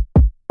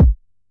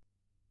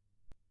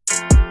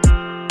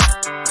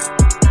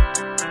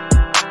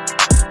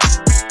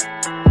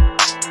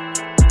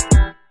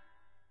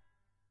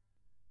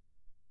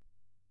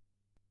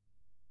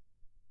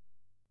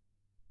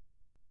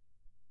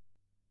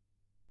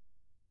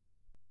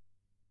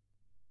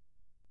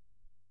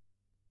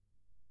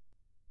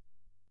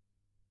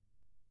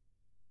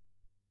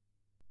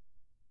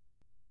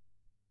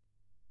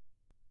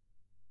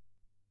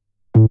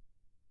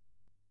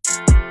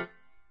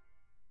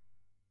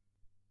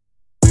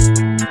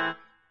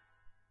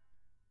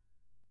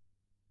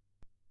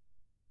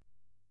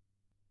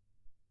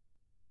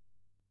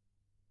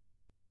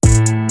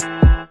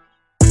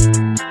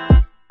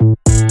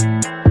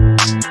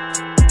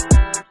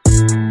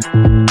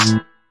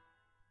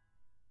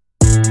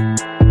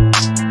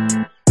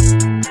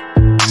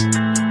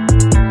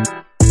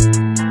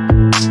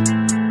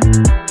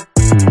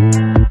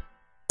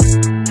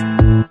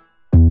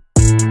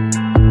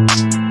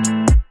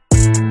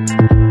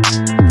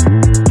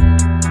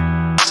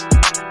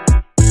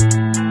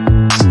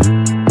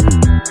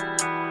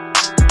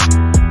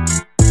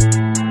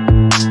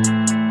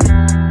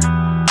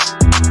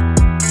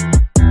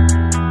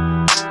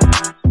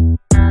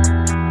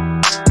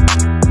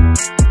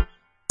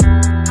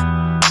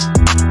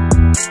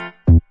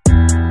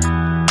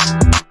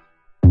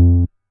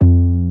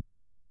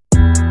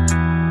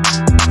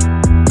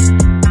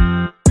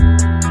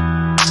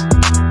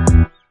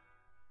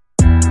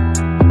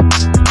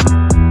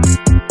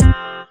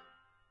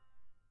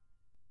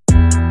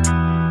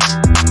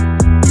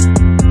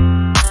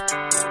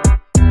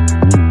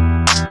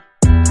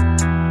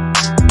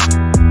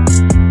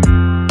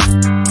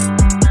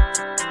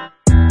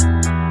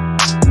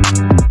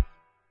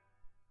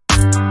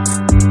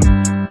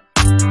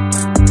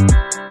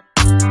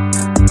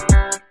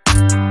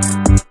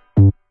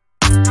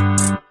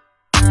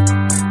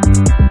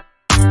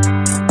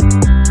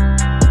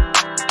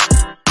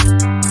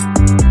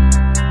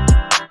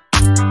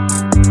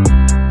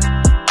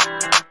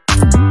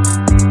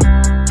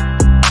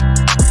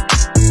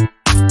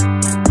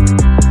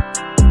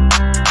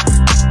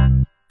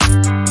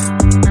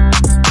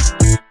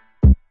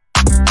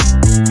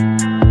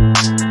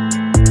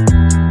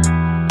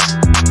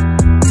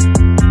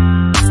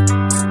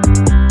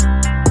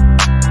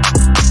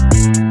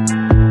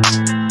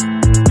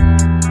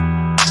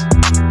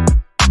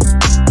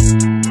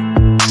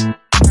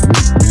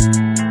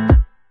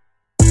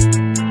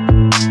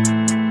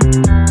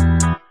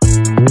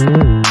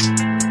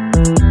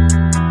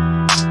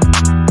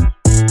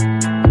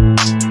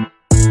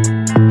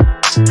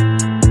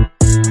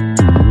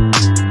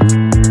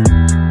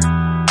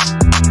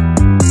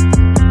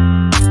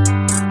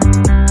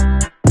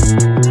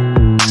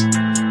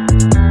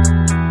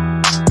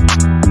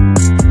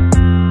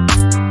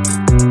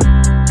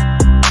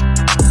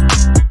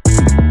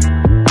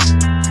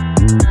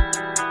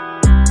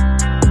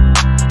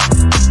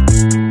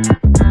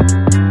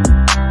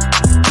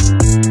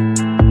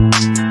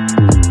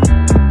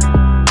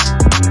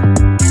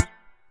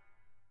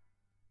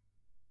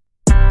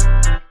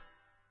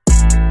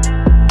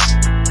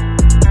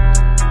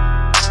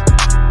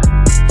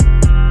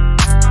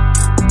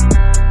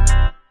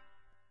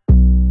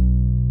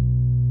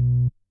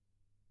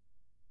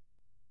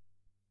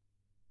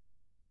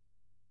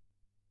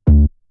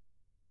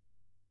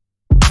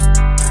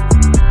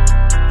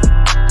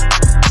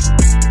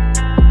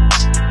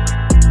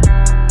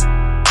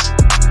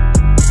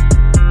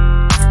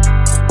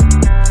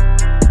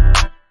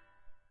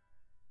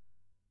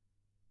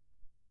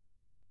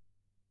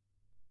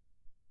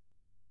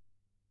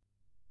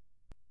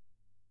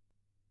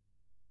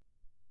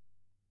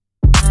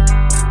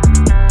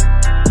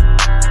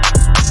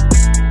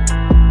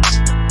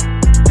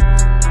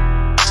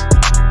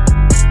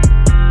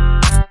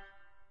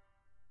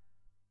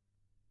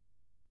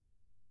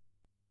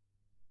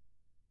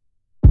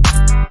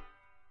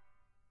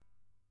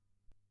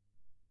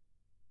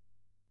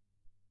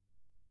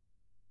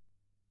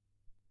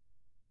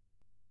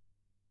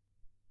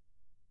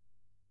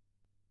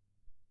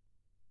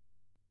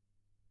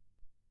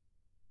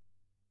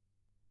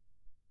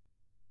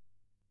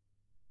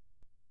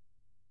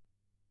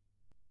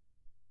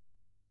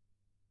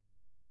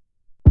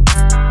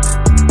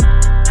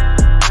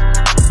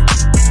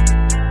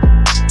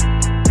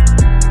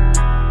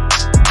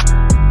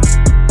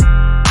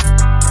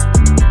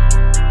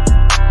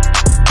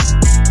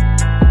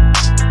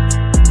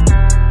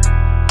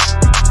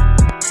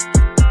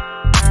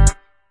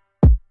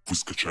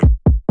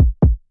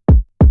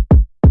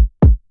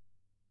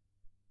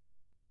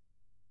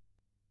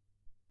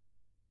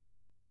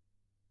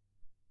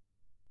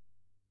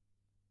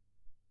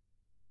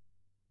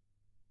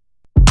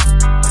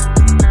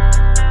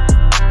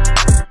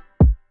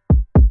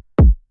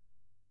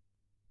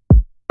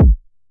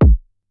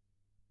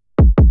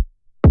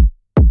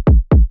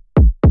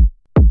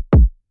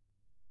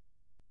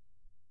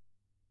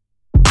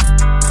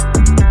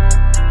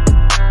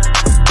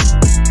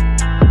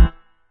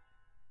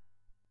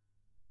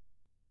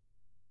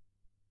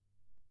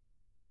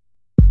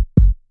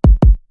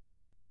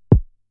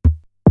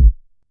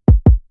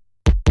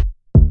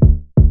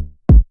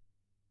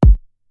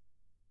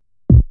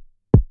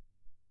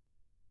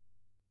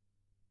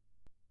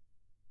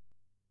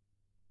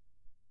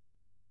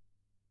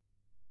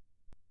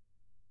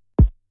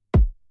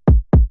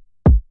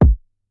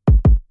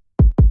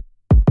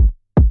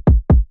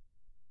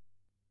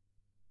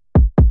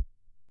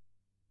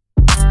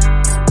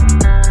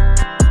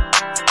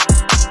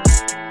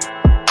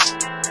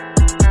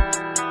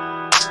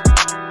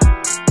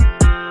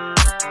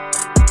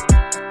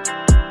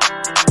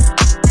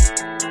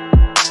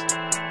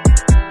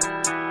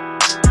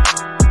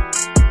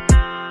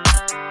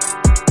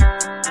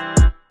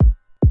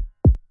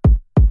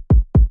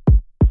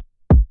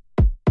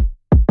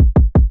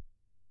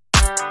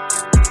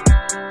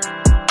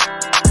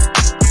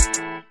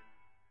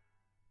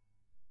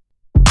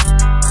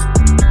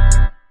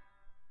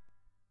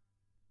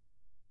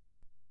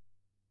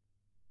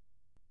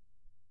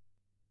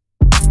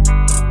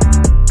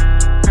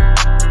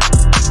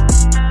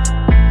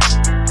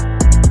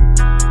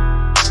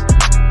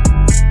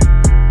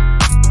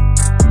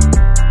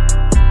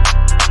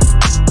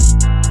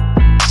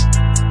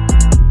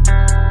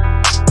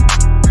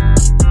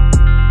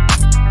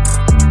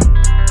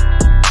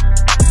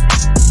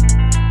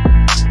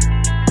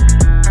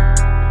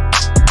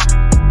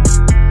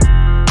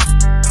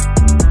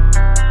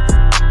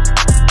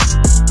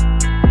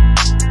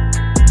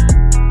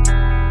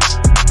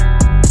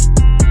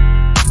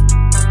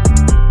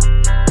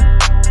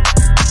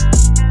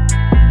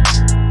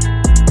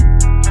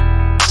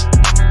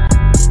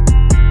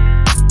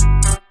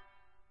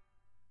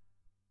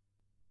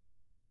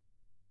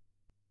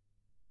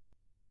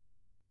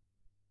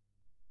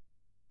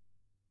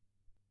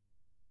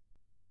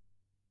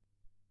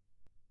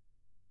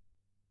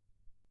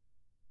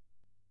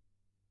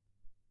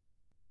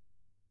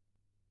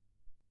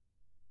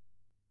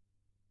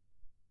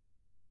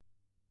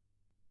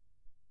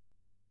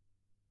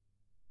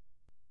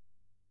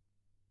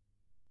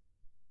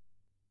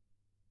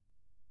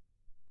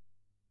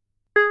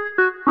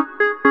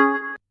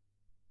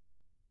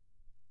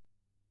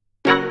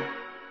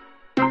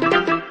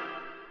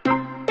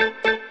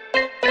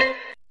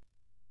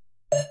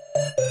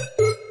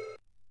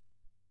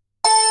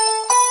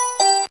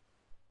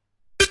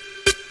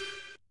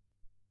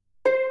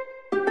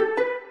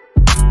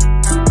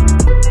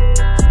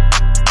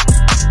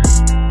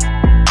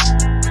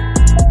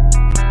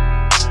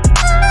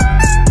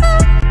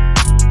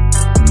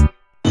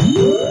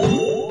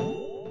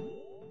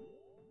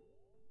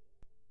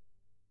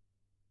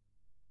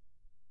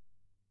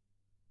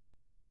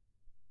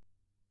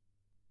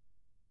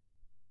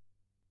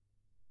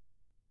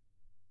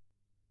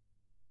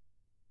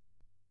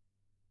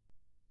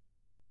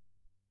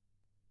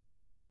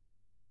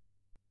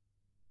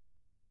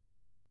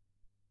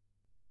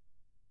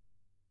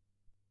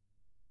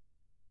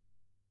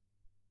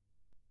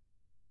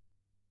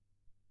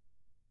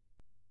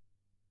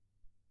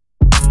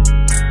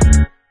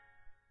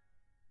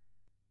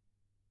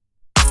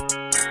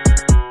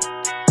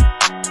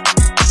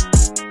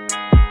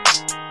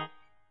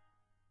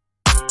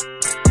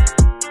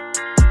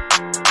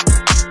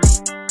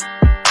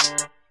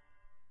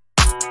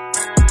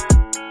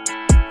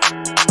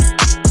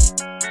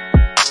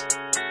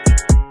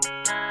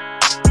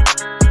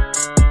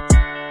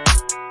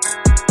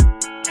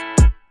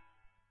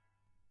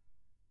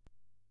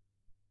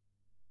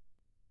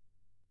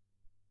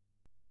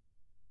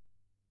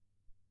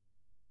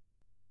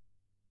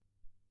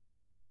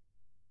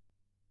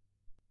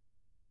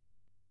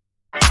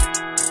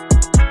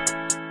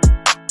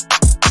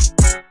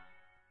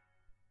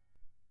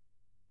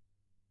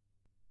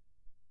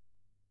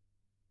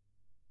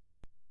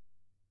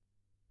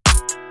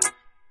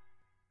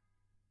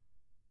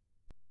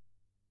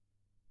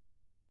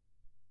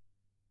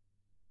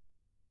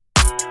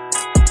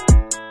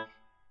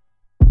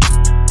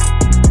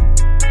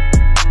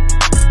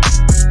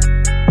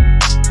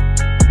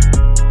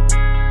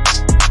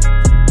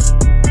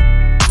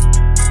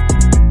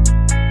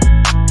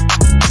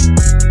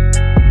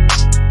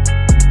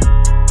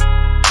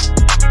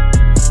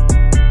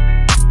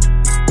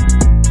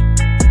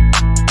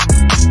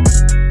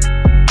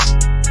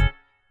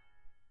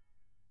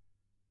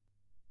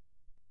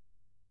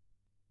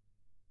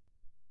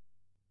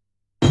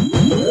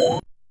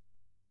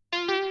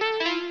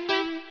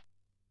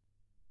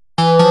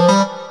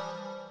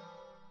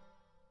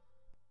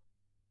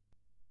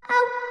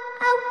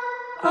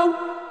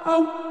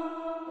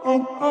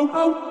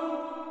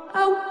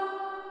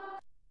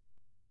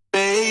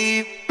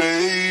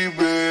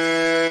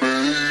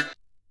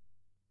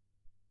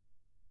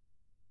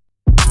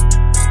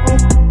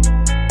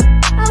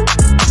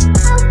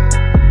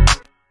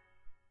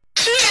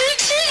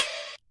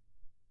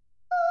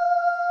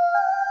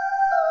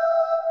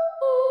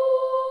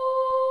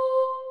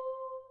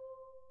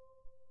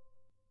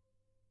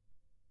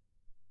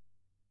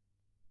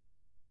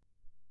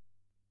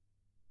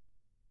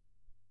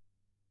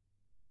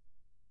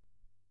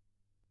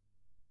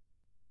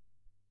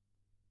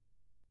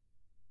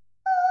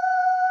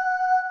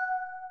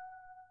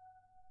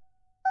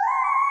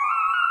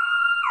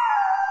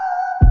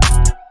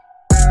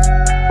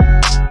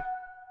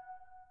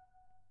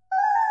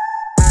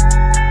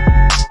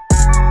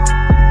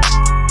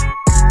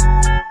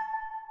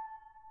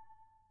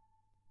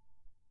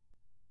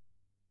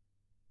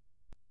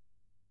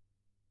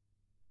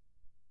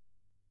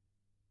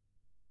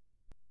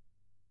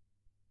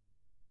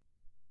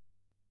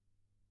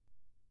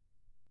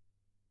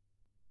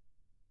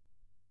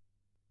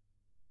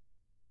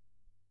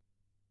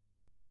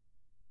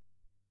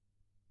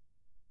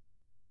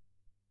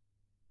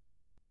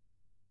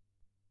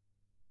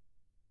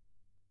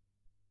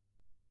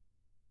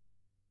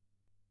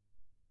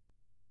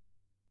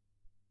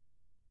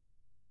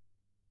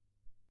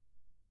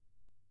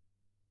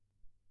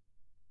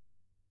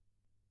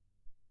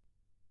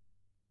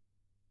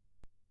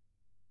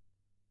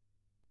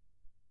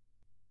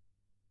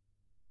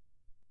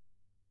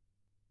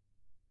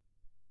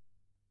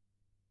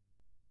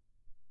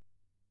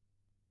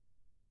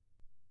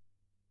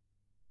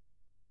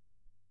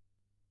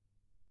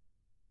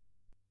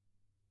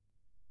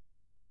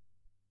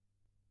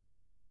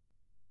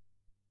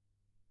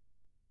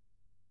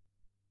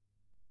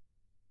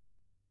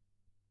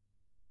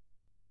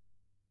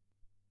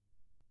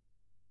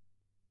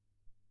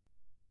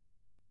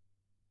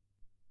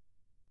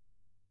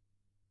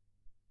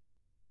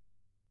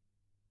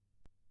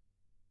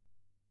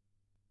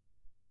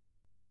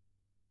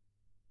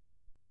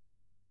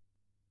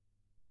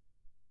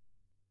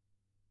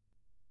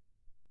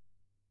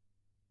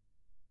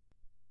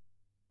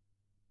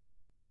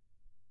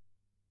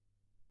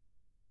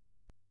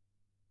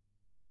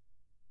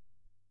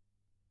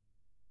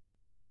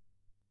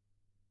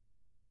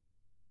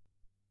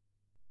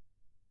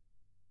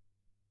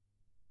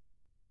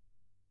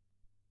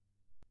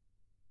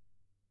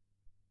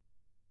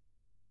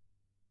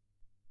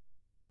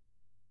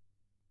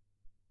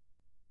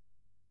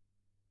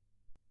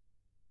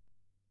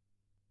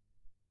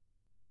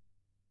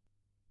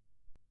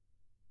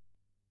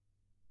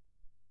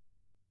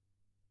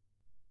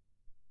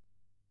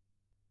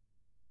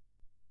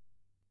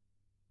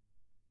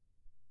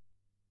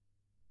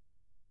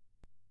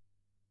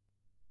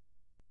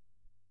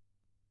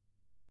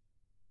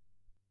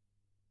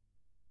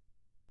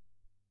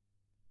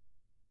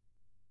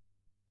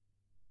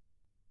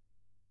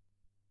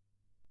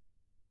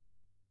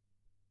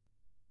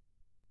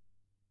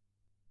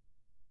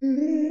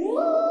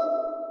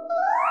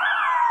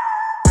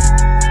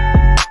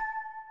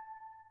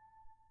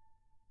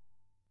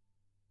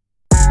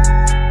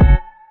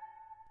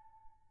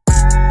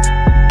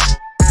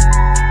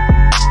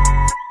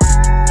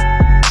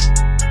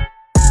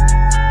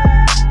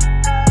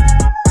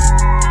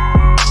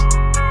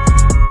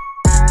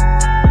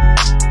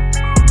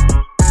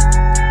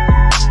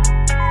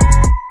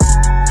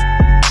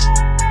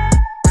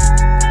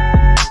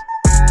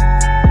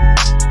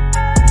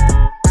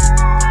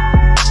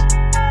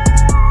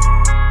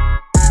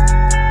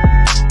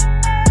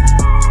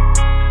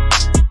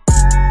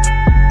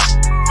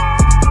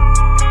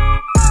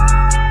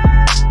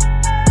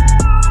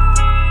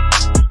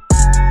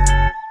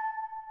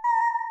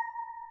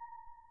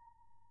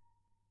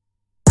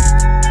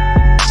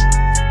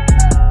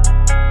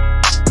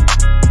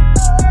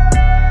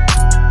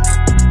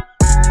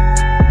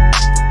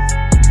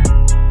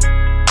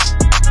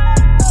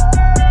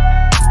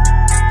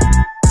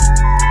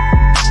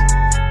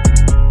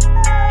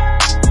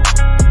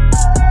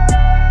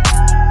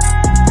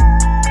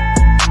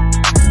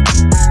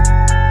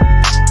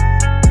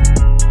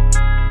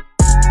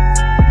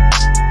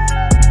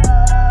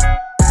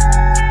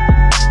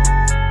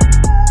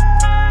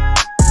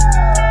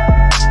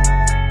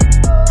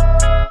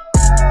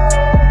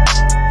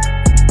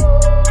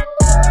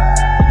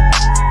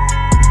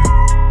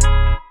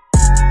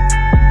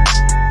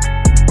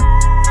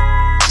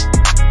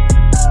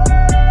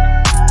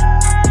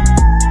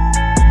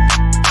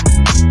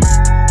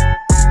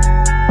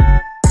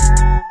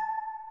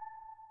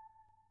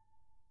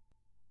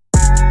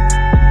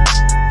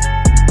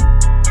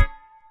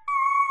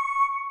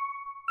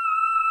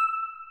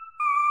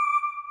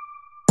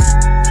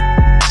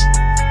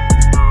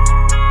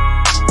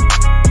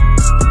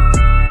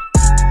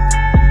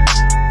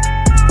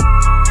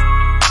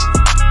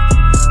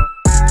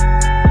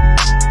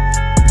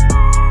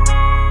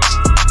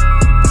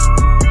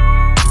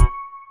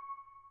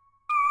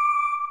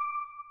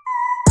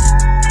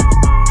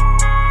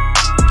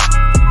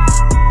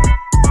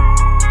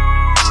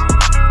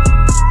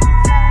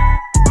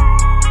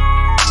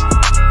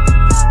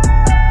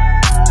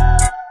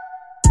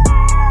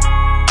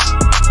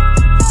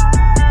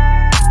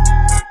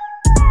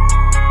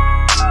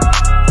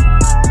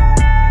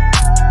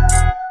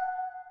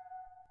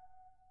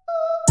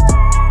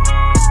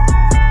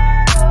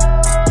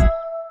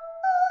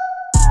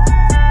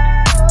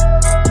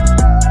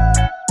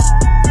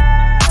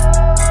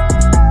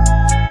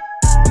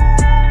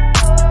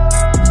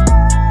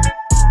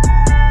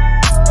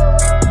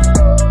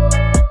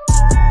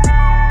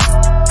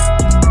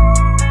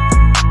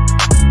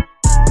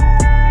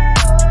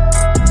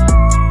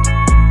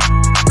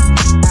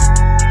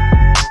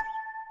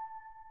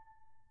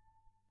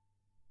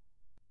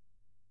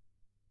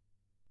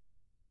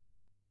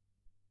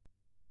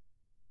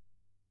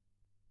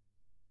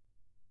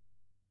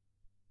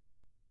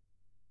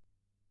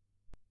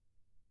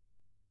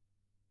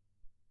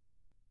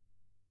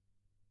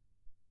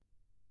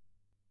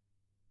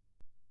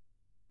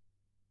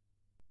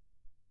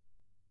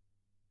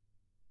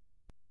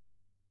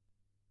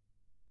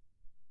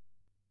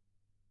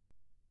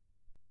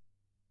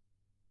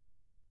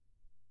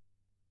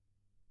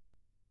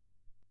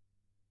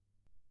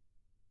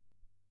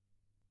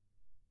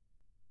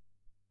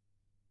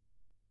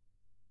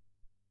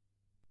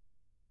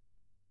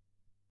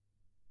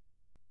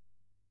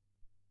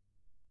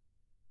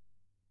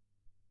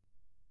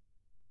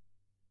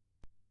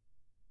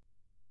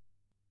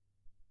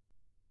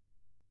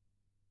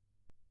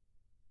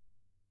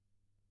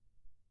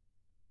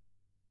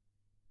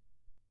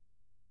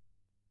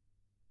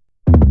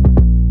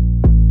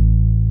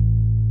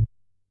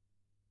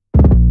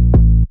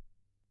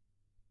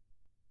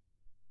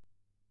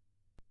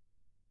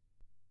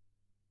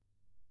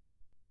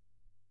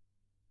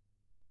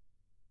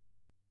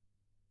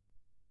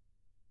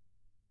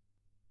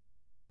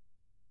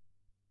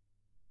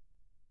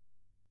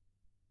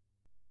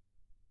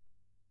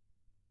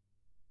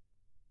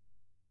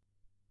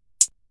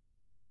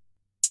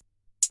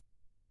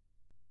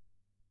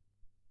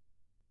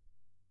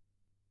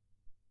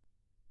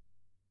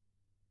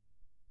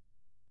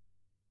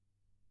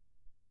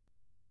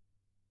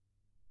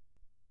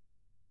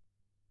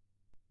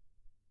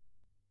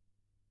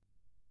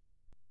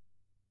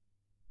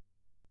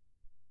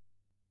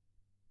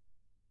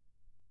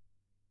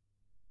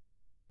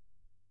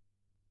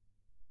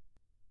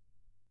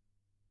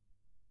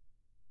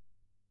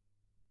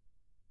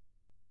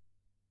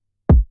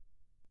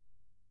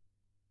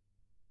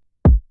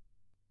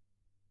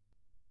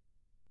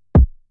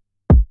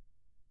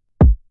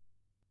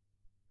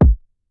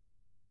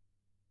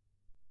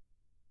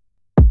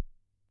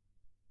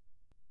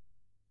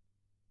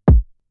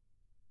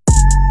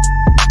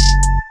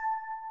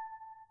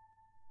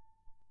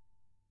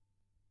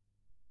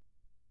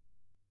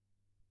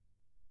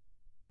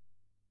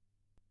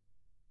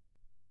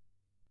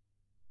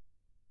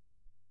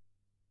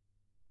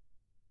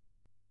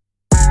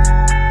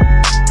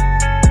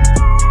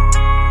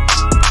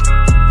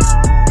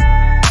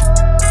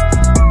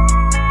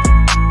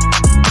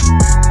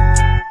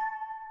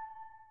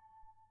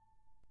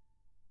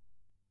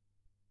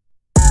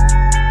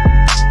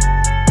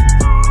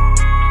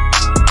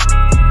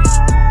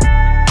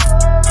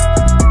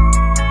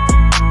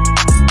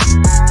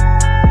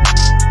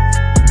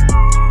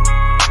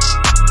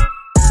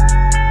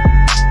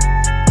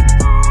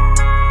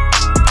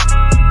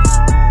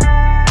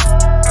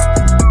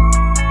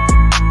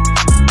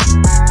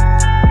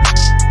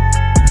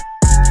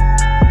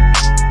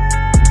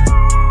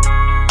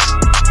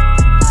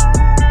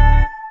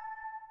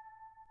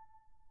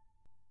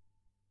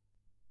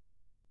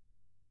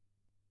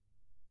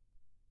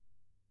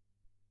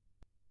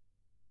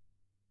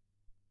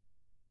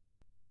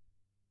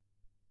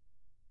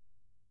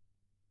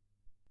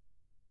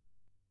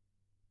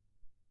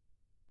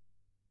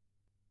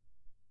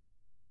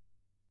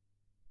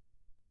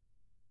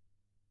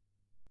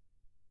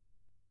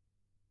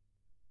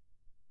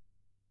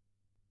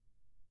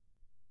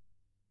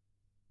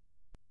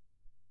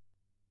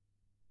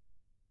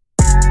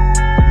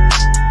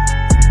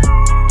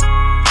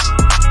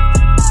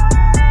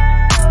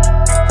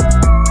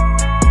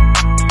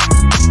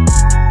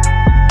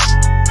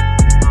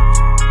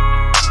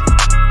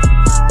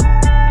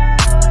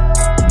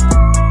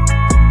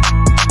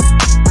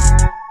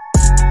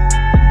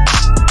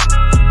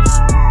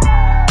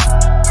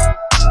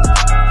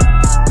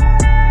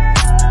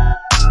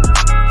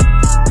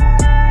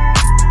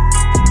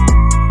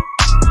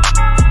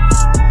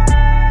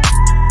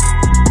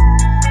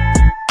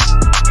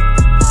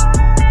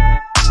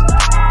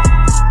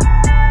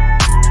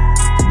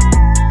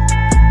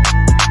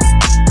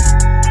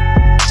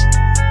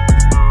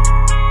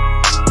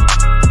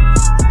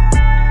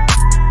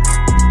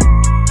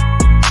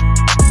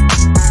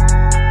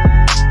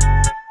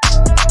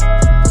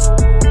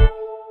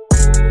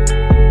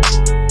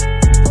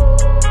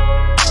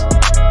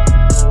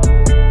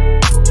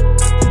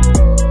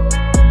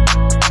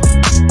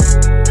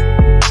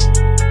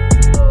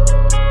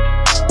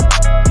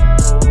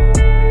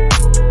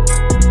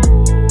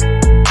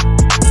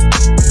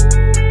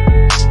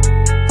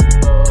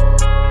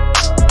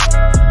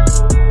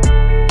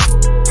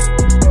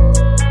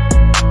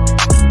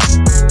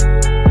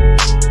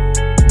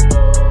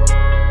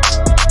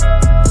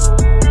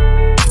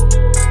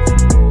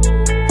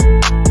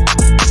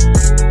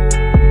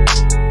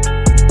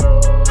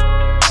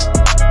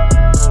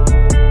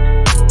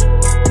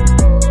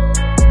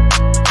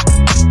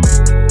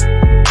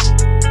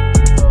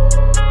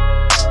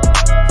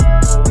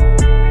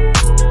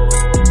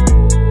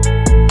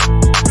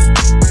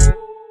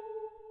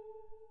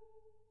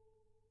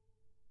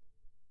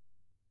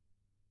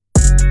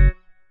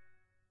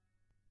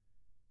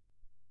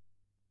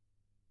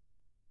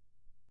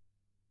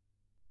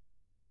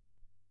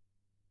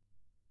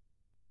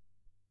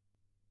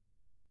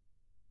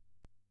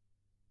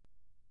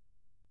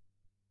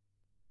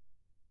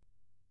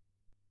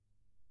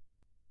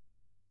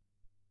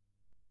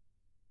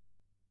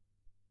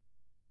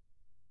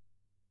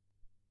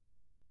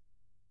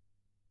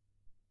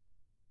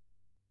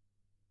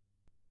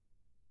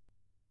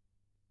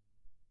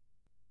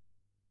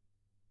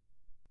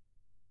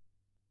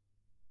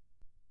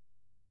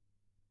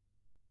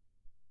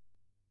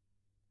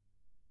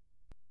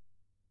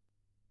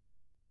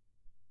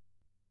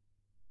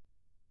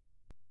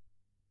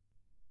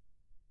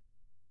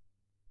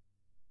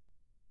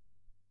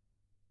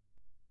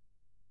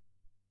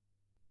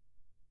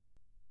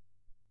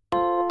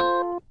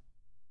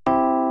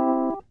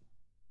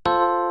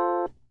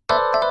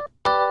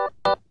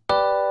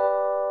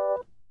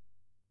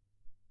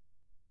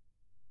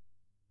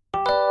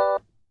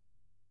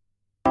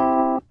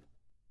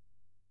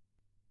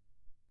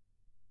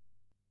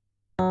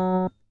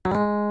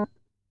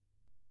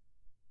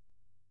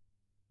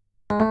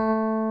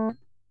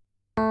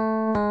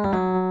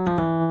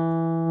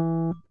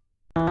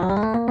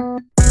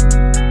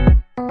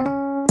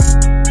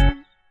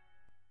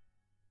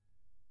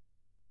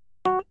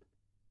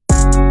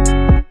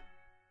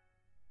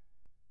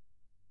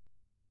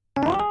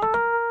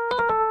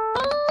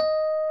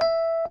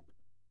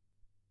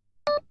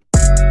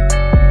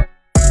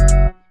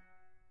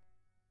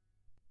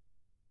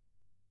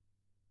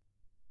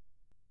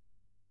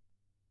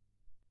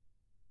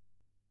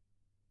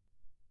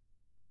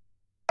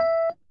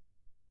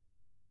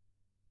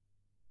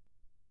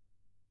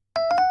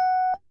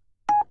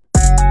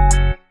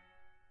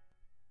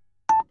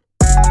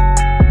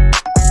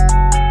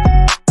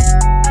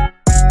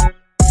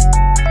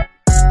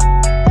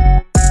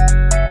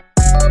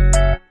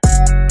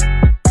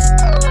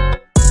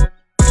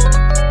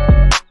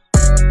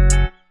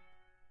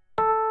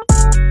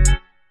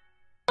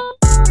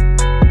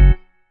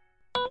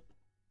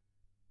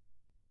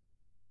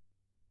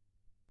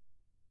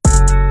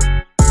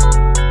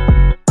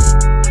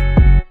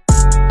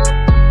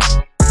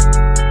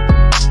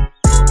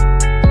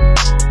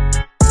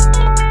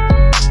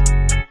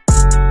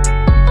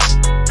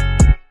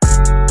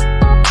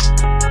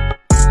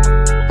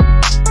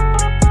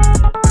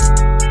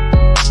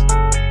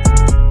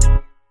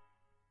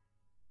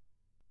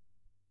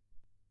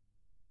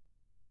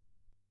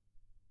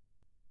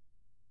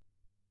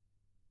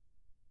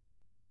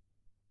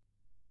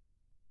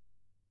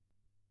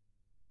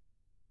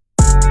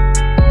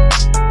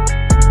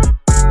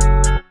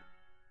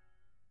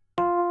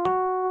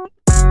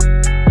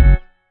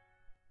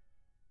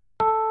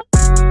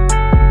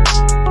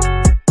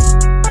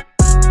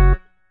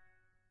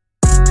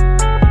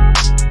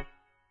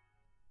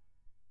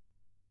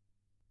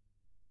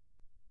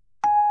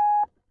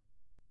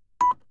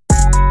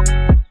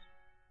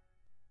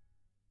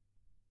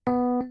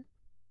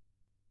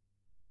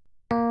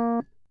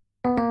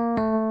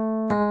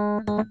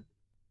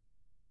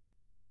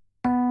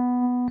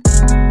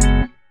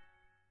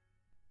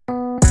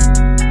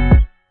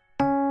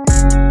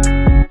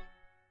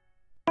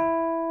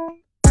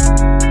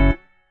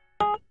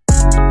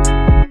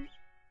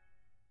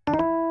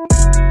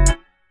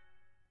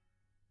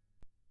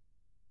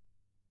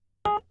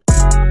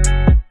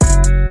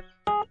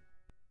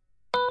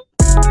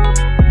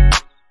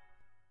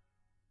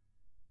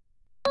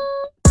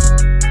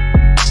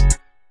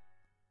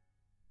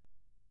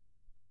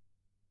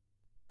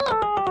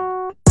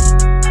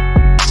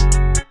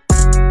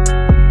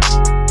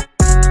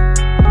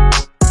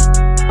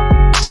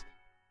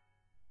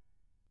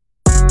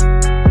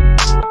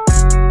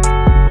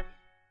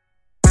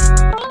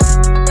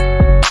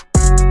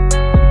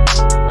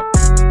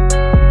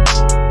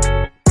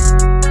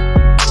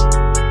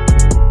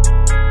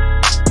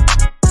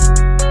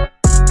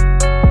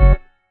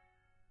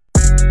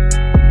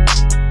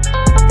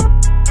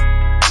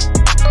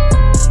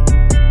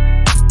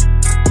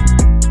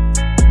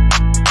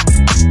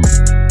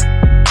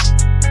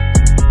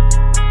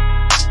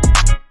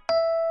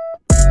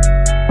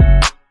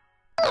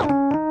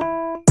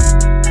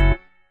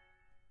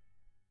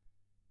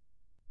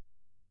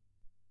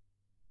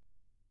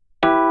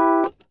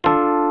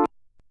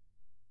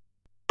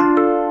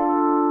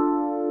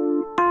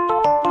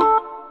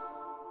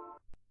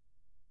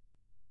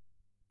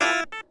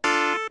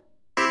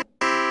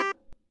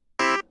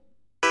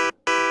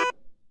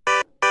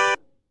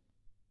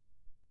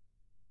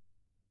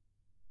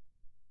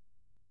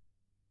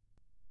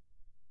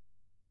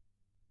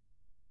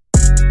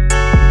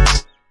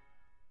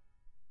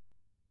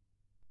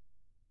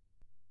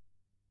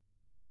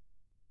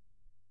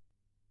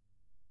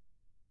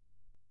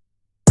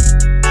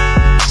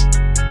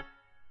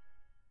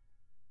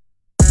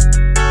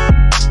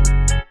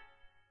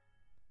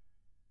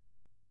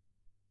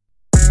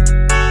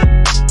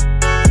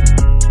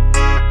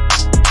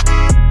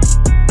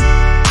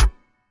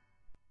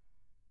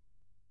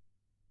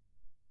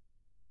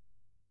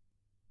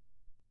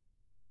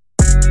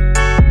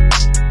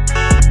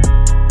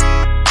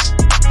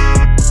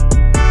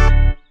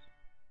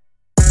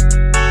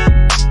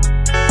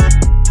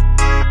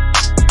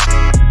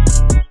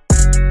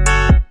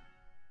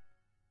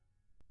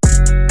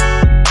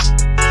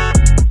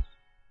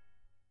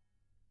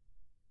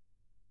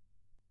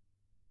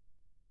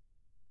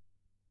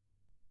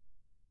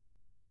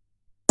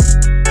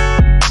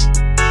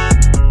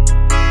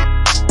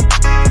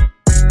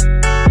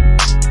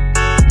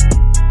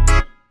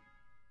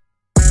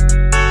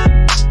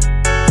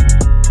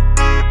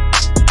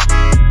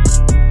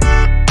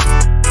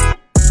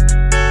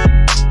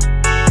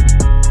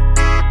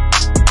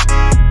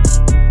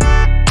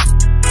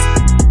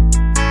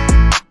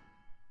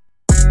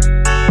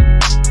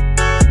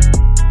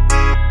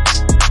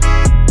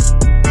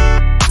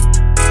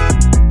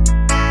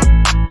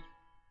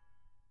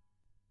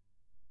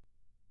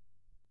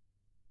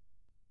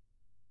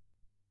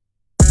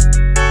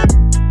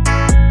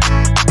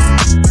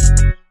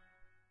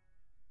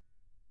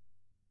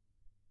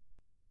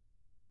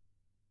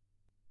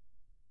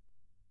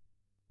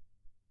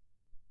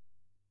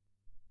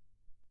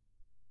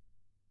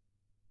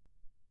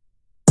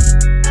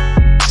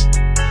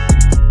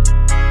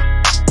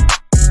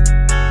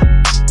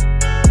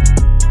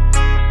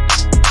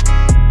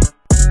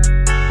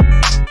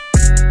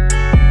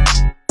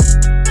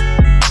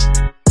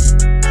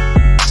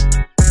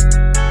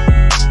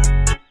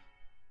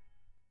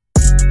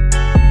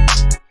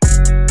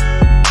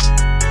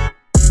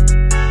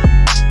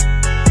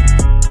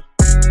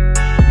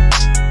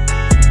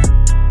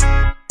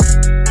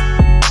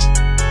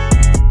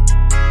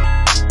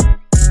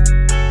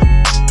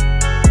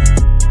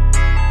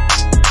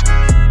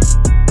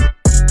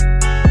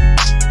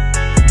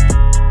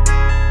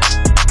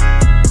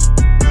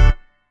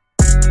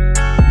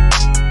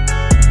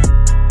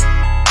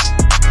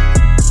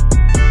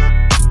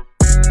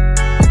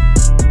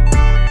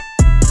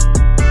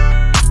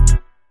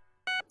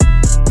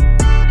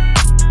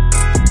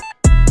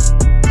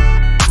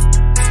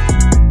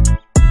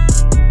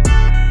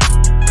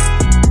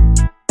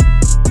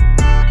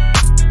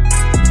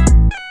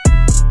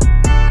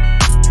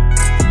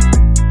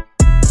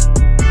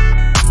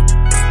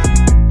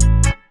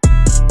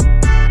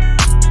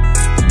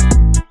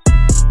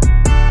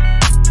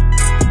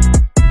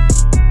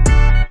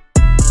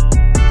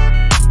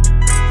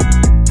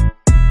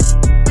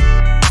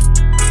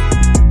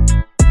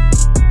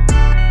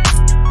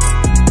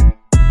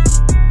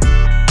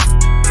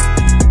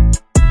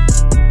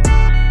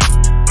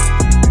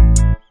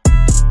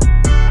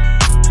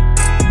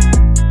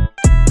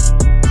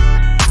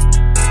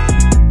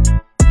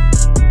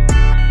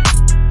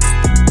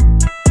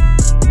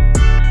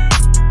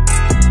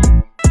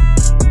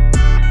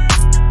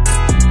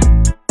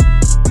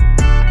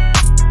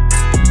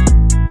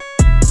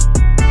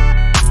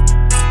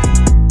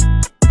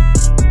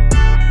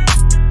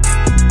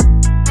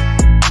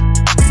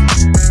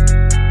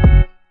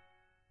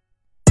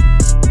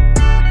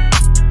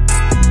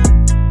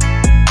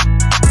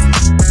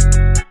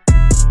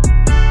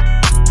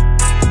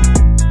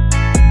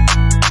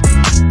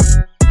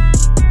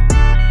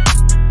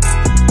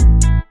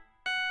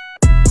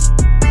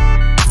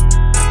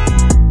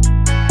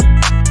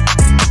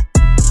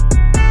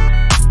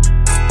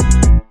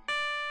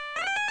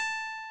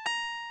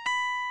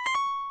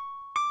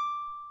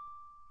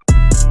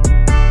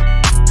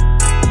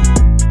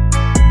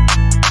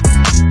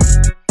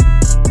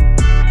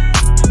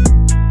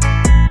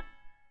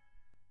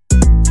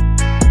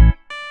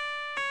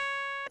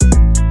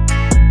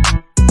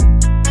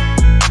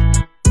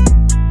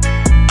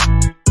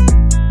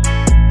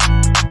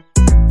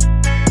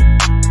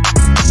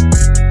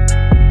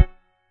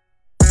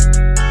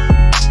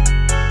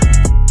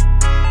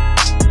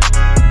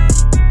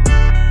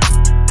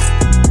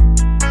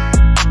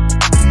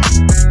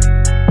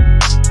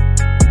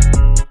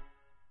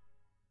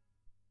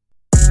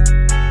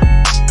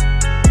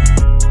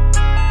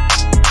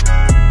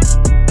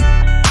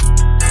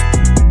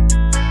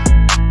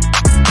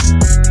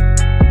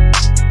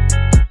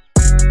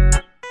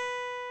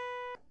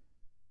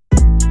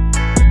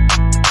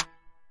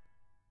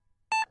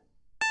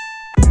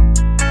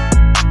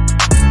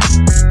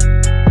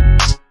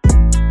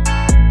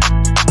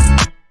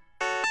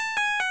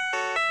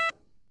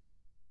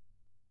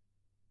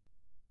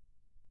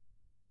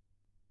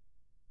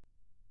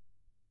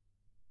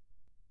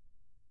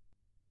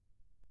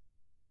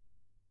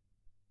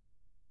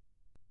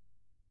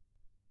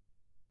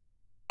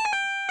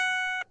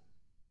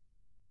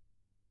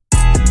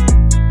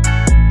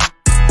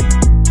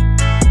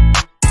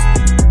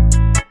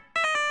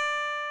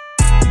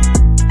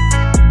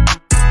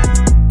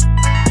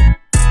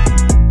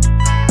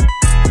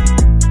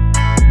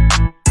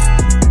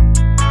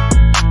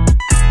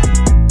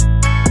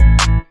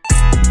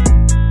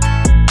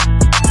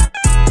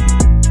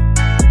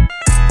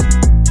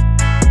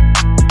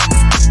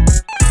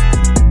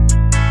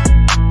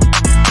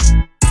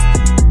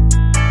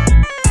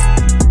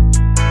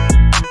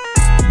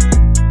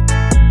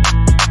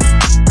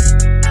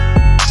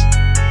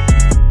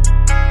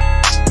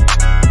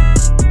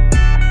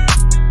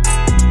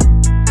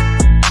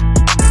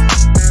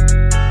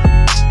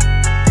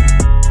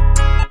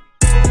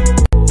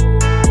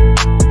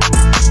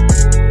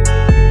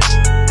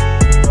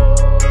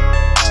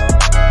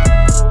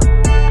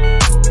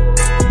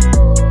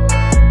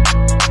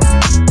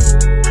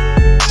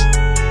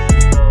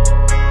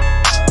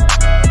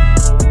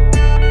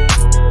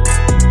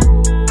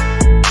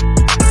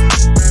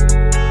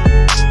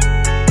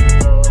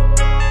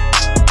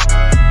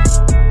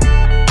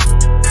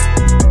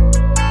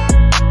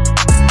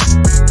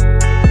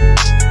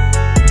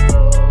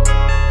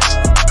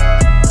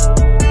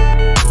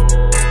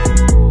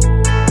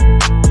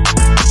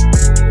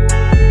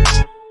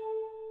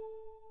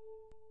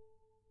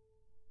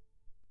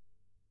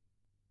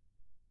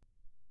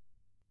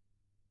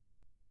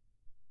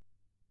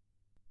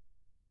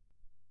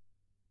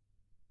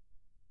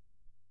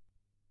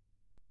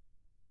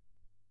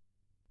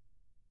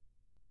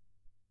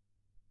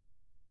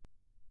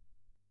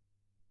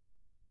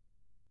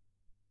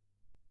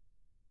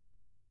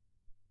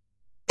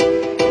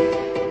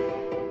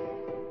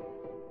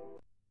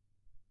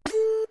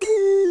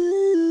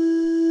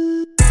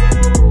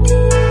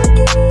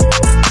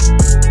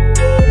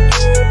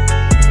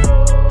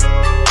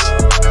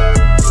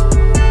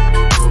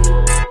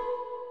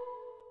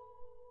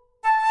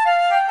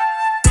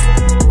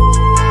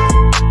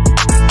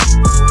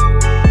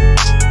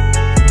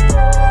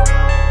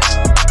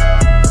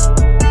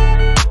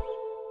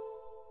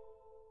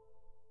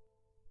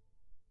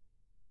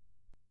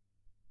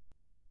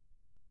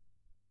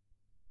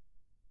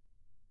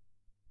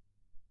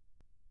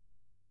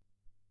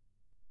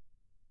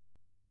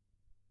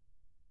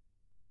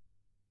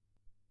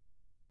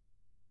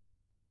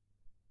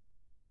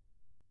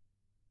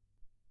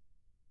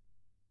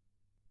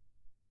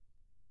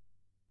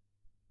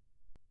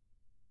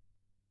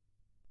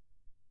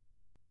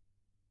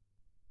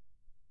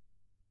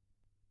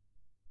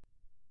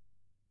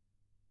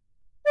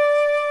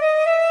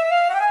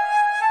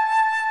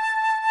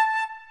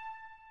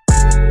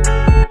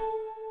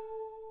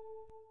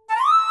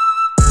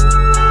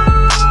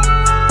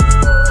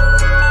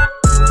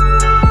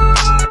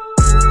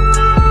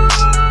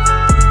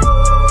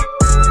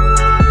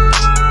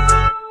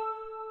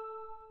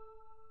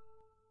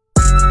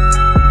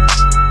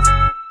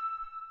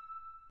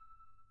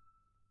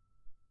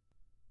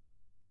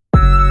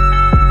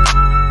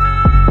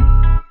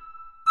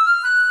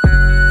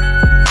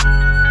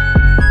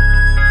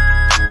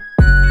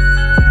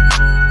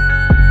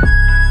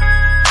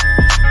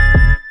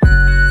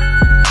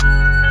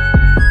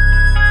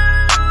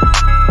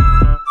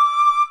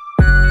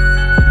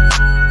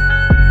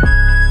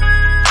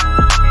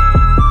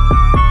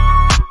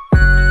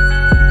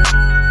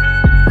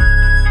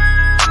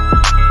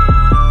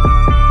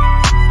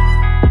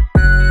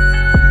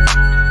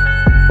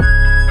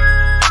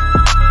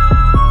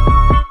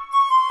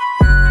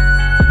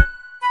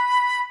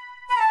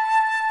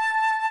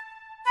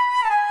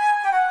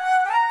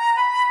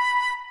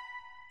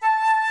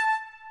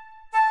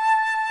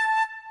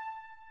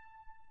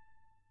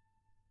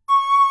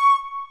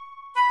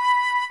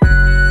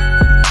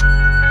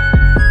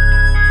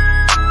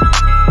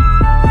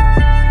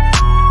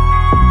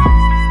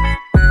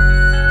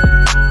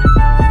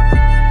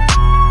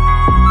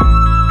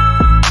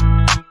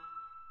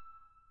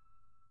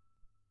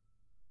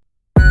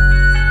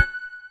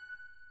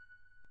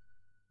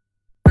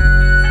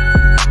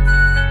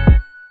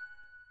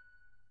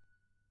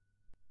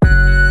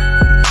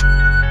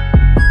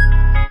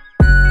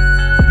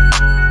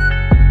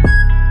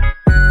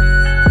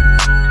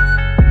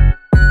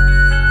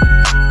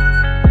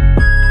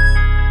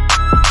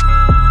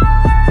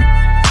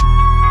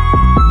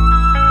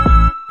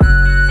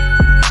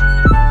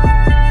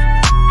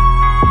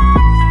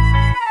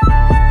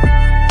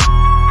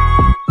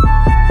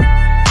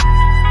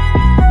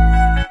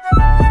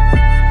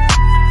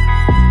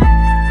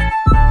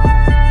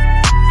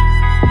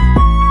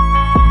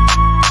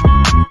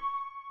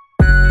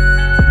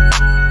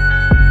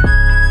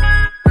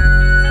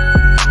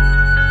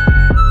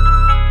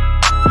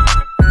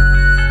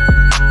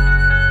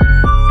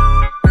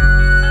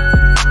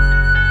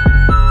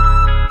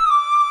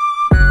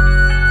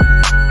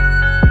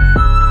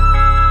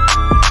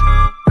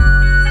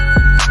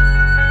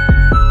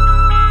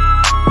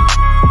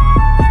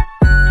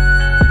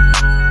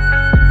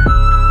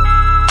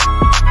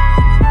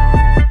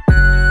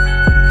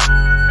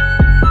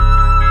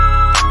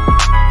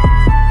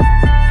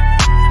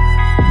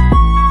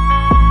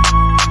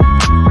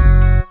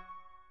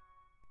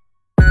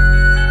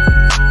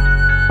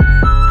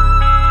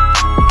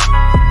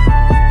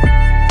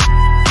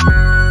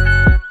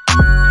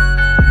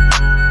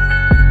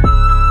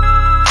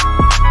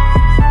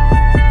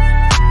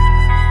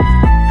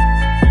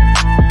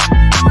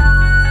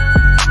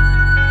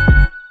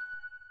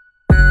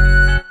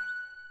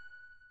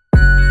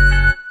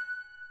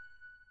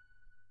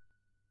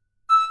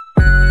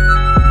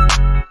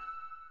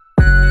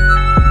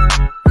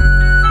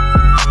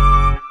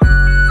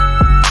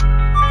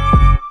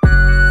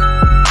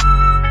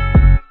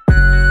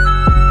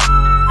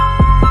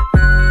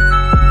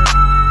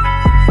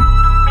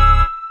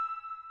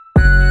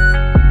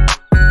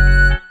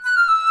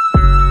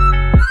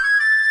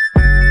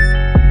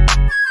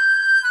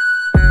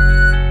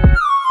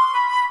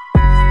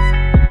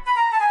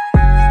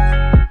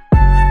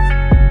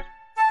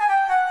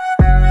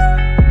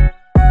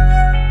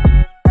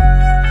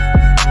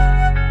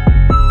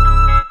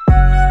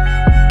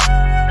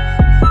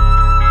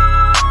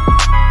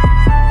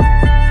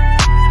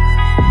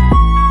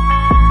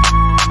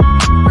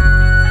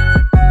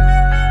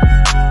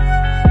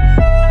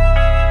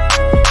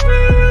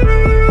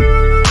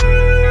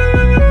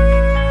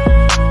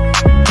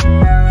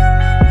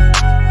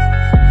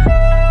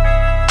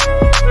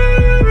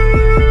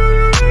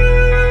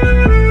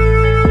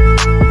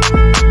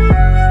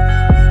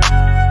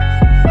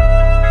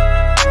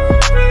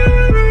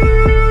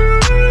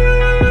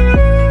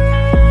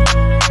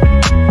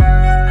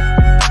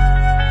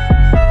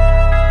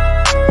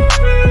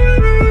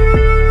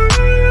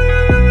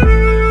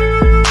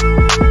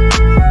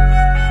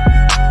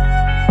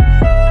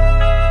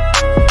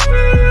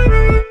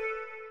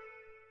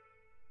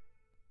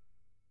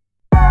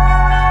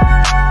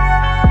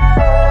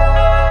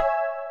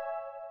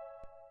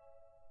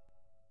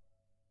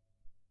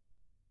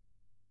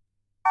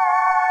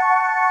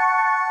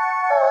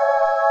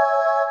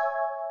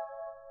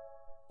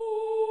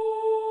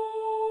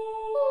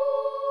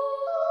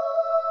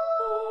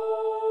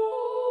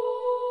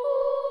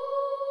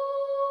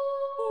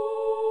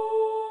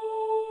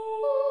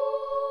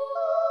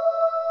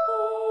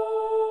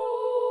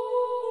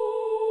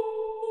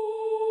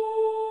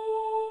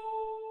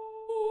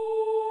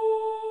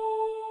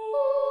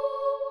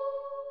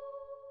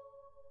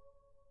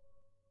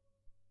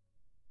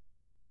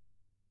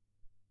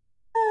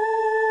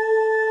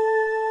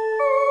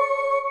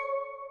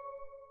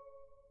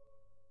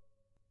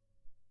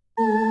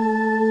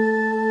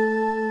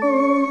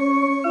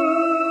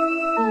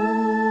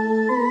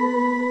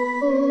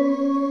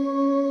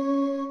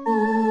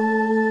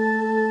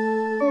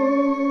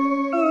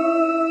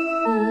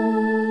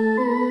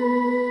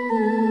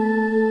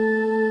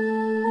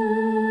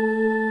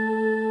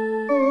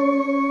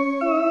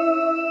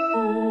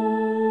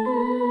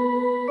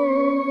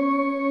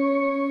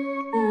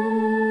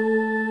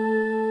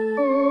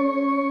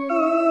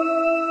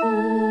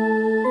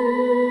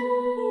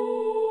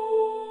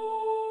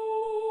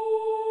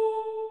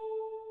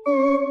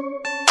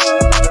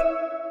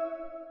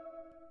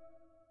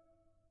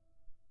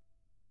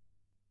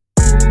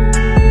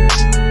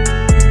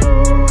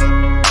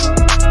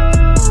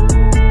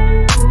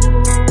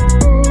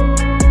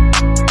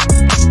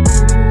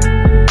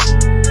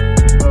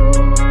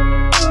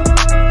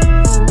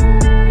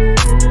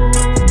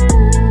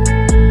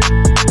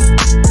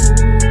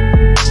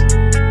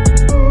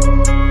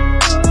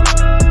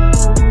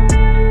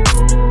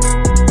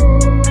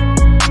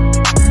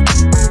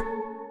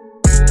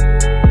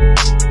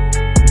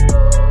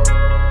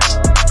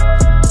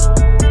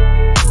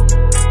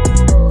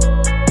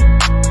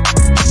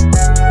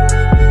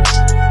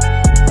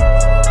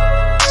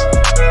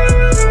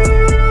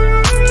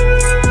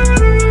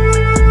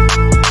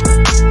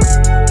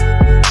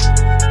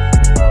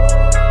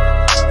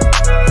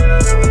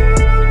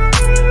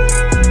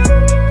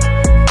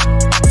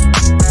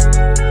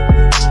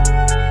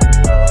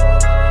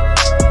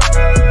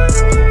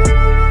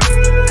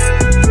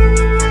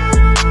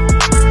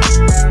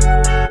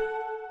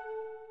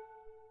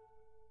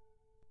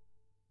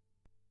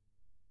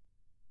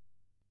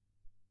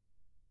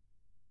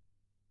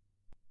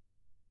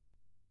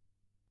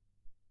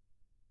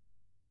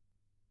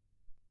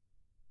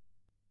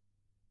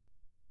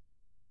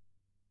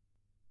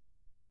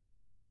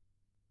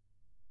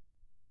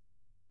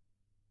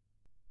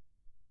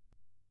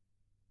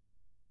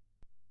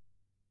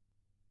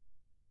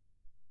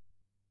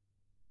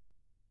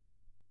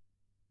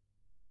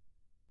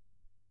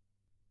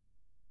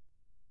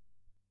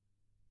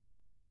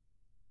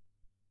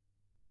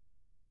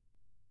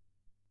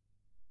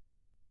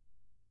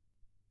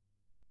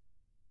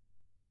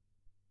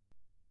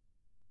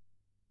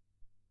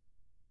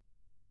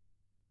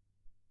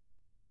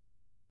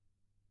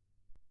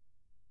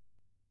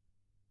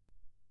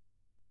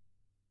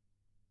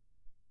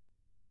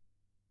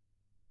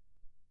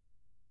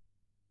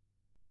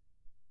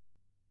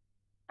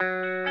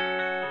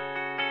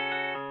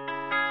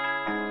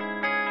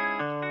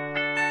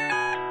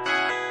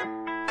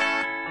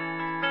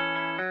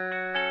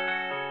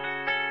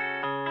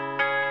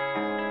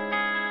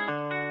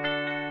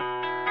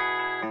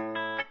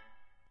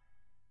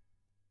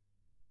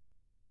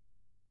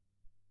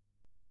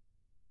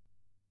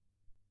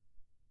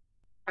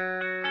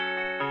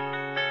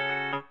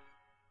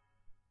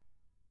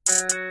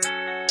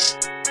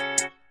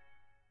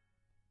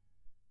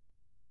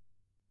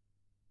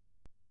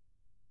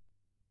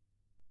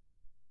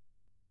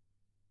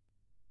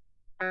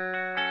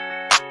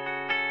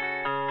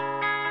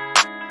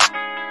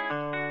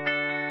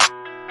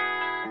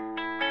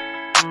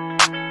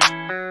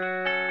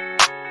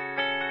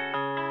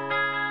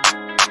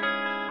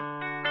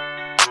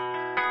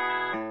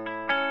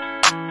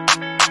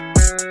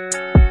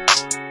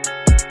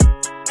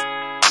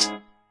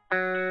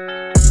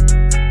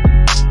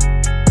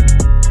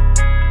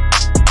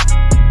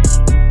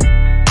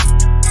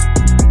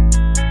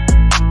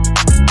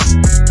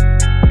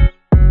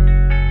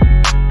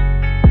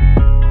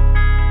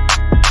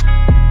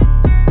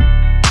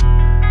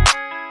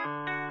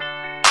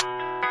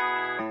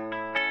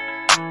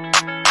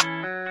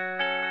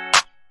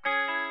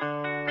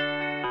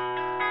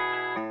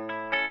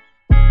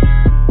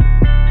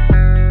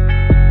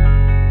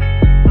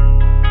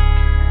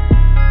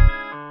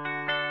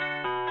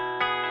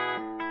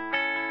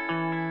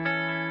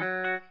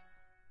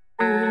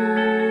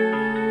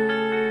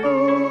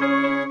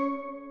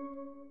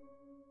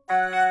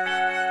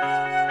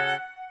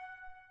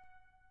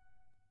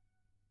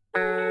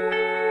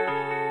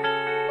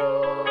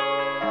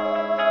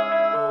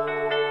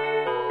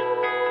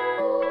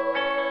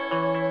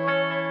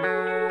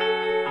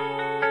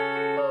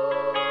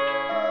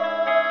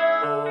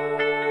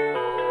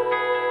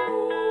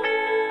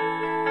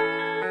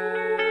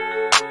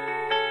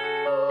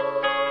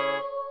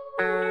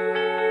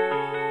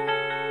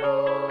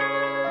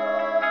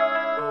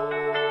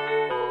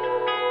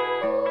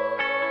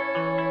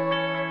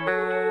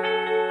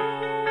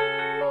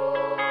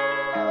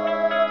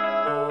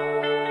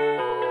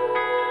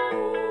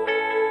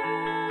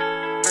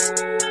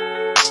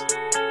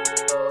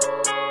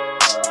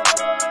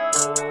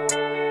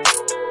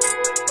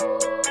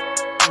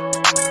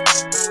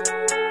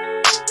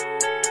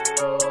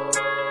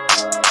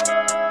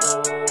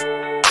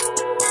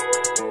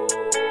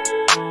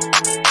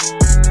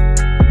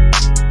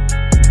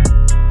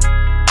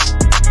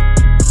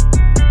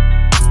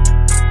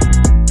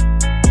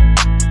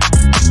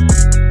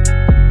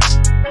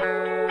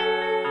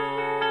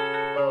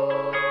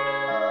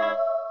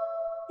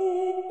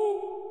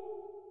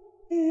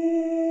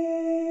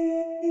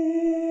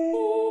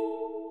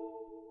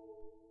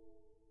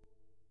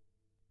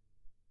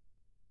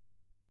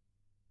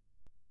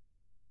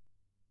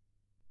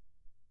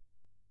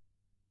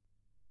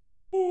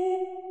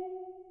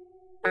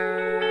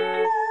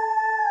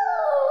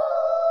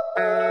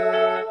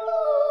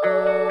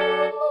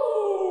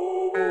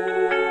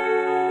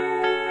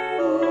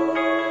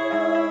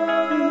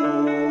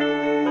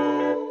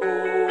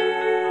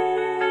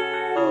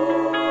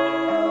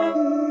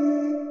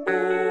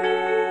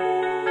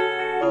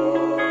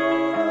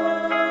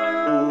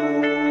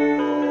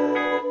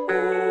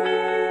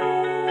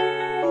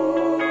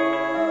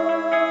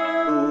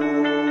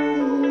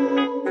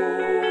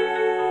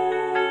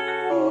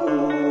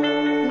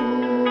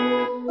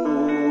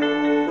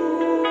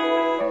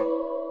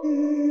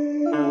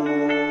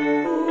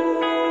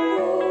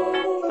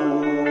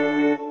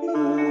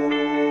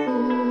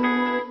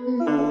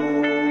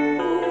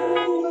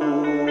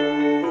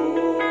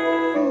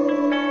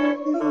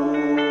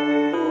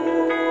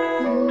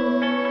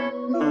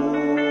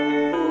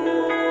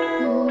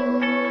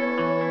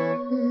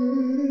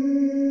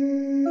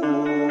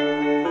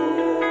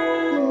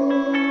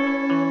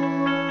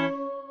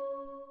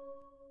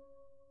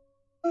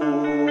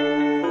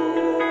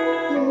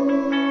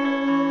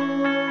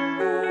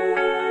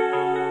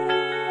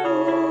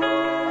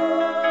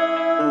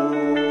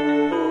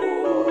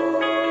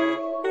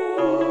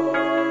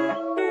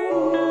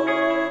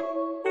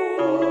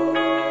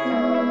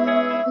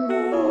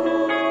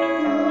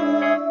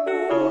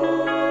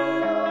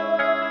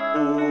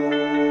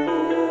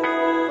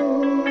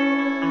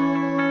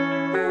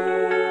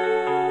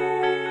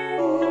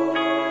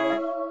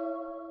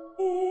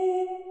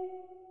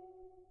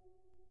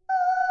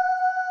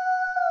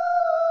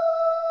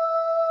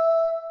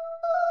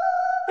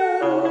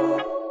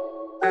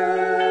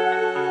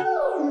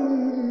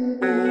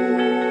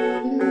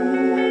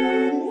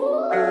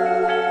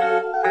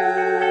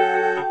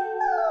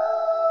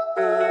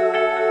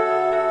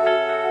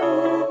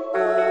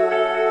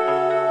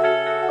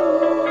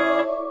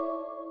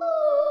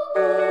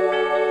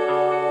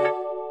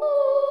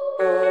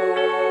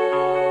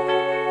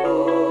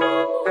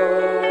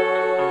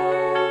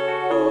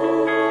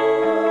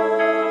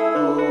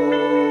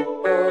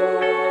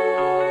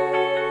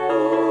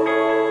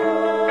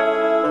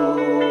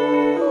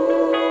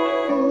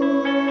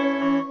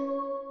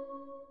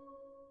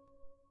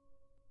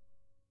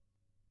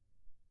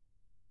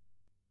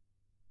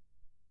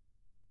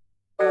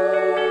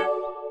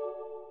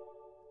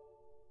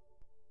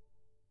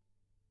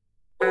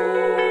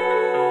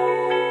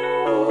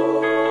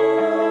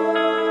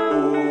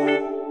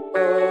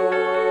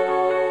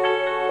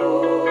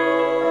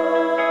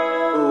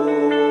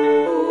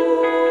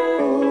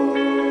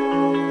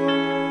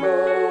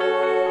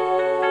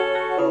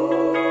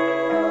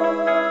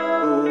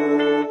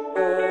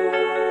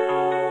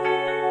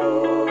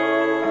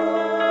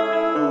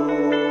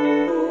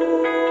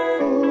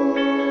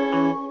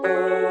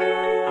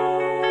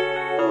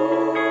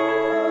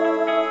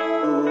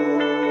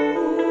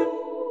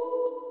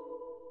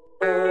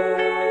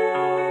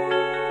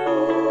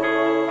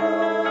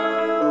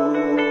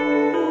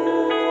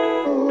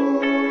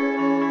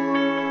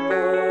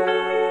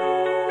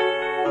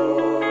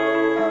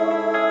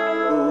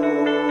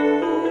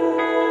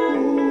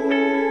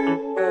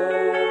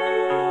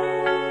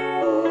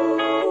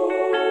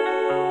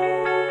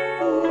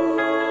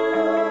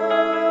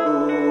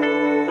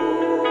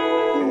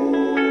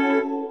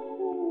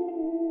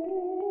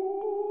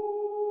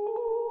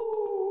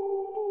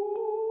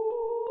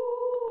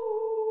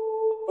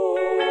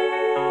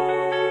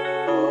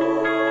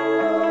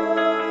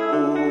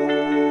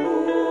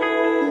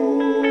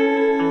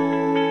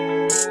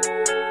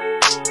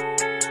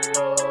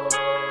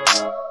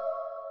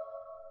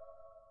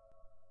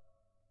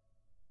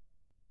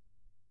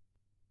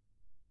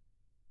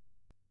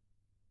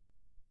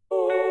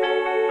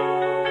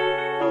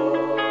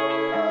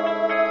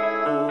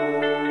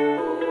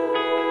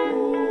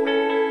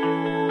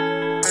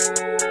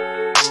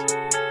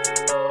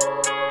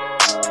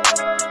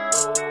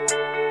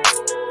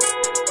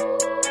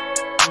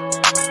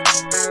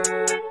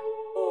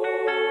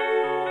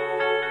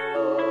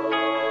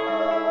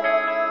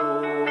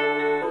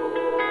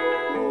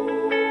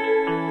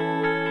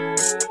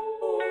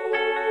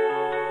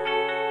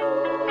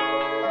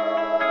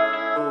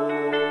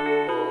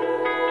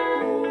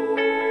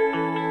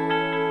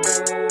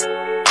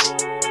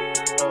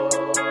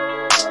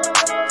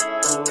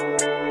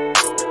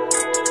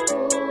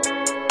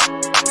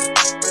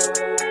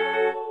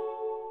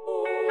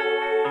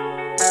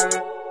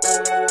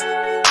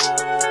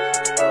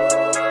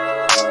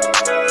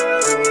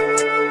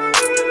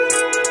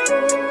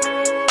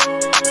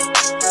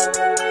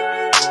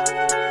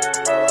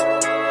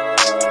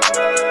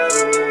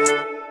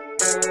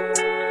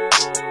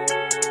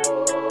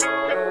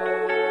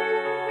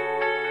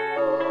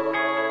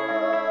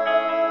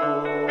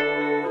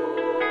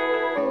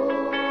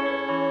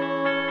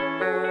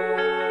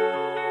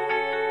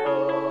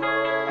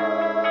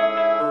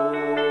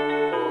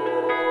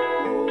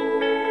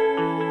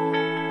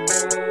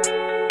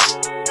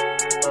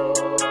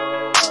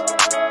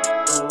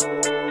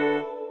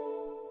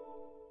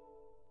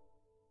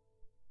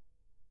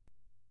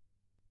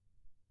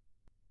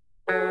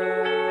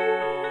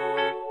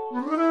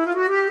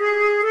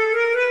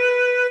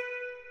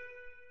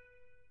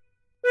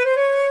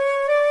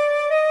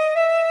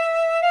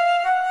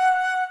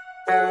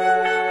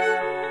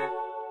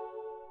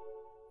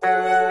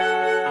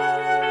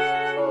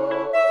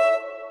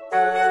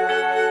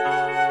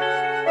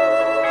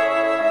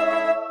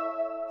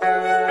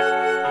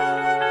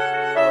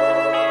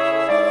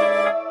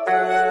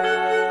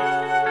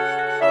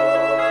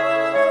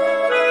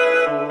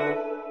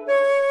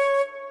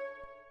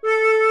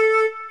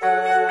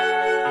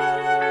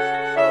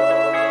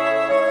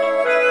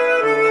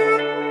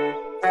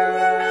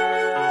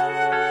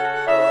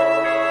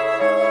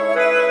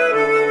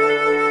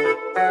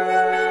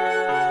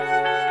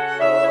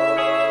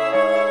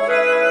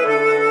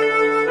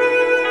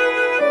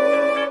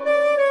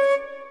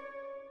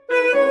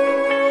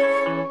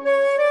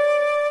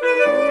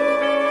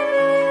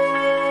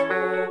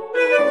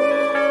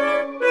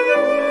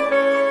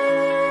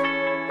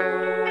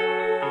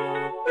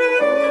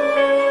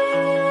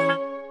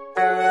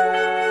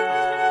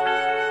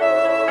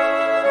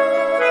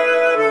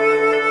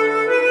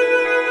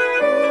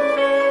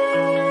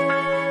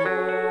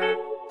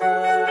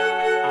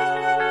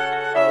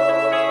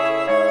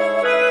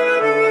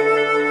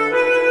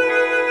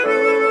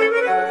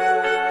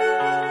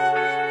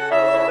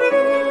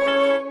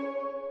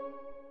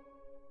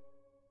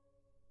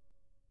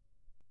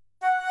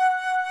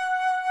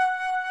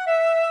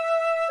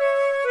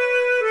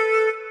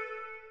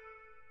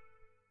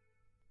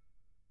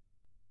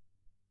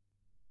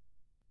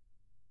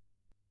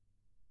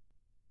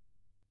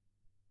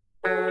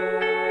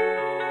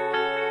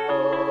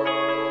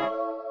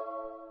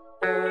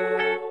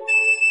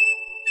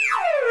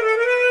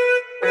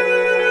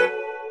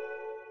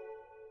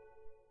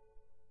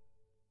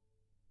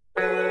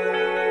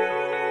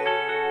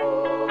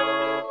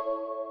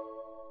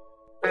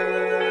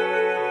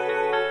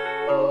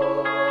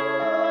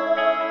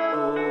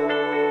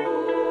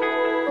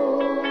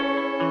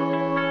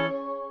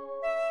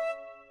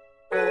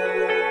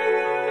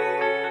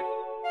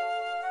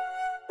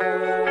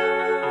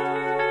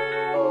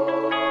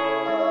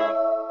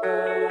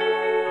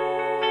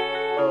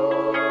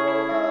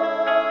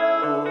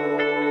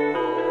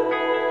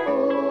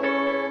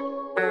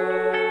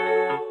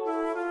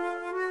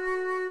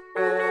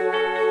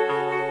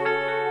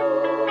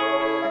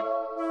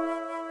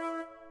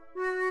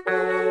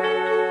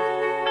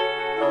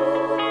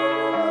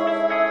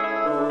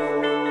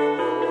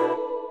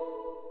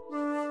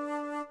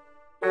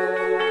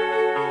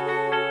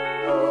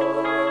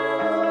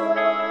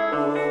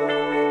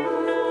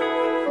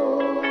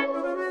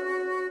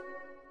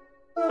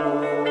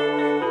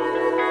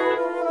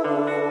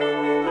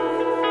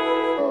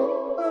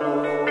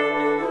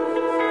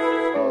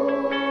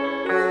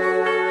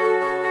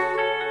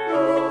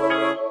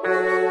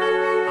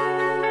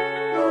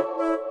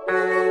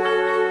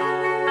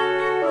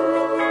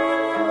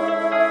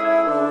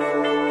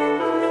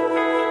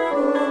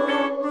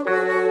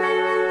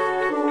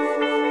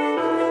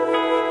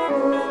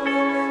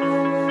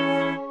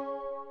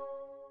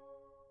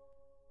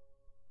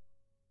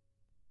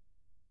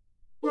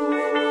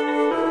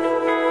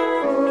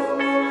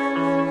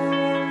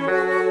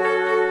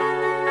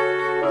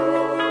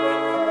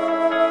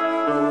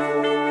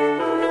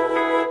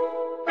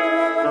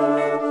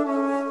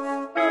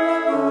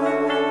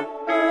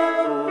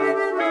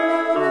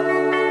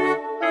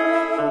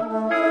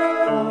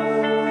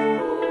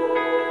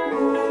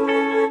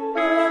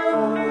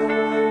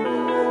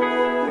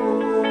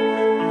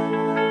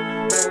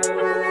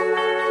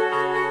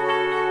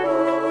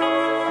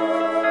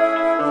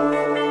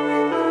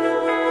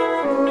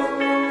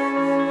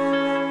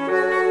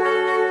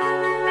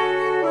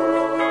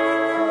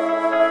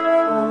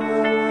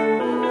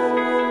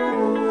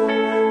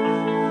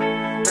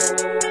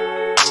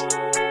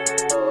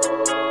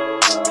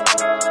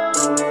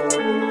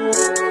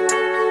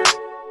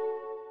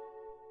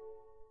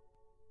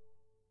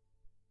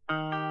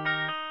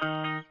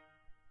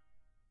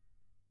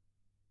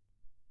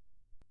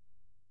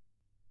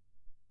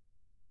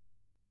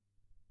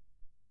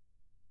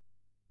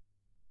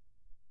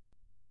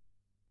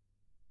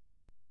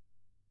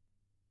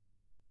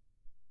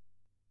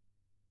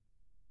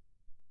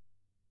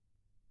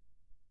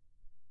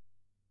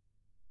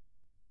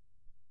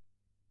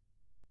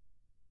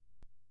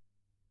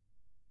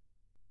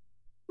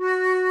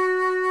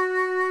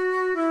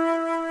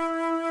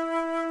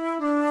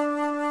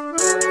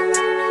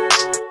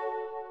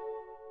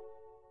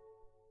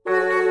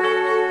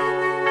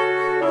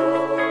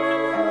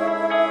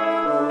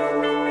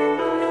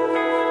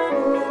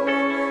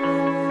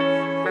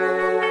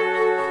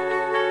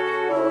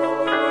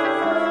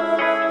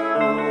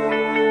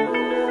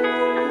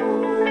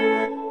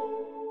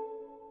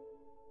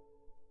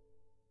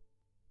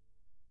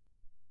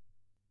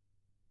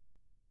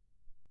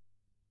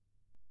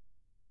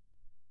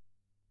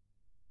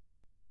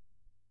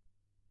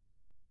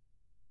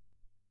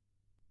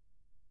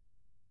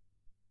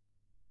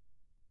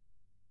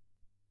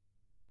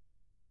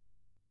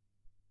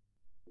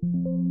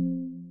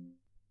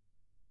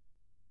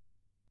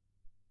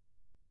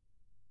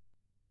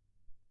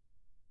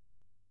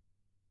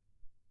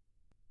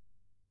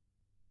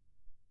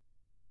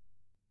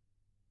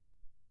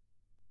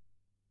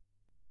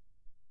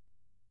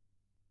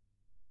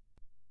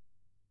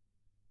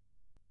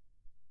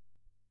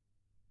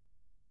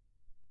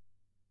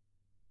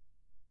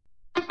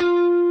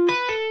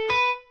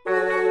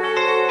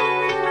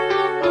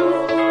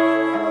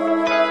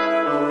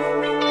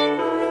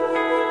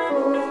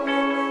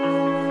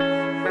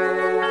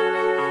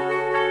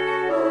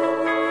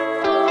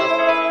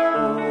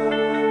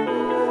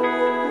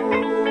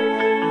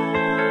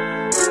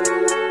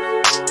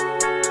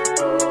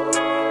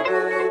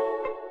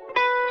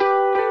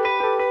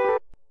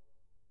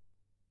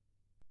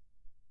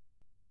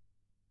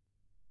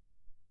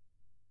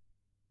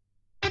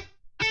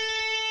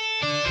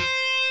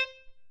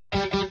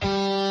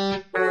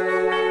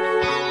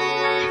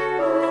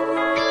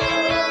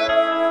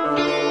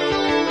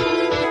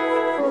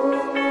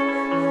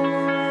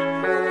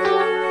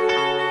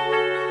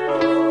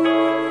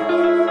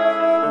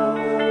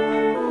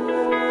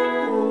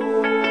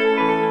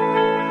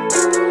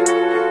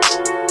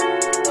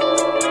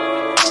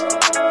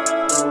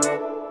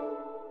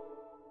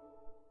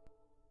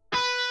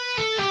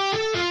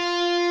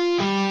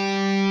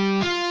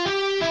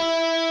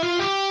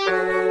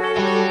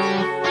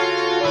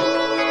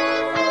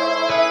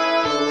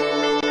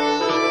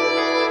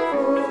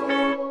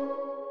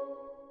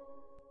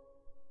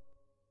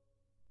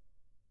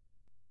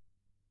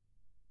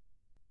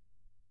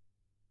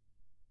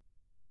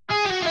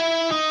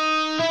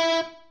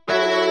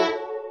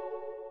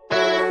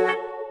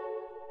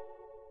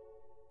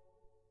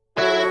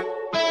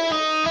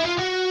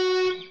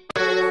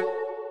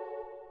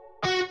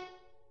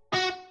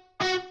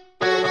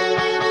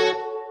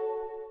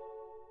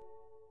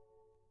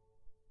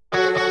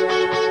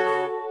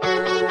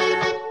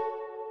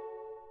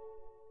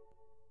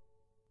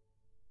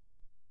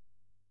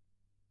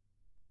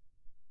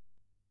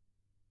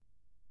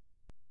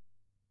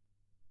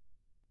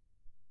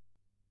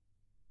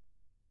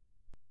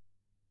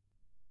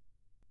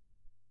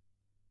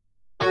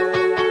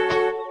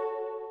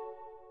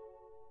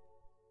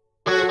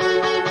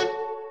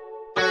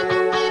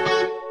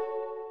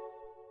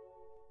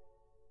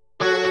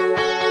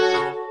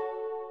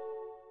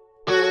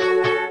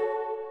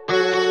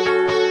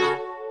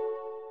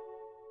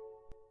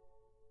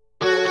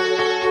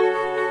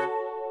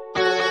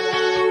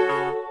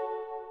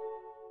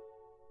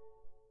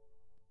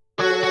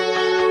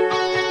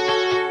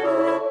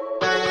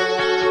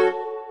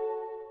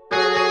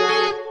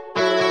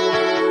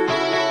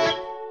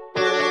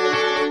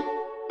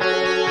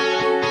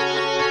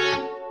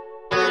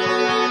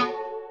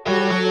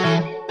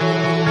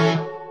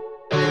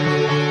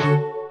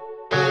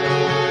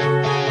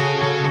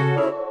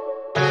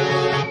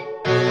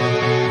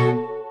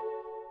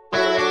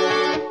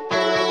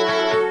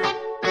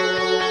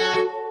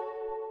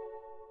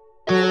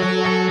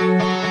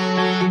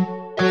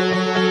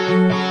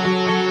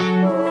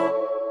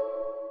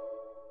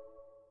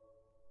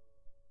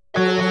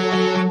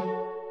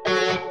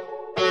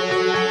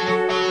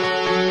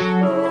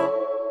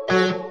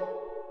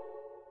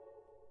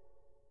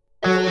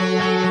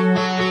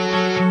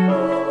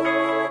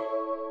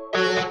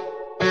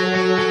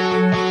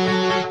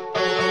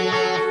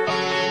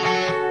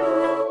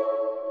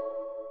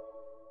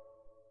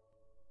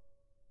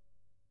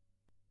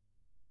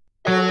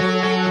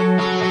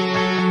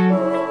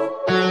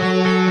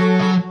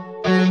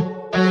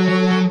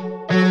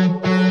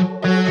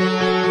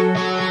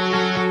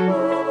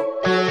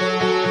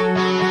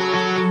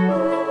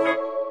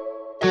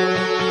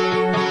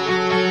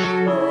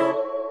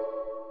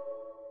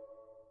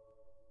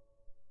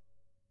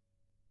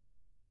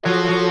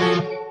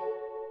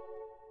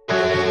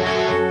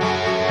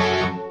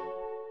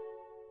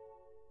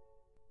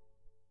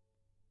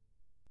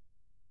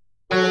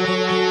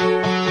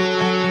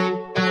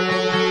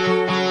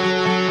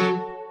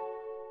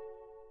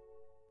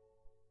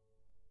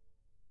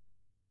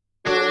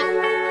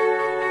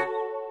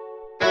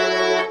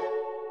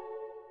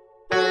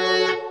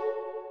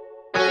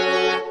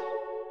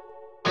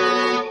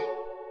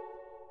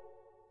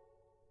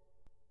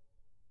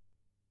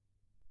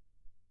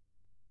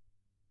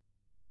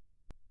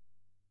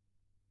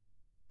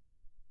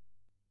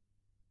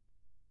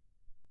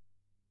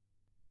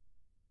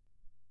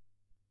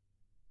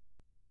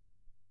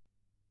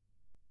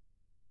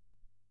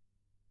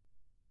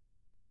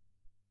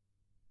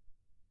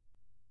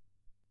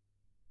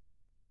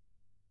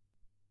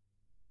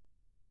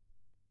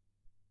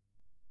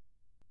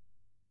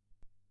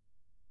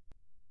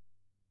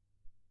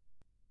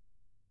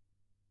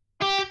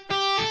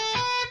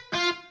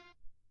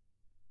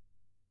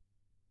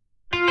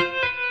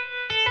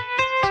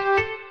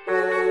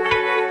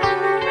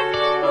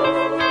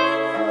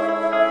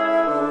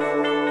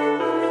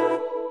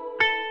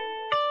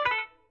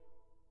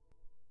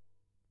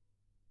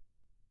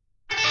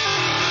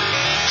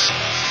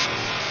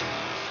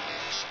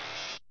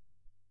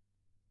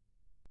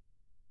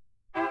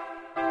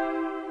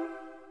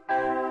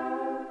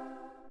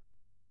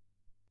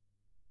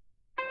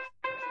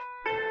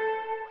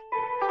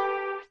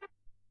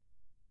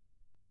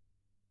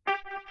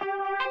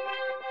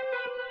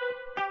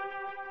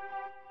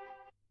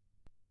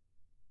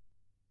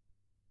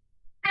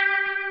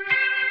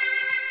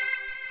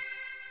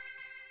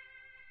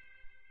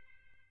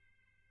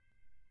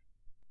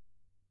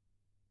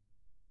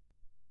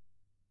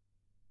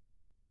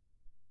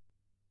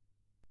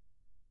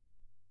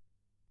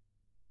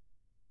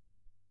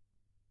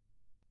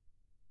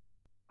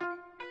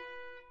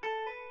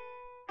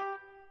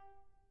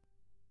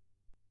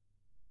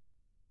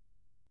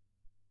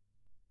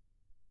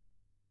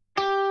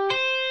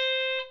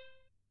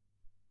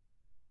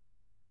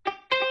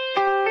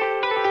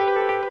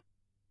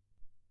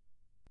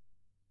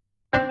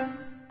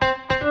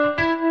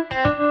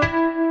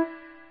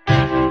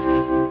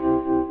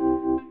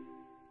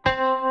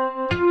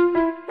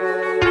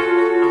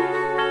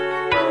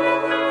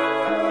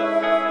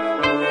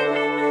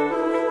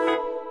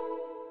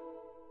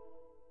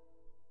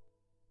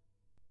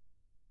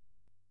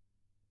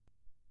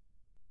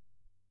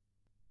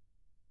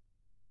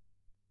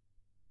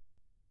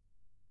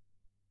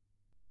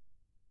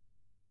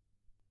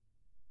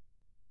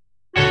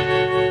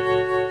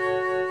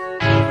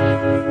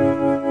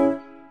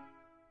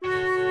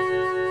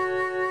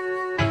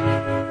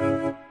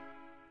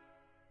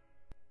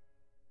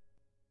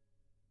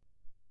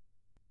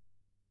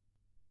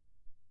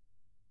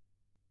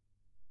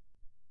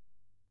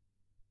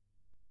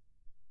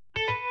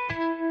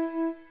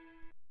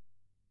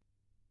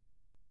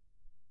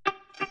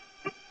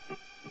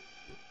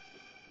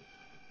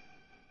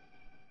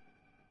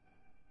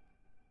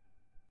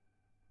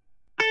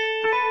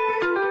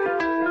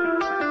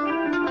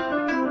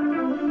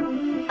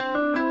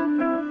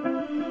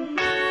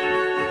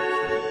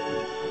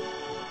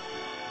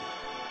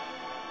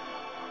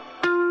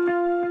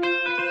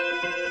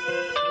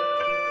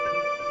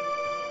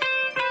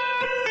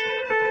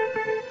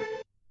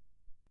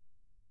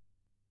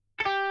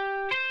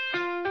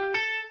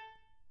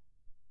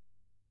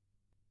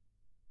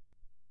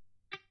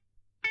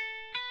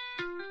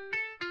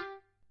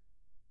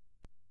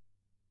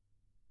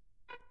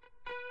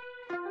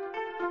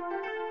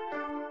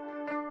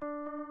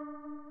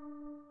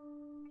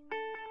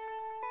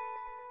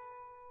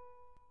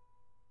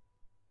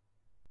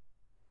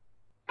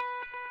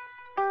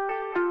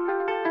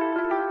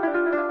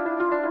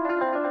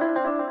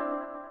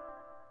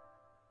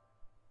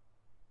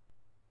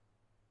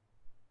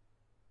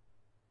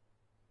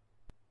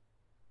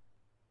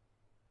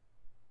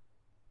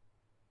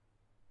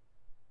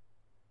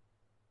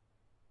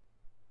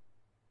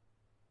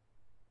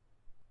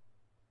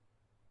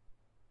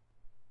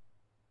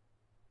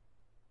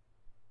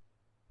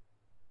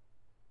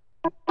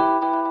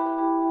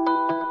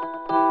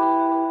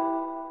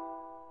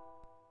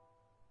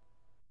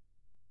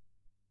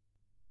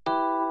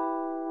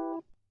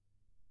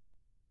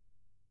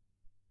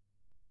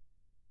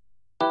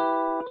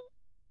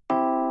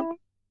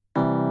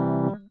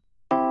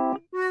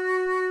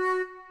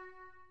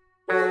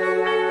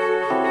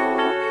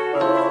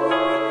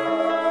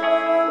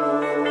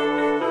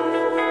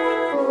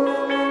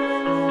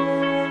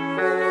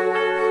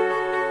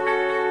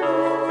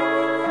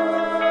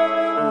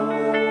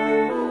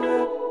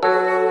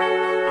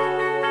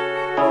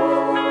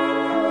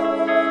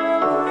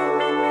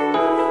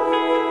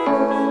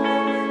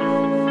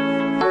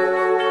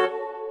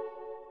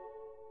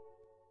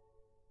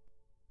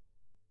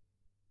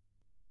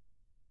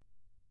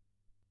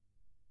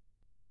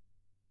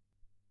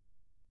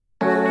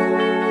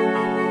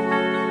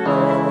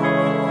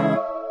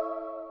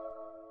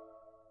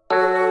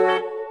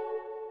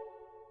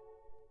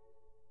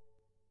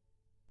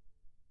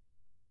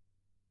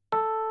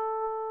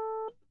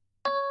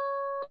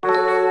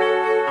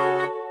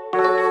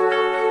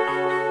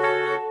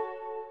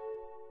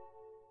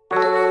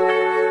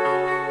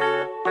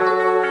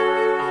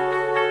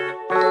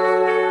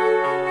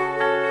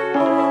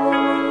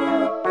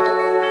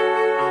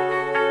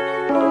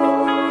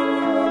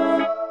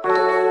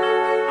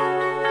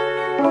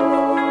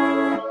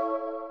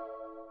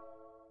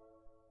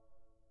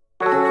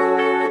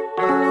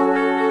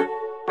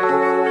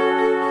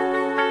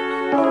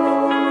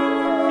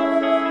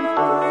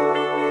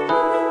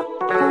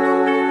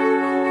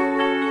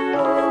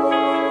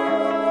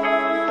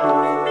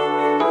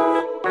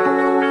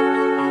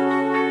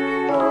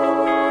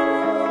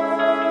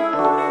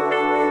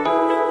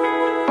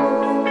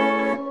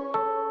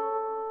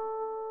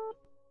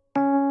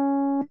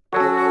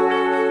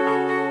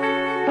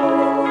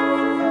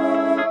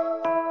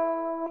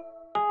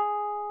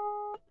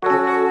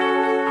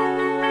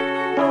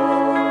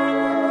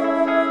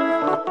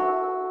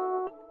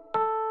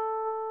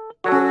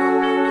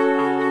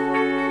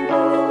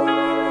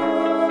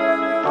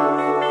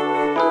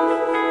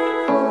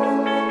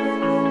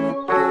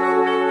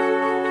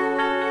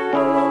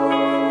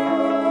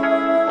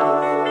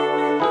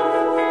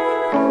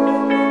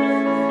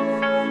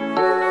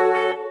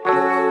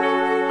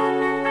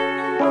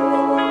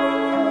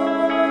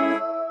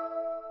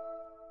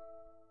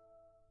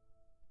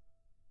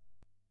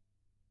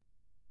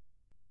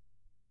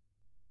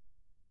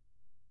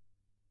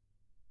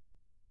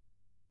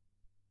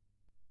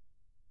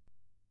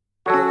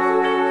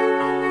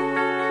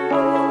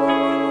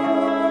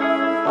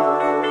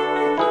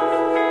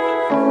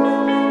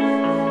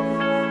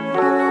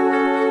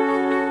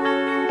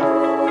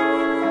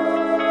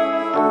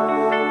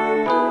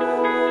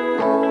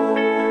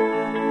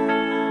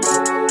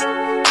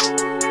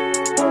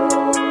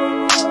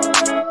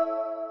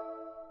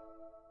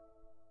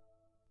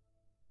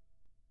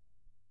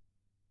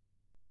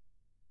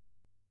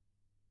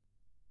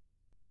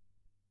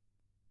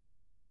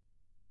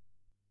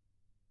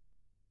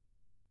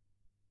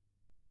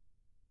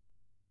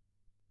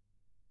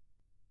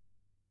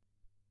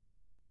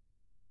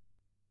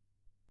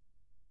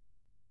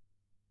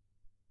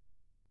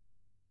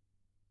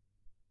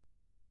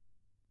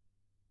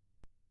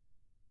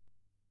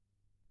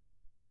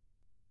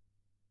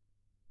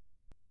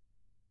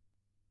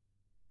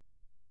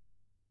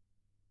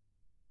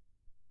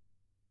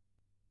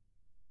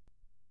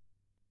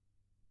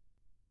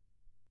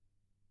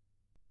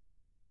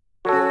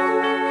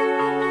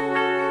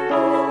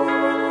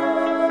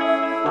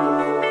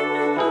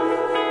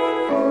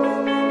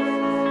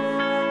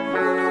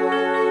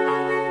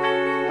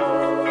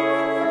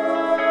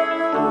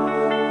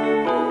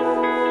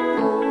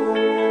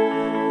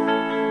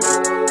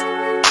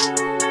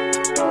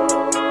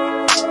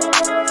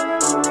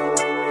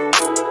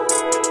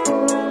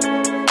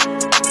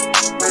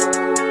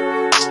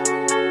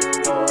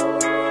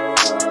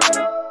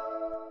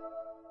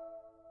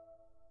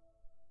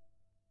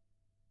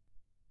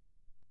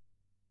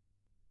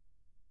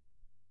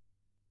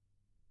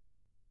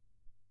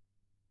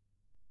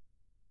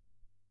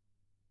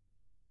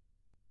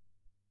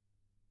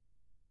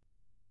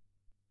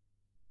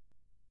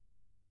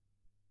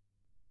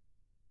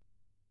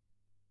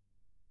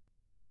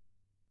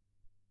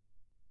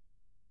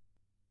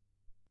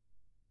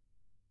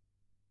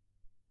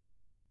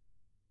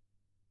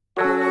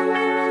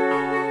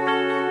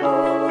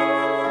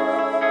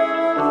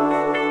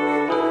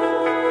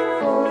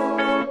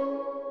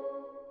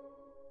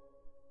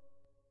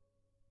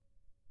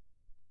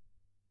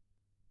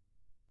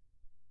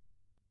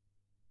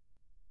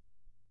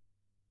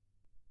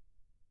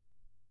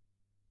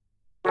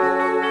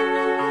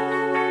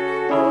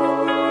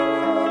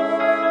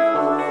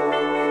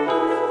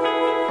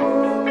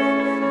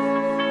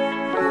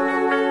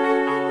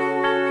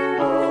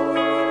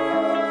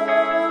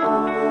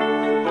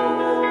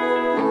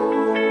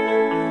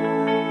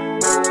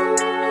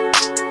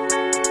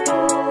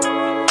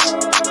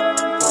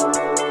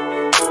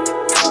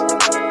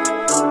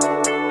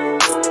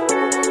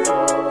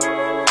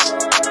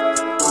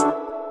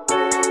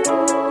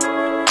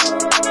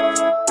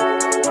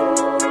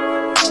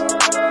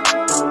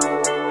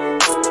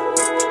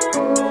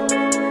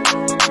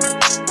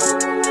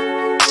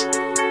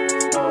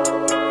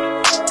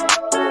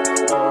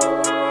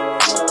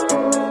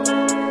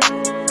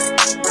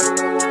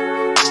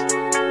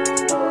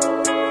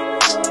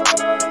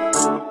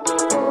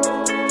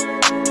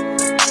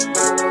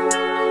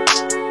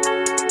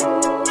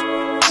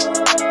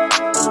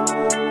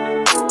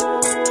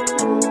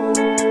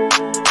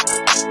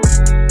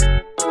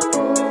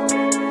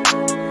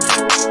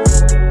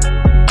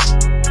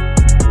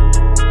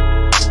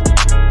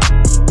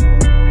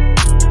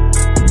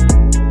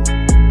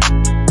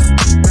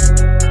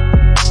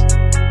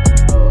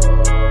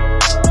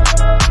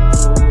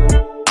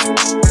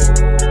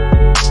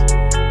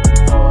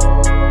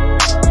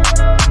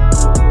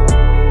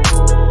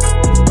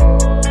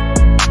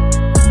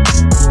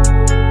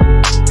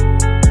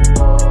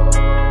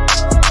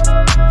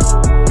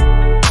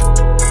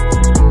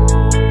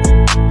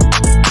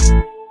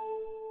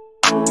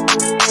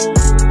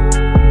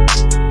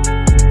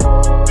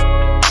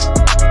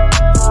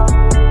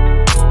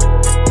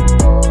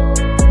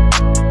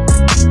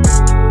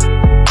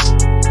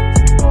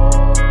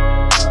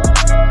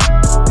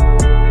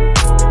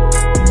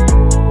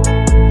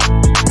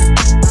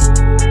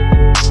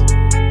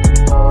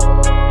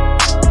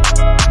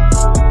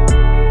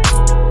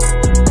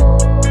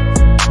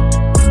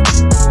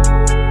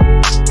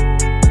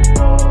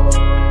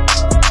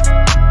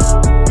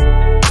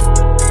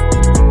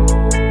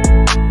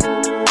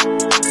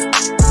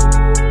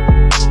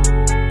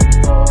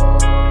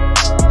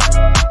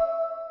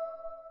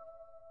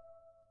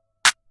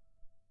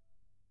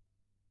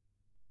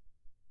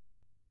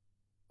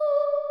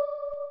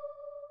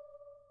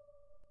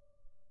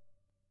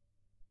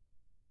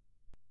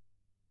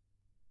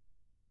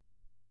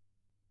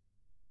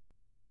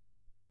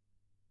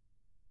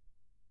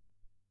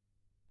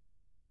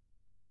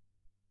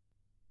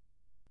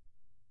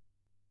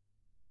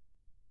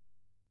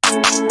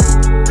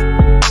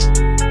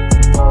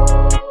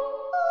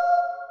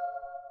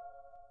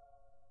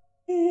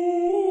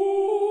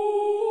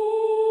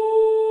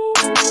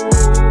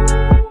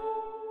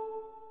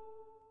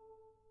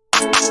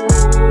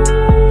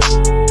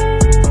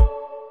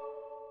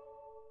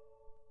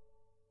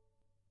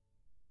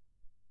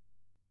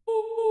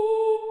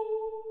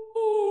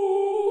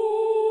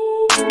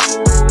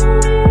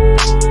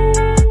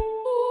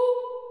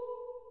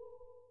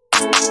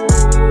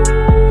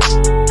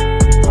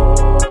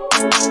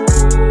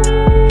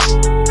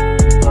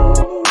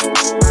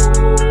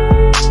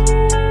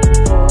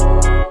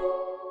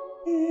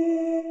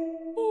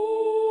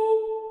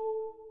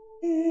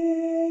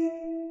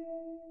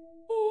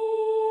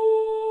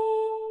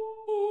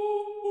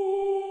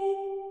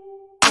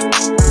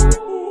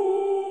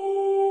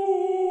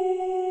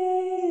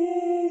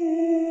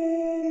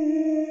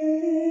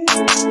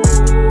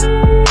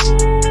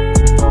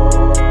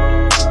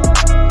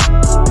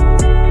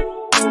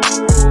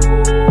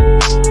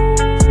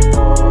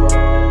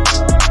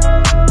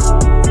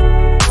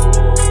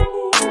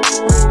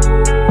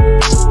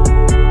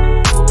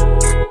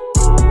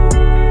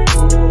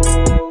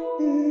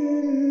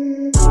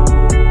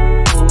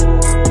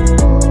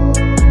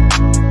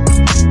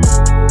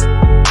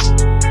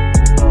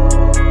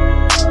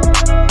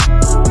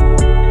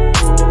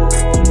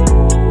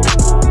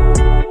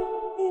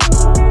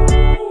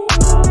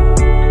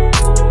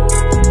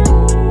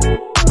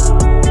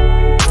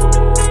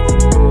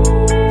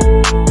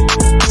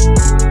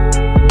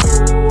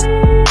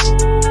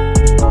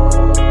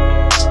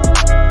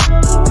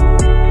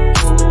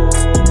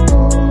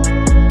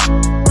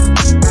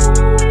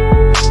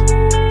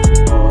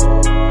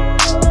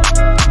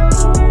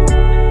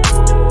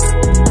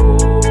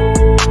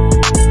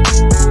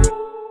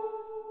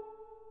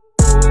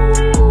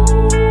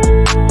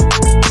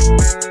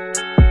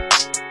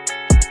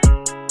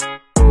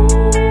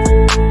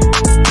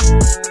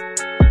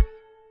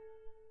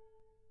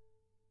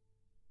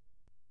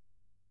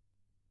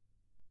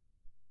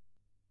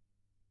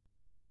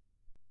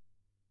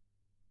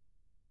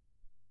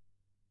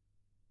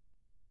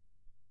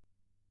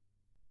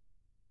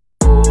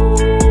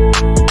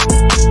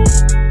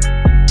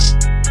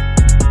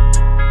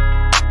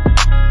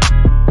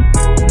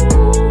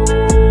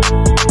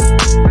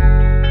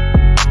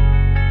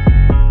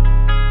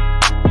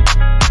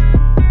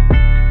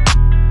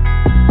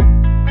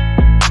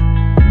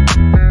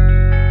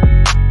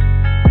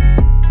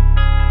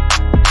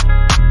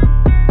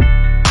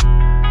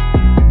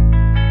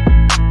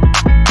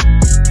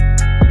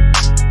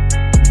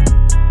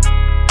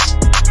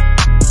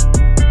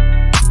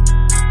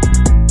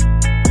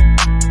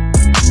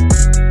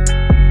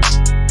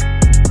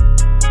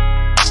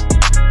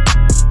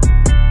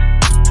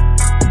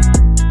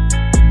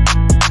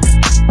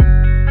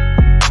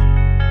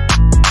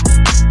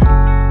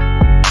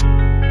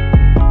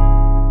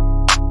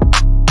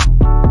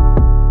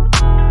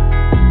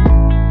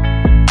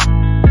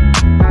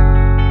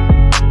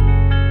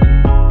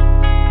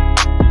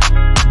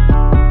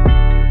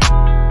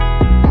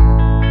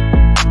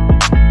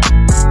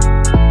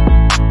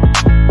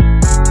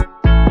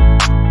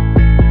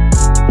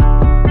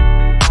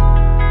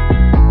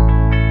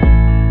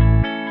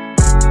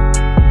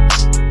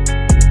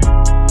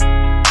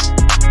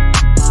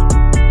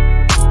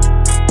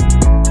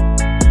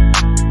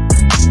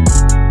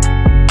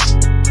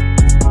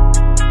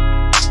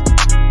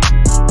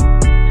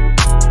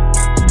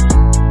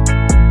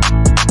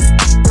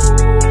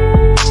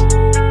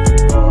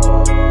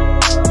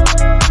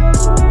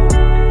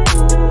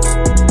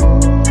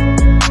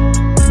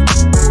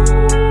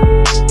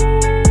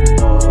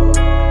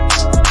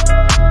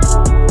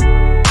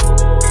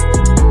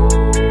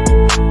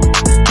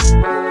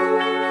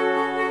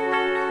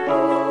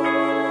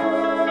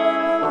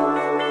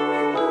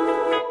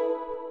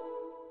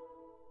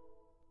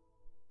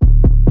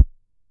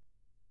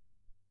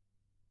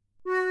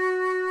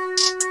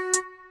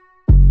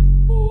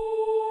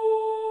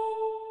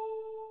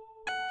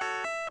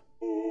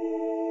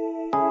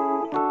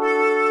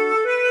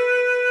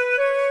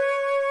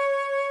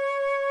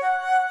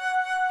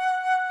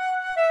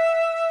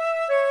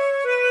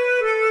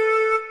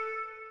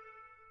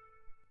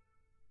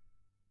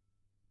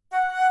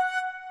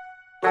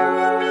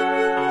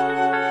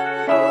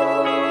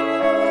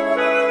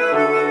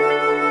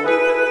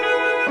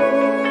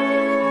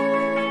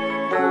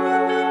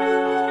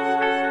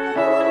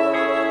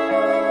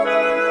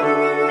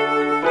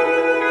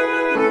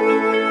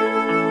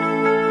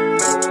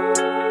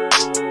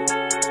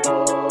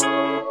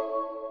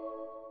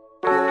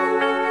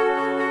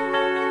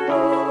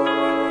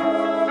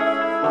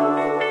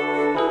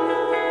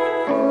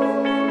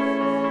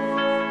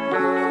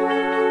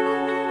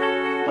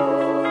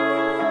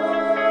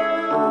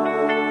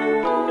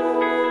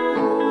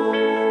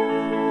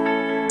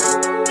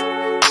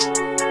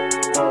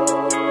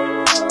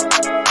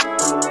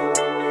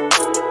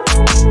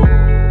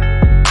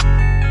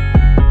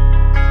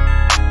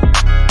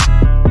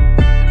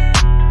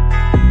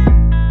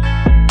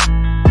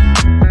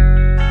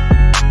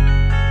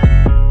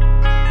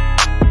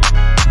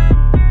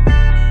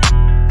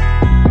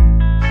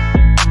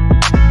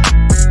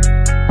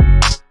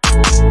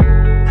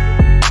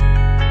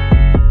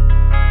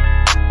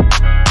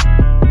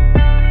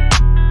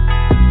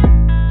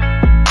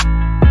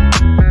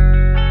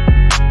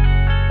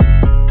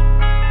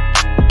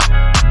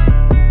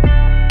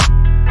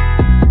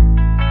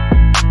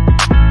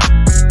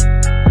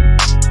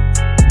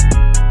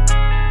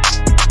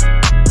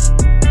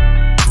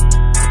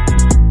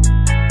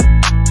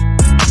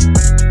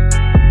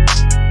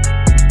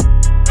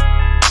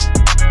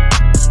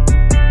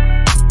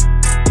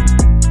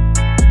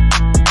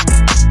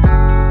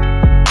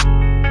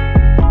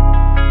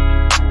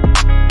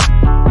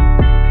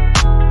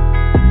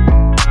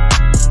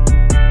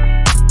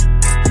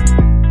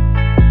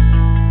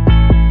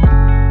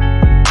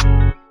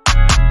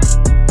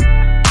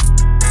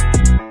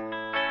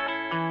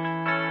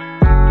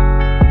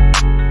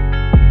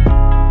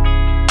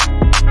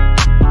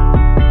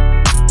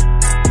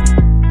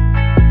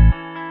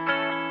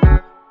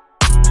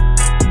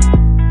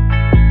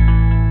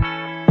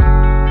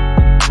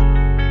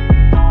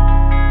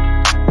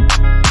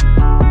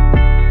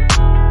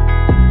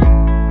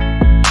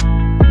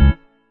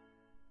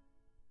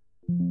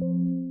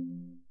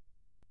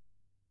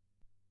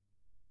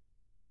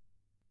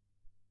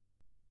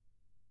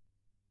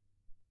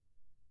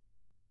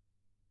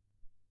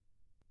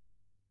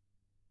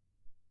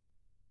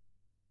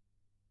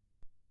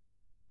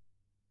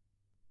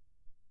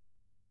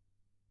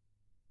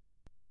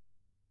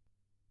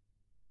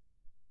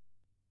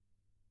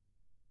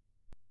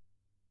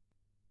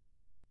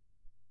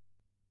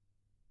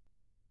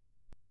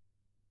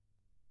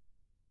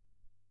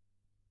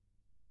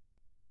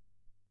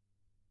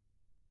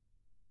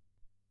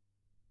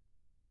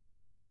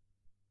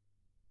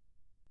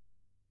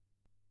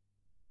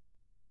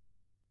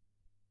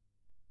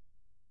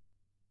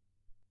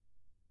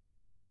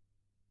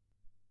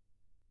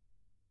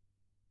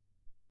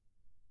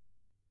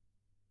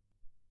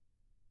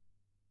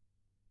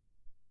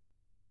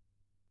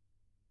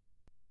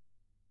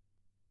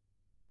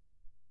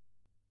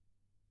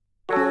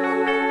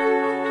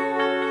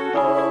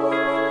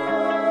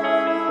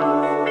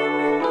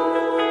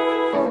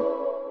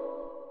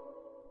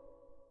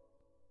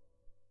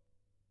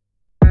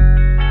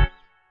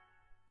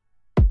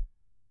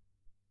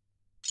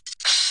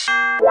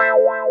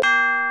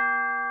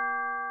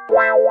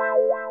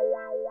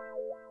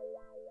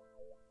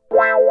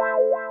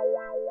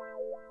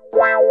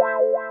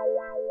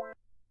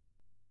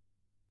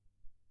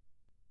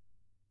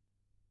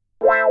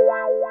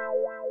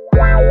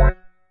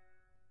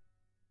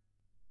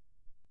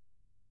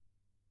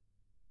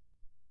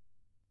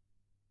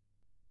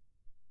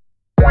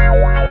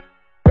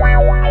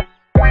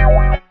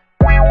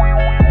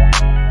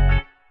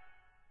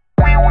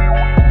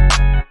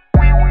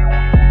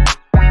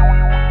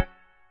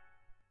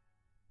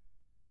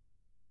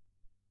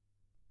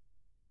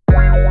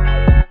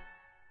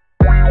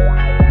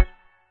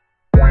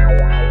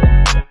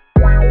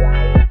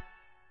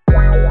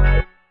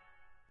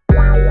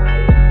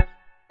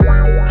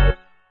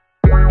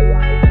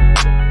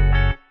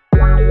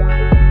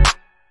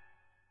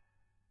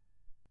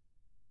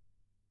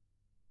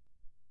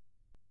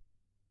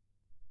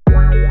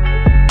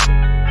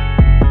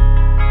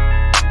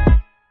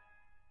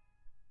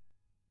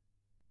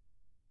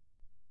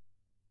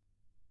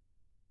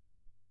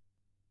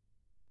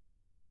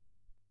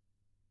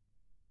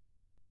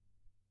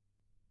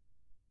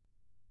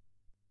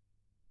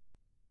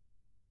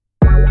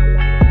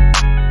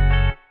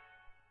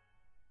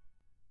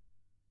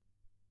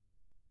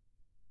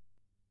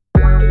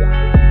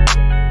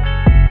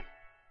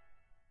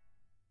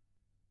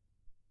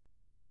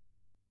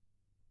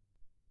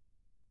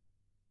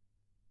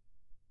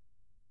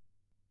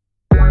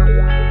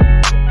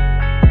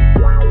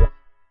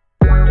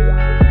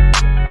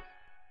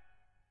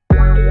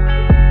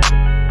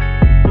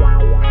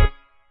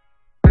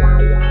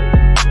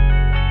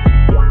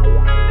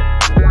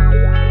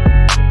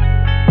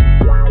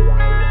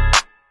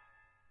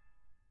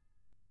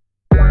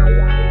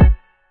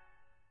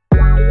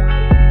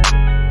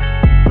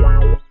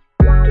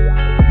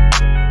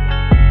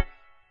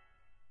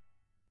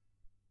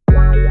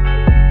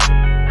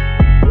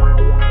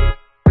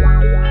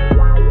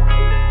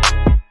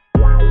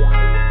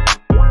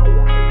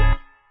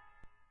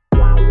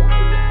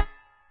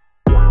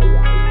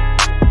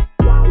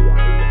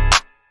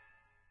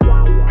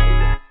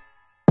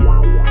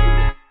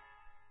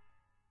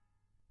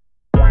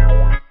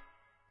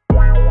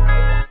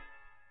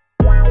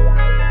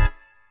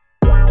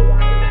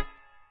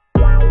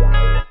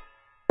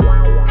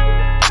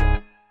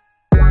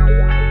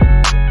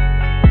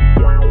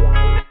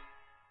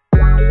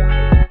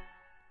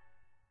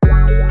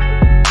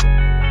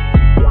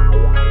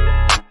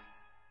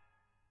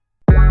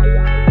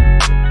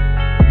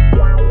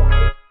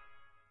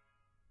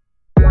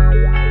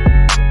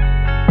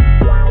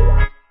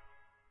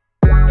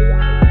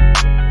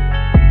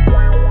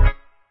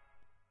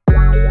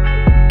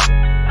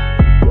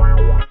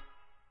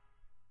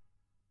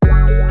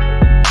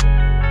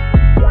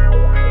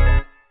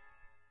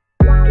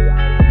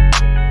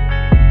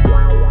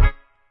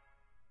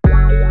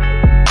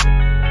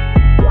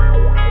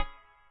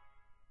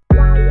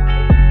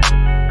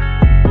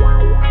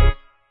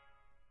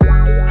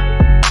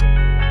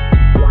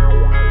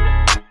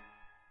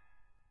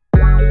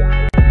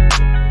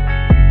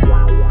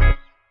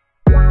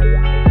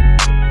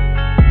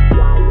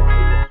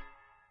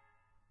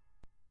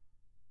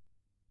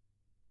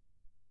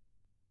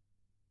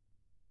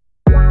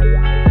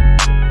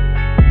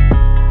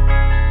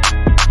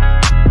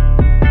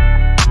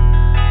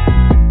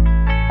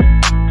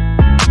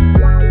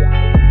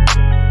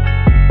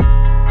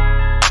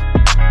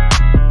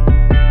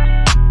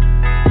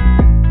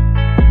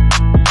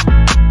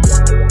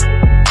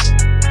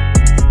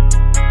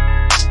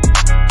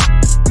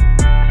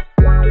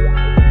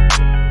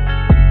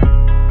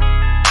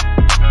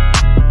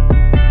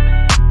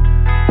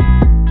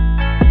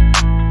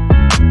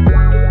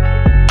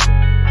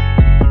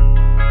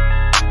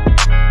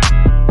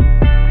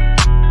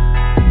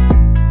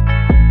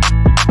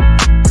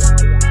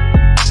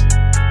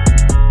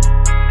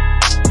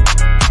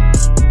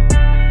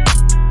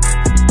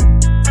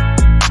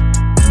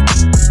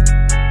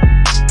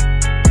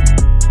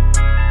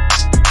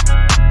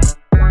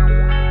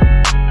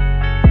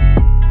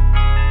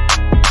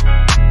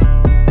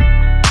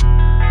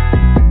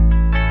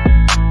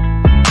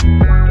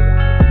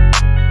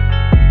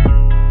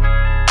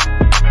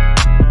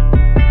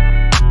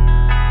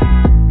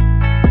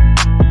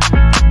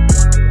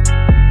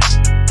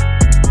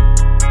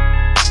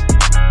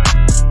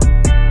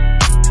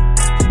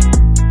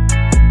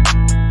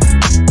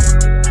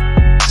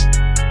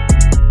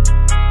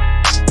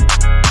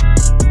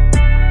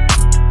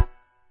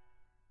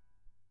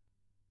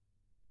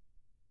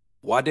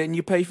 Why didn't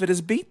you pay for this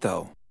beat,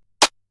 though?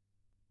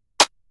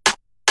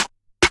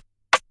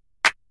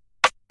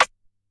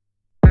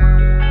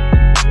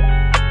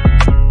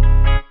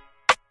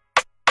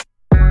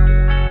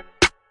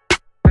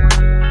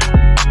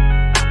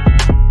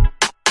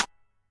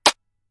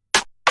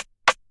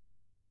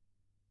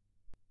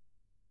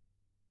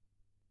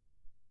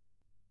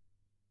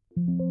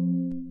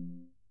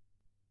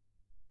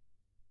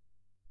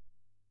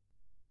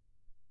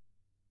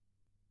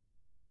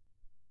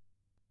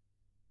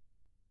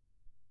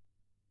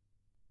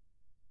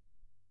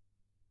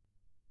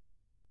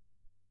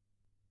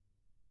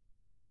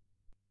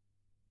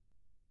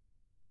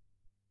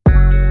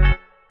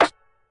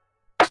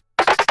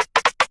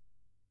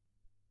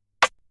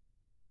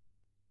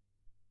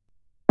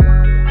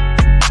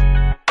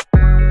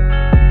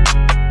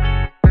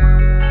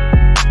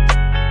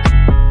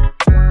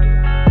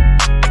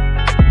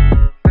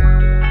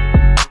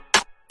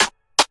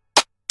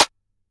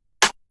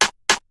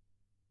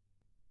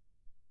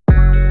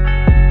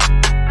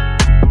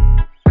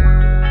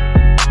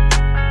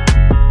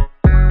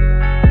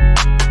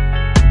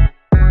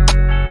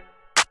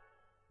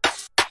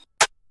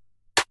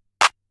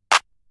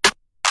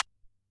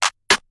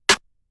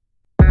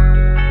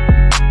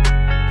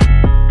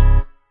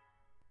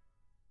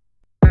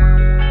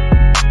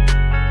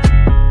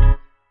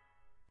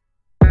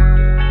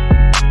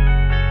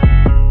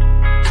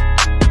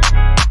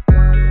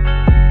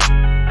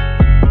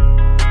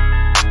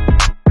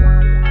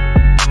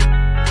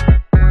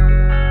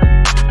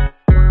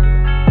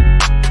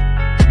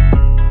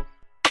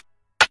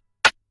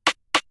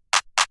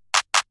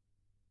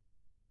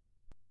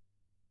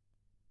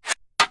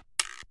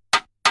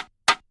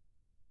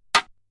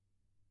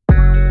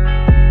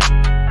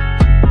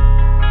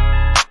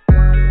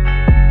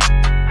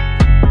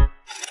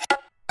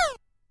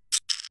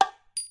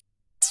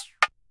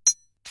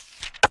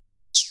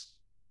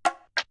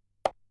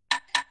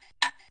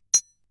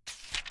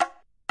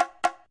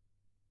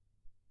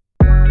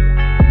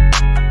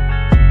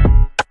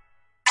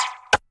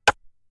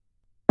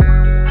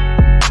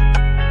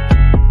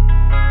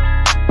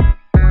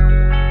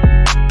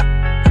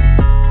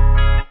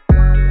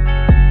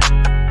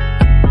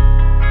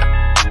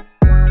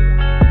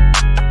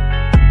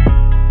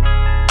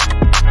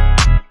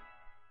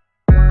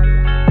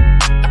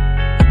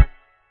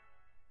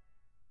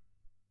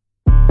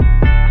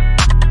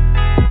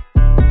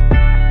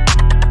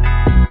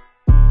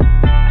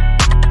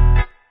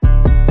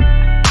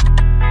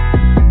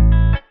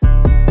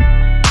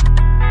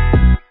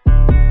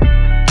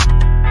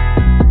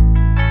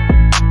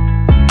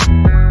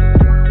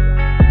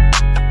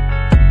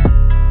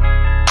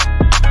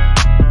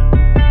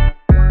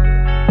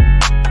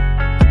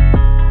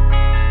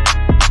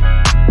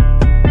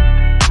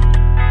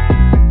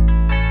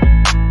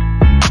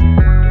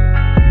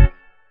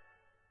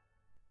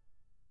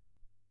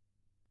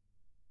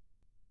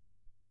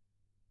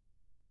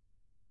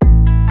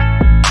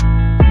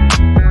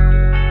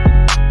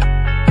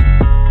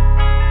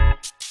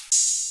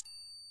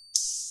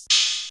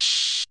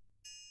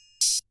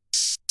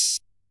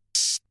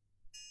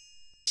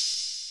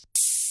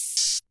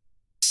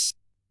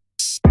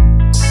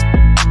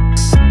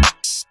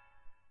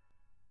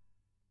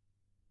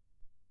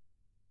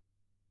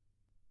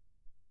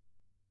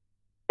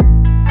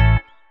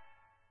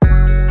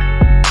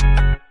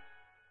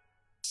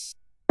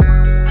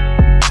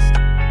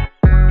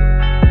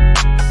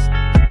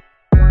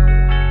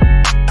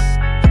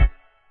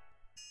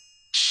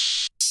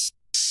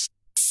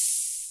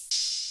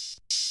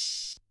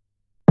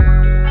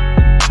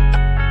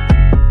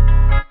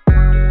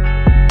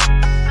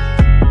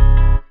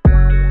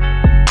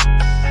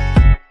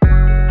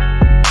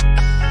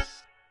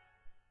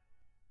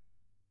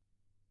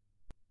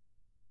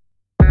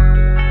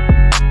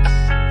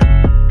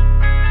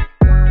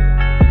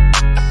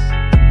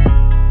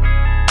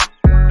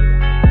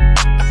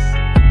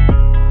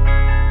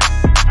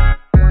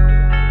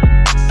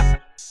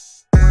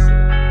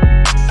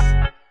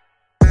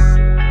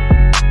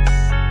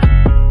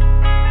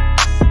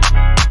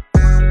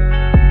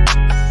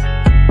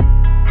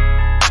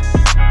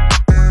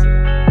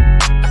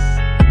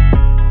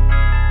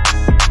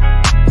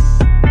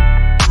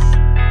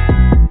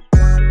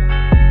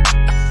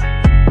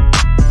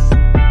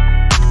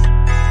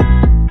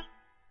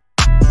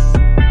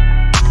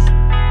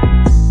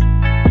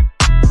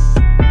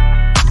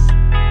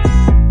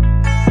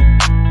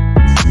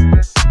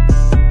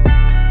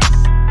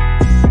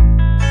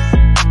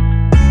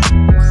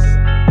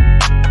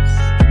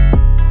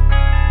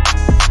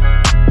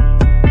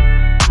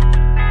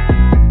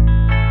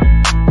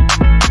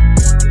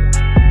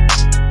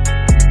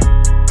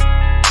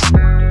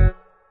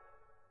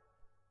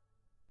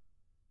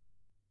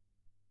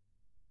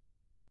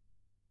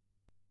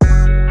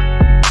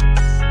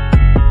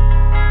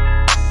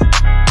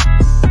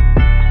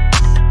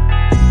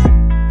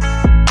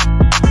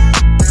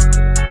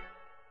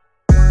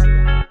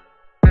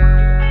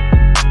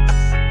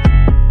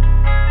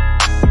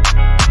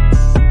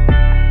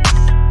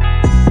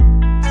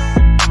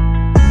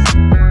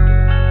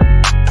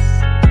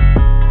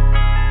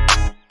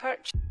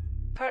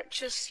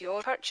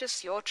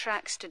 Purchase your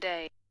tracks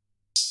today.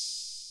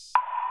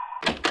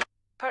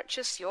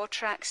 Purchase your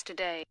tracks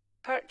today.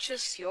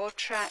 Purchase your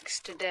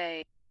tracks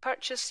today.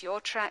 Purchase your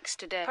tracks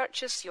today.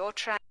 Purchase your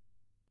track.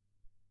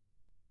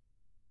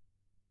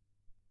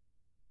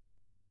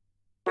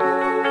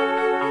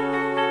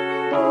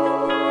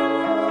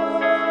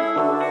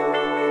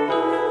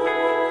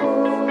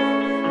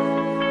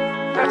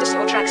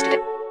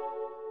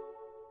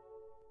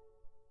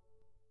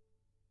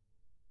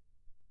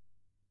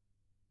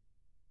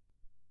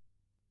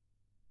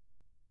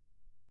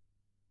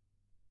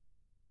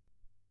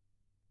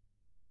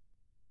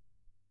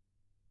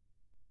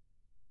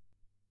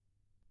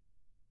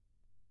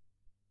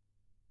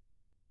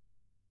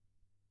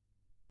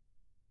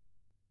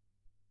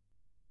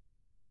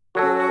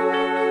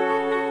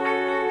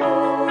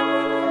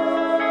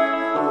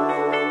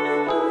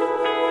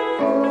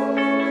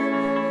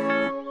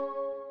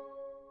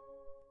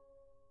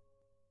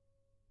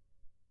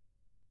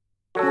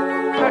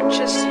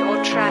 Purchase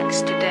your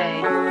tracks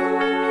today.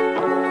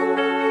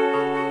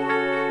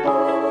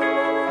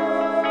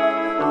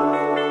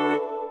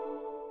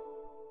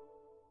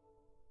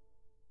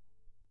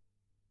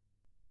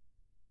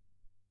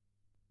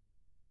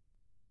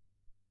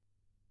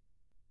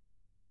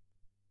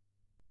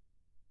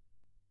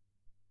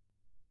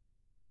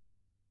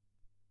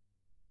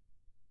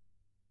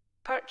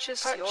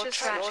 Purchase your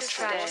tracks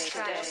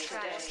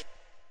today.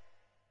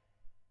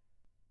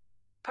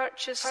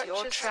 Purchase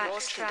your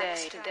tracks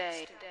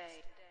today.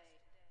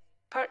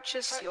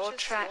 Purchase your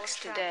tracks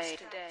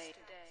today.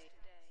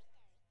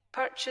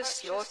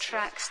 Purchase your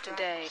tracks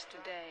today.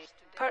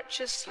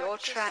 Purchase your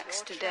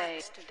tracks today.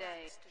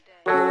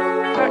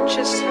 Purchase your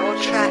tracks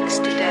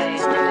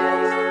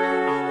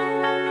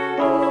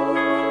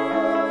today.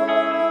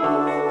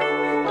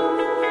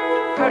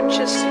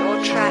 Purchase your tracks today. Purchase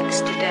your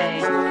tracks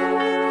today.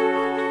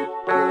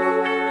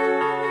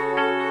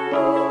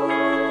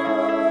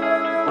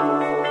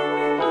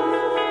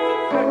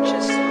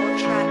 Purchase your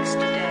tracks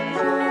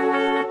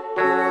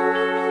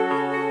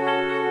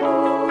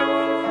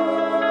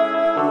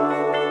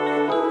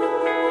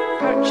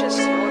today. Purchase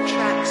your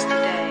tracks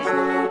today.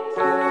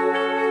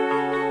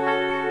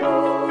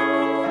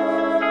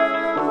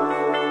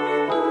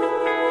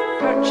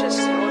 Purchase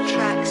your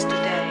tracks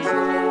today.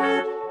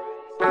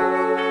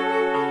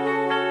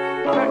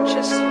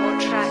 Purchase your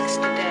tracks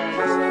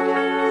today.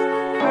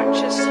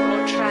 Purchase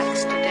your tracks today. Purchase your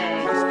tracks today.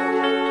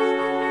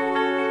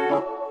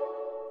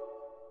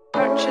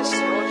 Purchase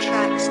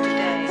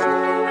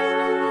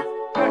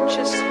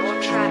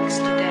your tracks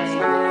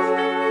today.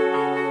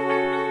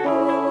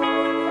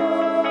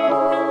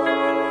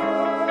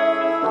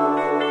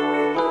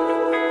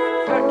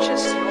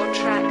 Purchase your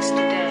tracks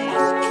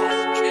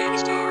today.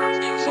 Star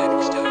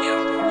Music Studio.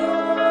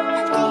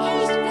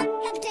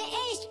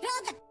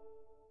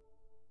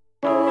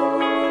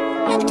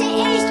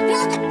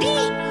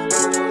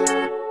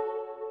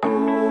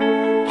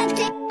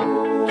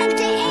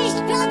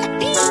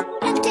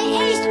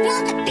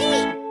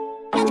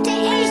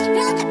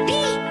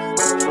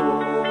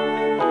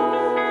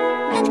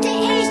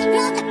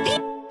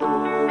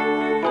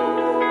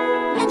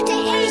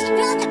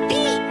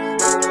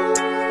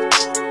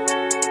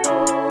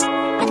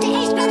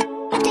 Beat.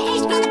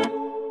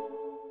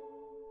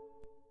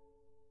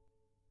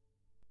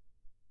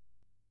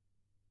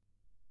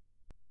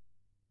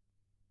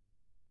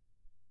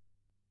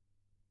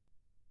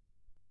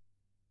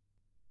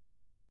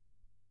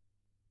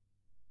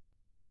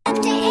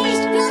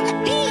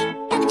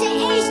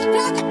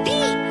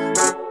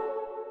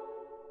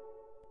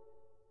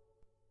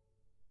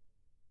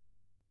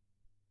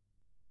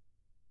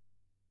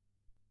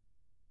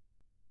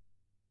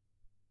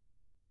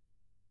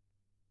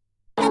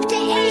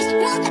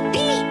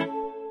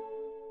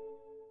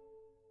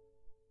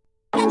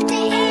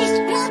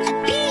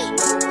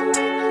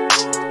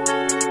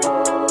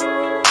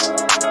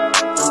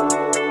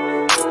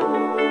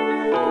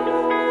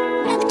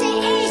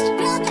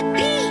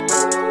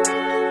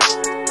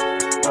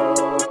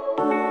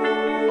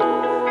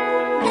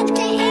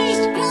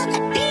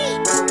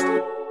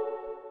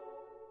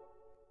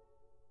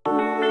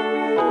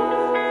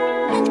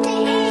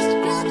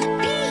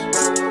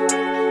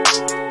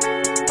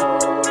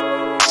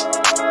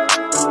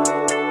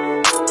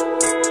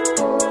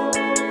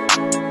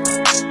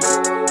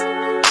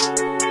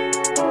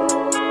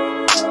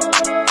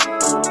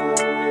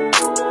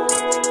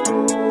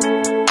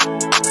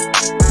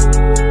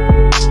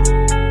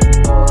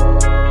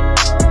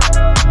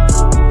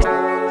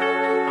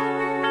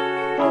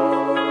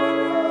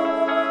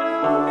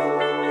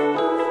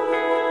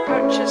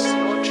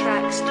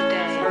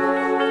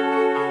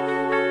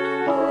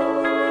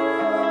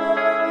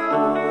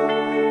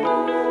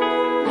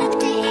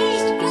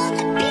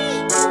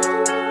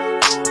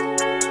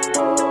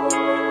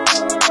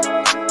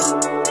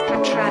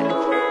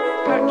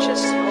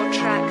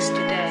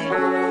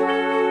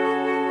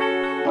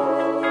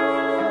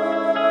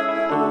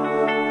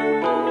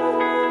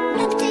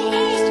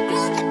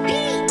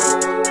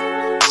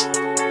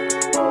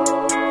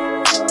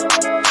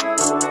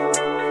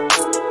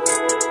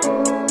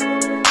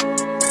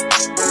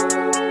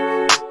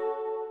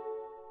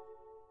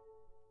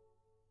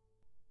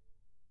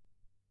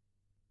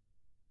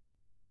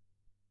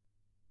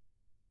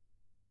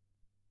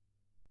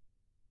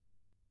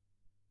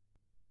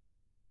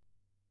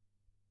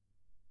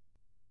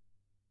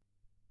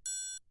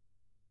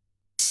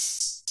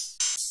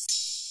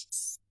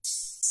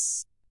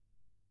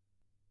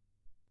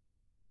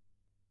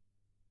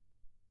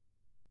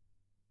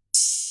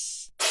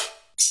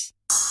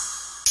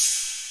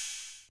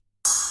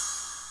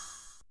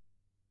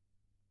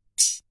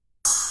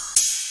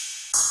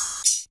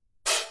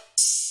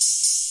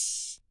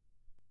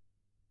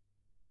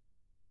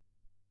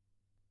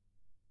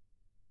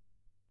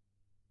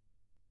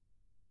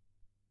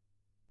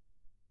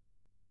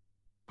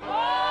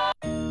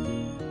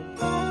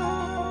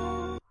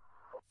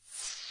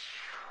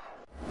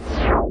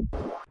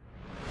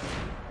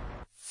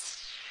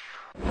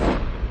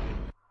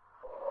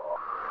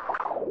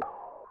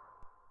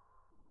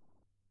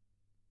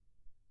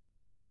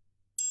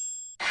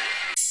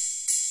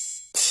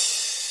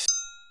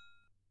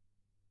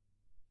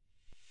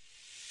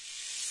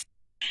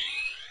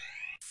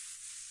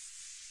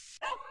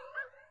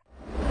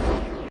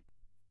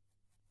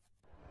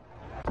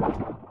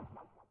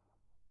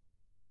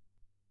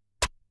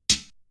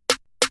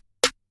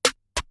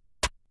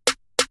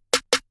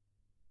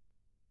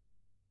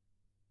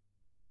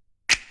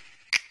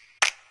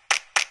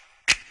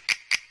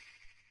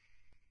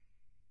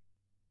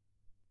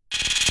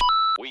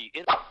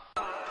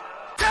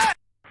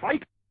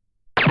 Fight!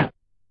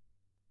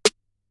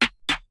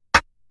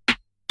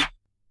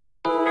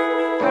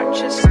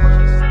 Purchase.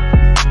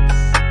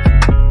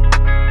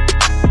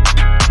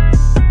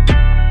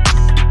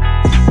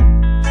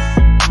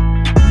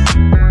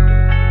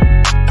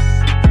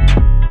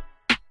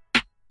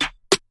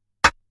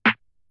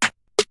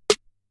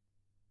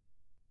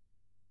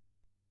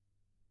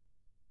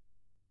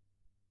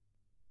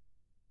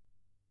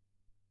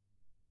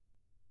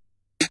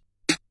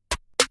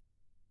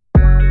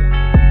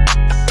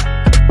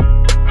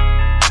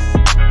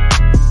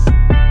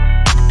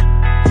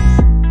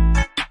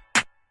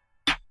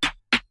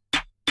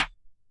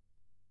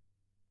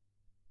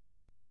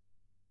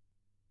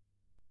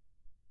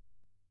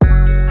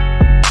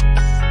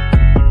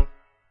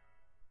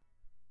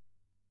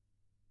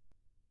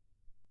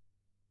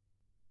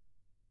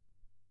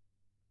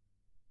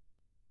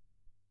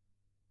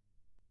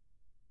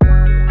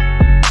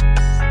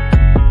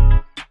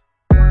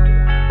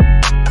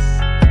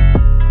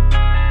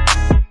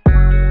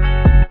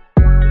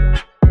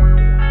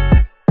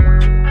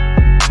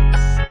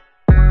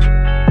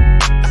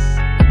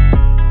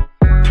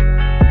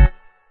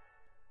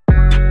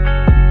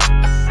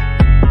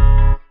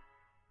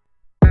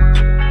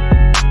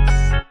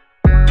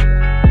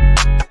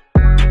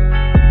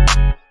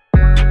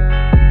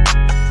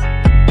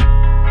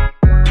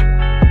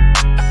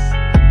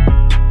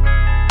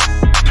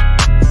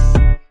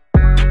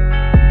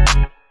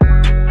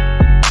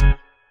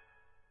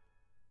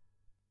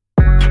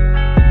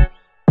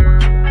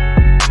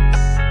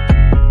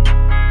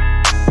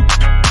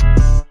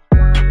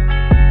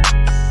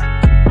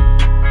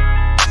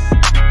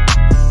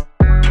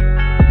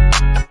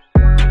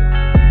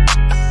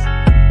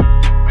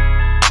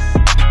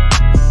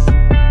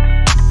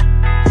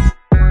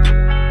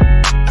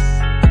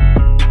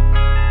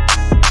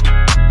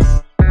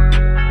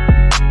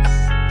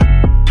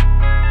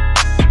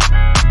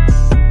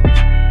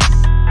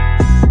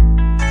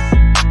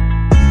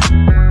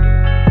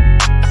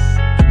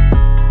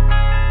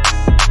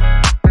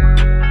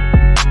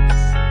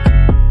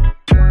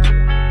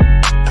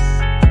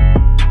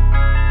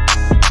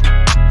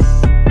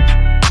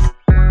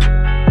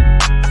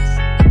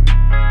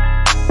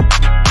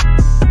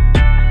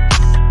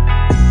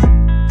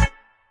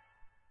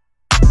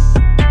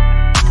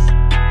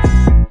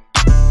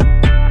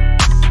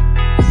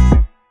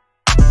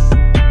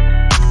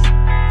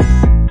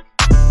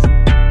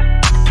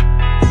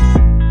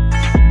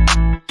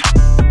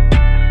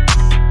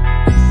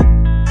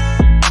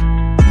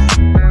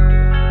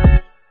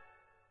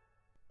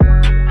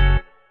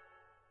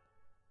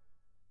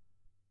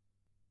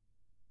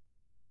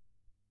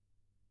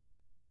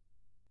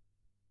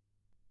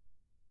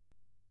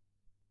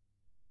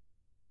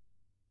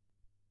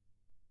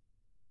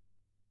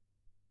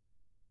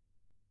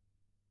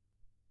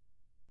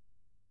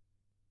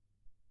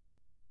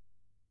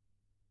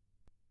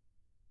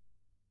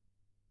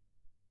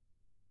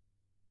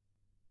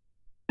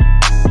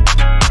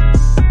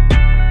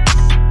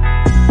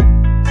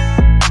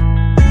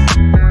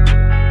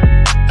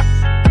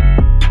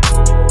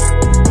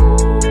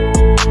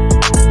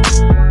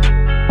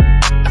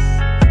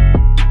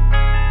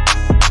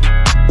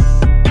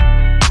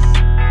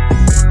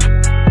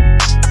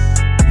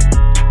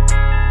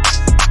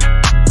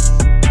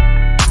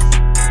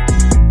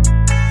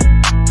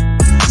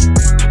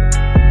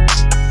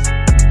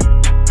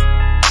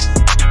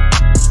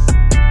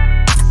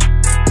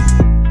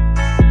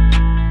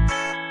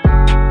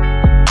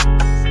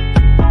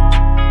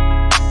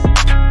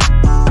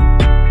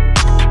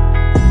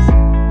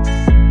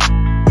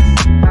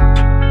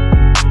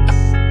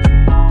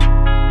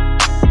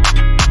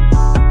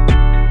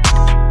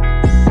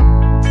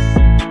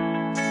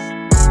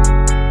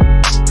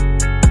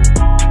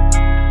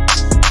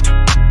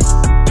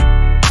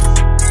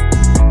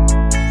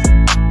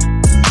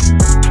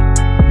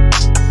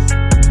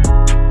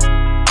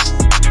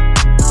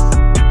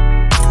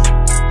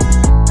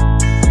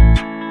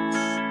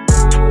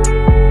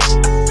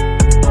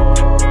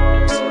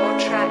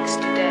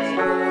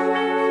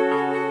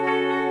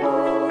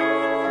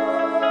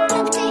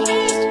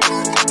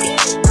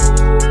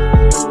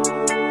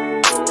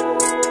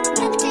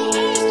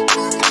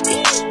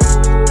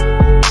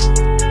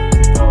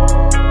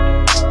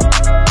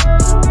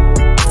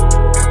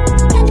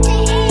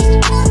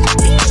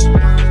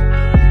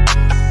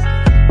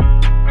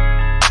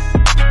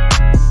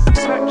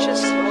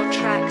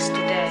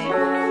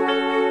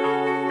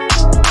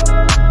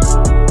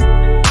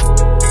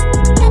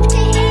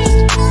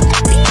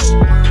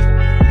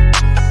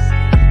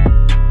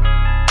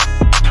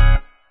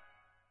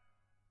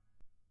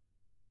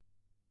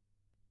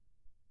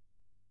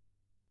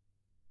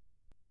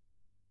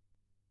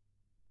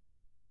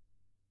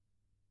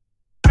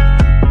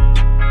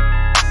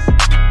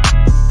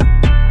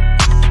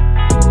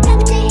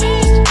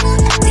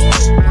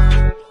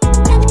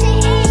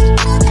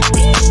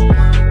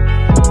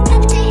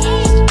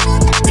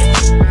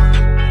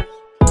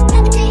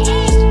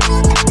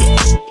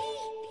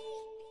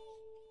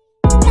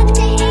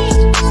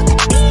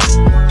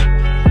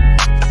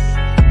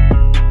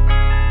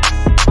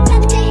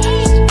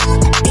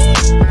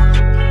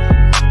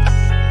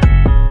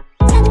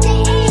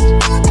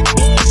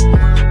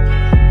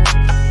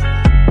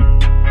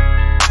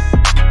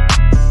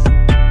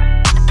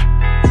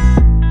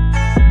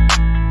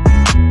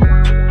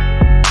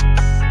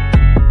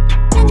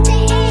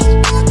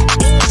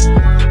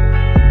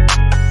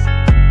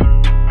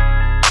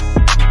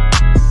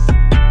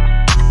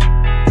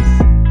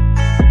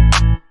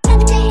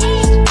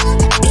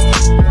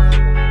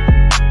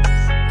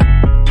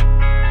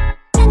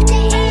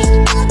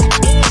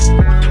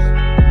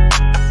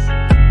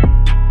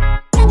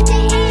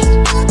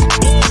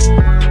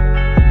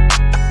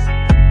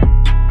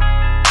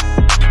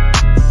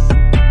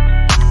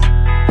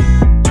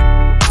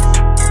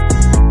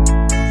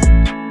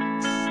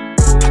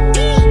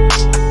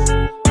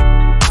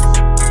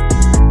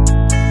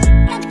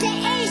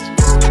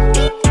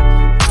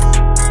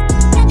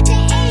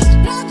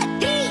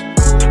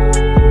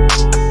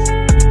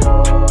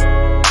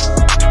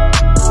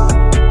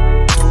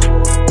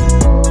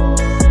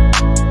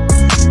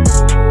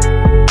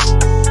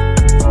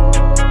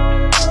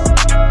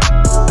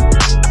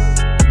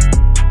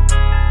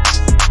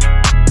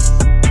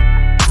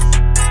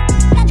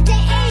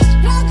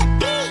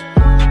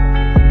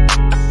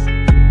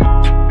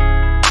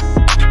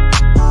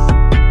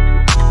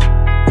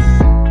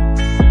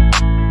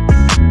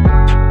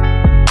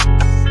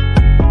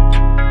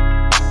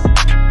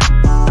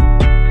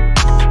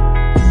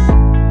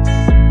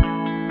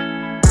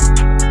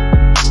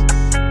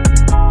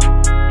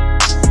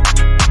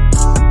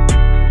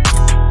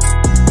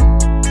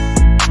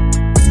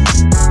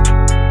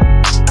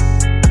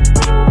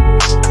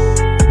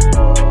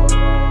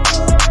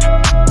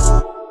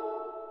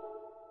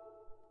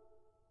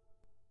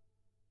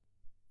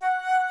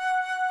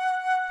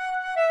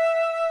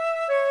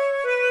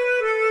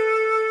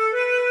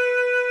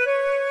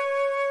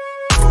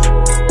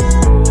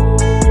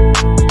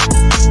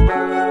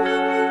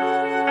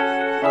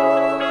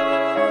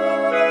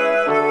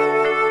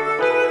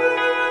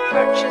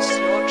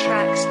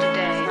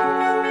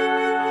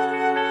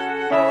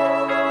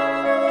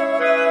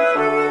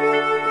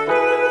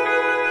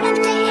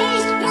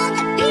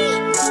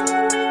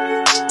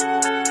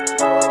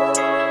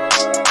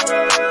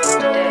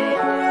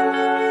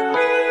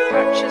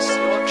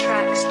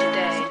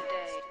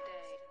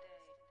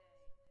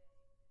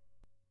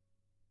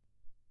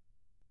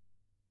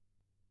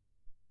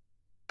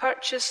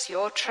 Purchase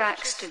your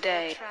tracks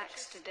today.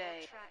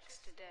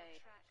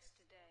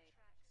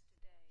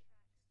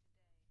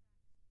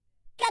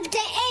 Got the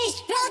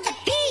ace, roll the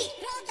beat.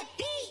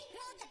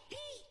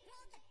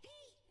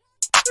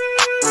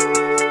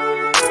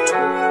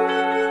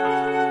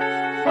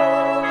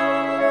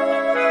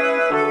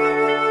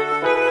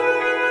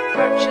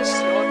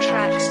 Purchase your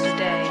tracks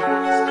today.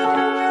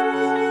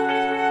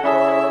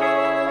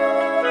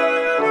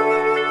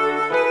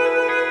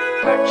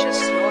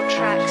 Purchase your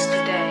tracks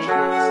today.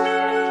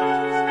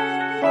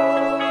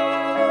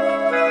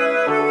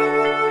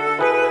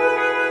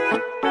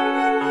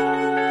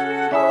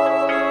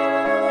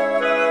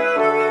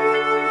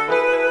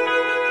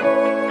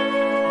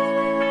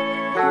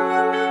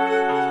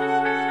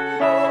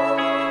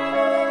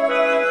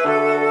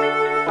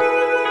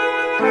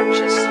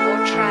 Purchase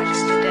your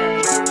tracks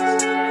today.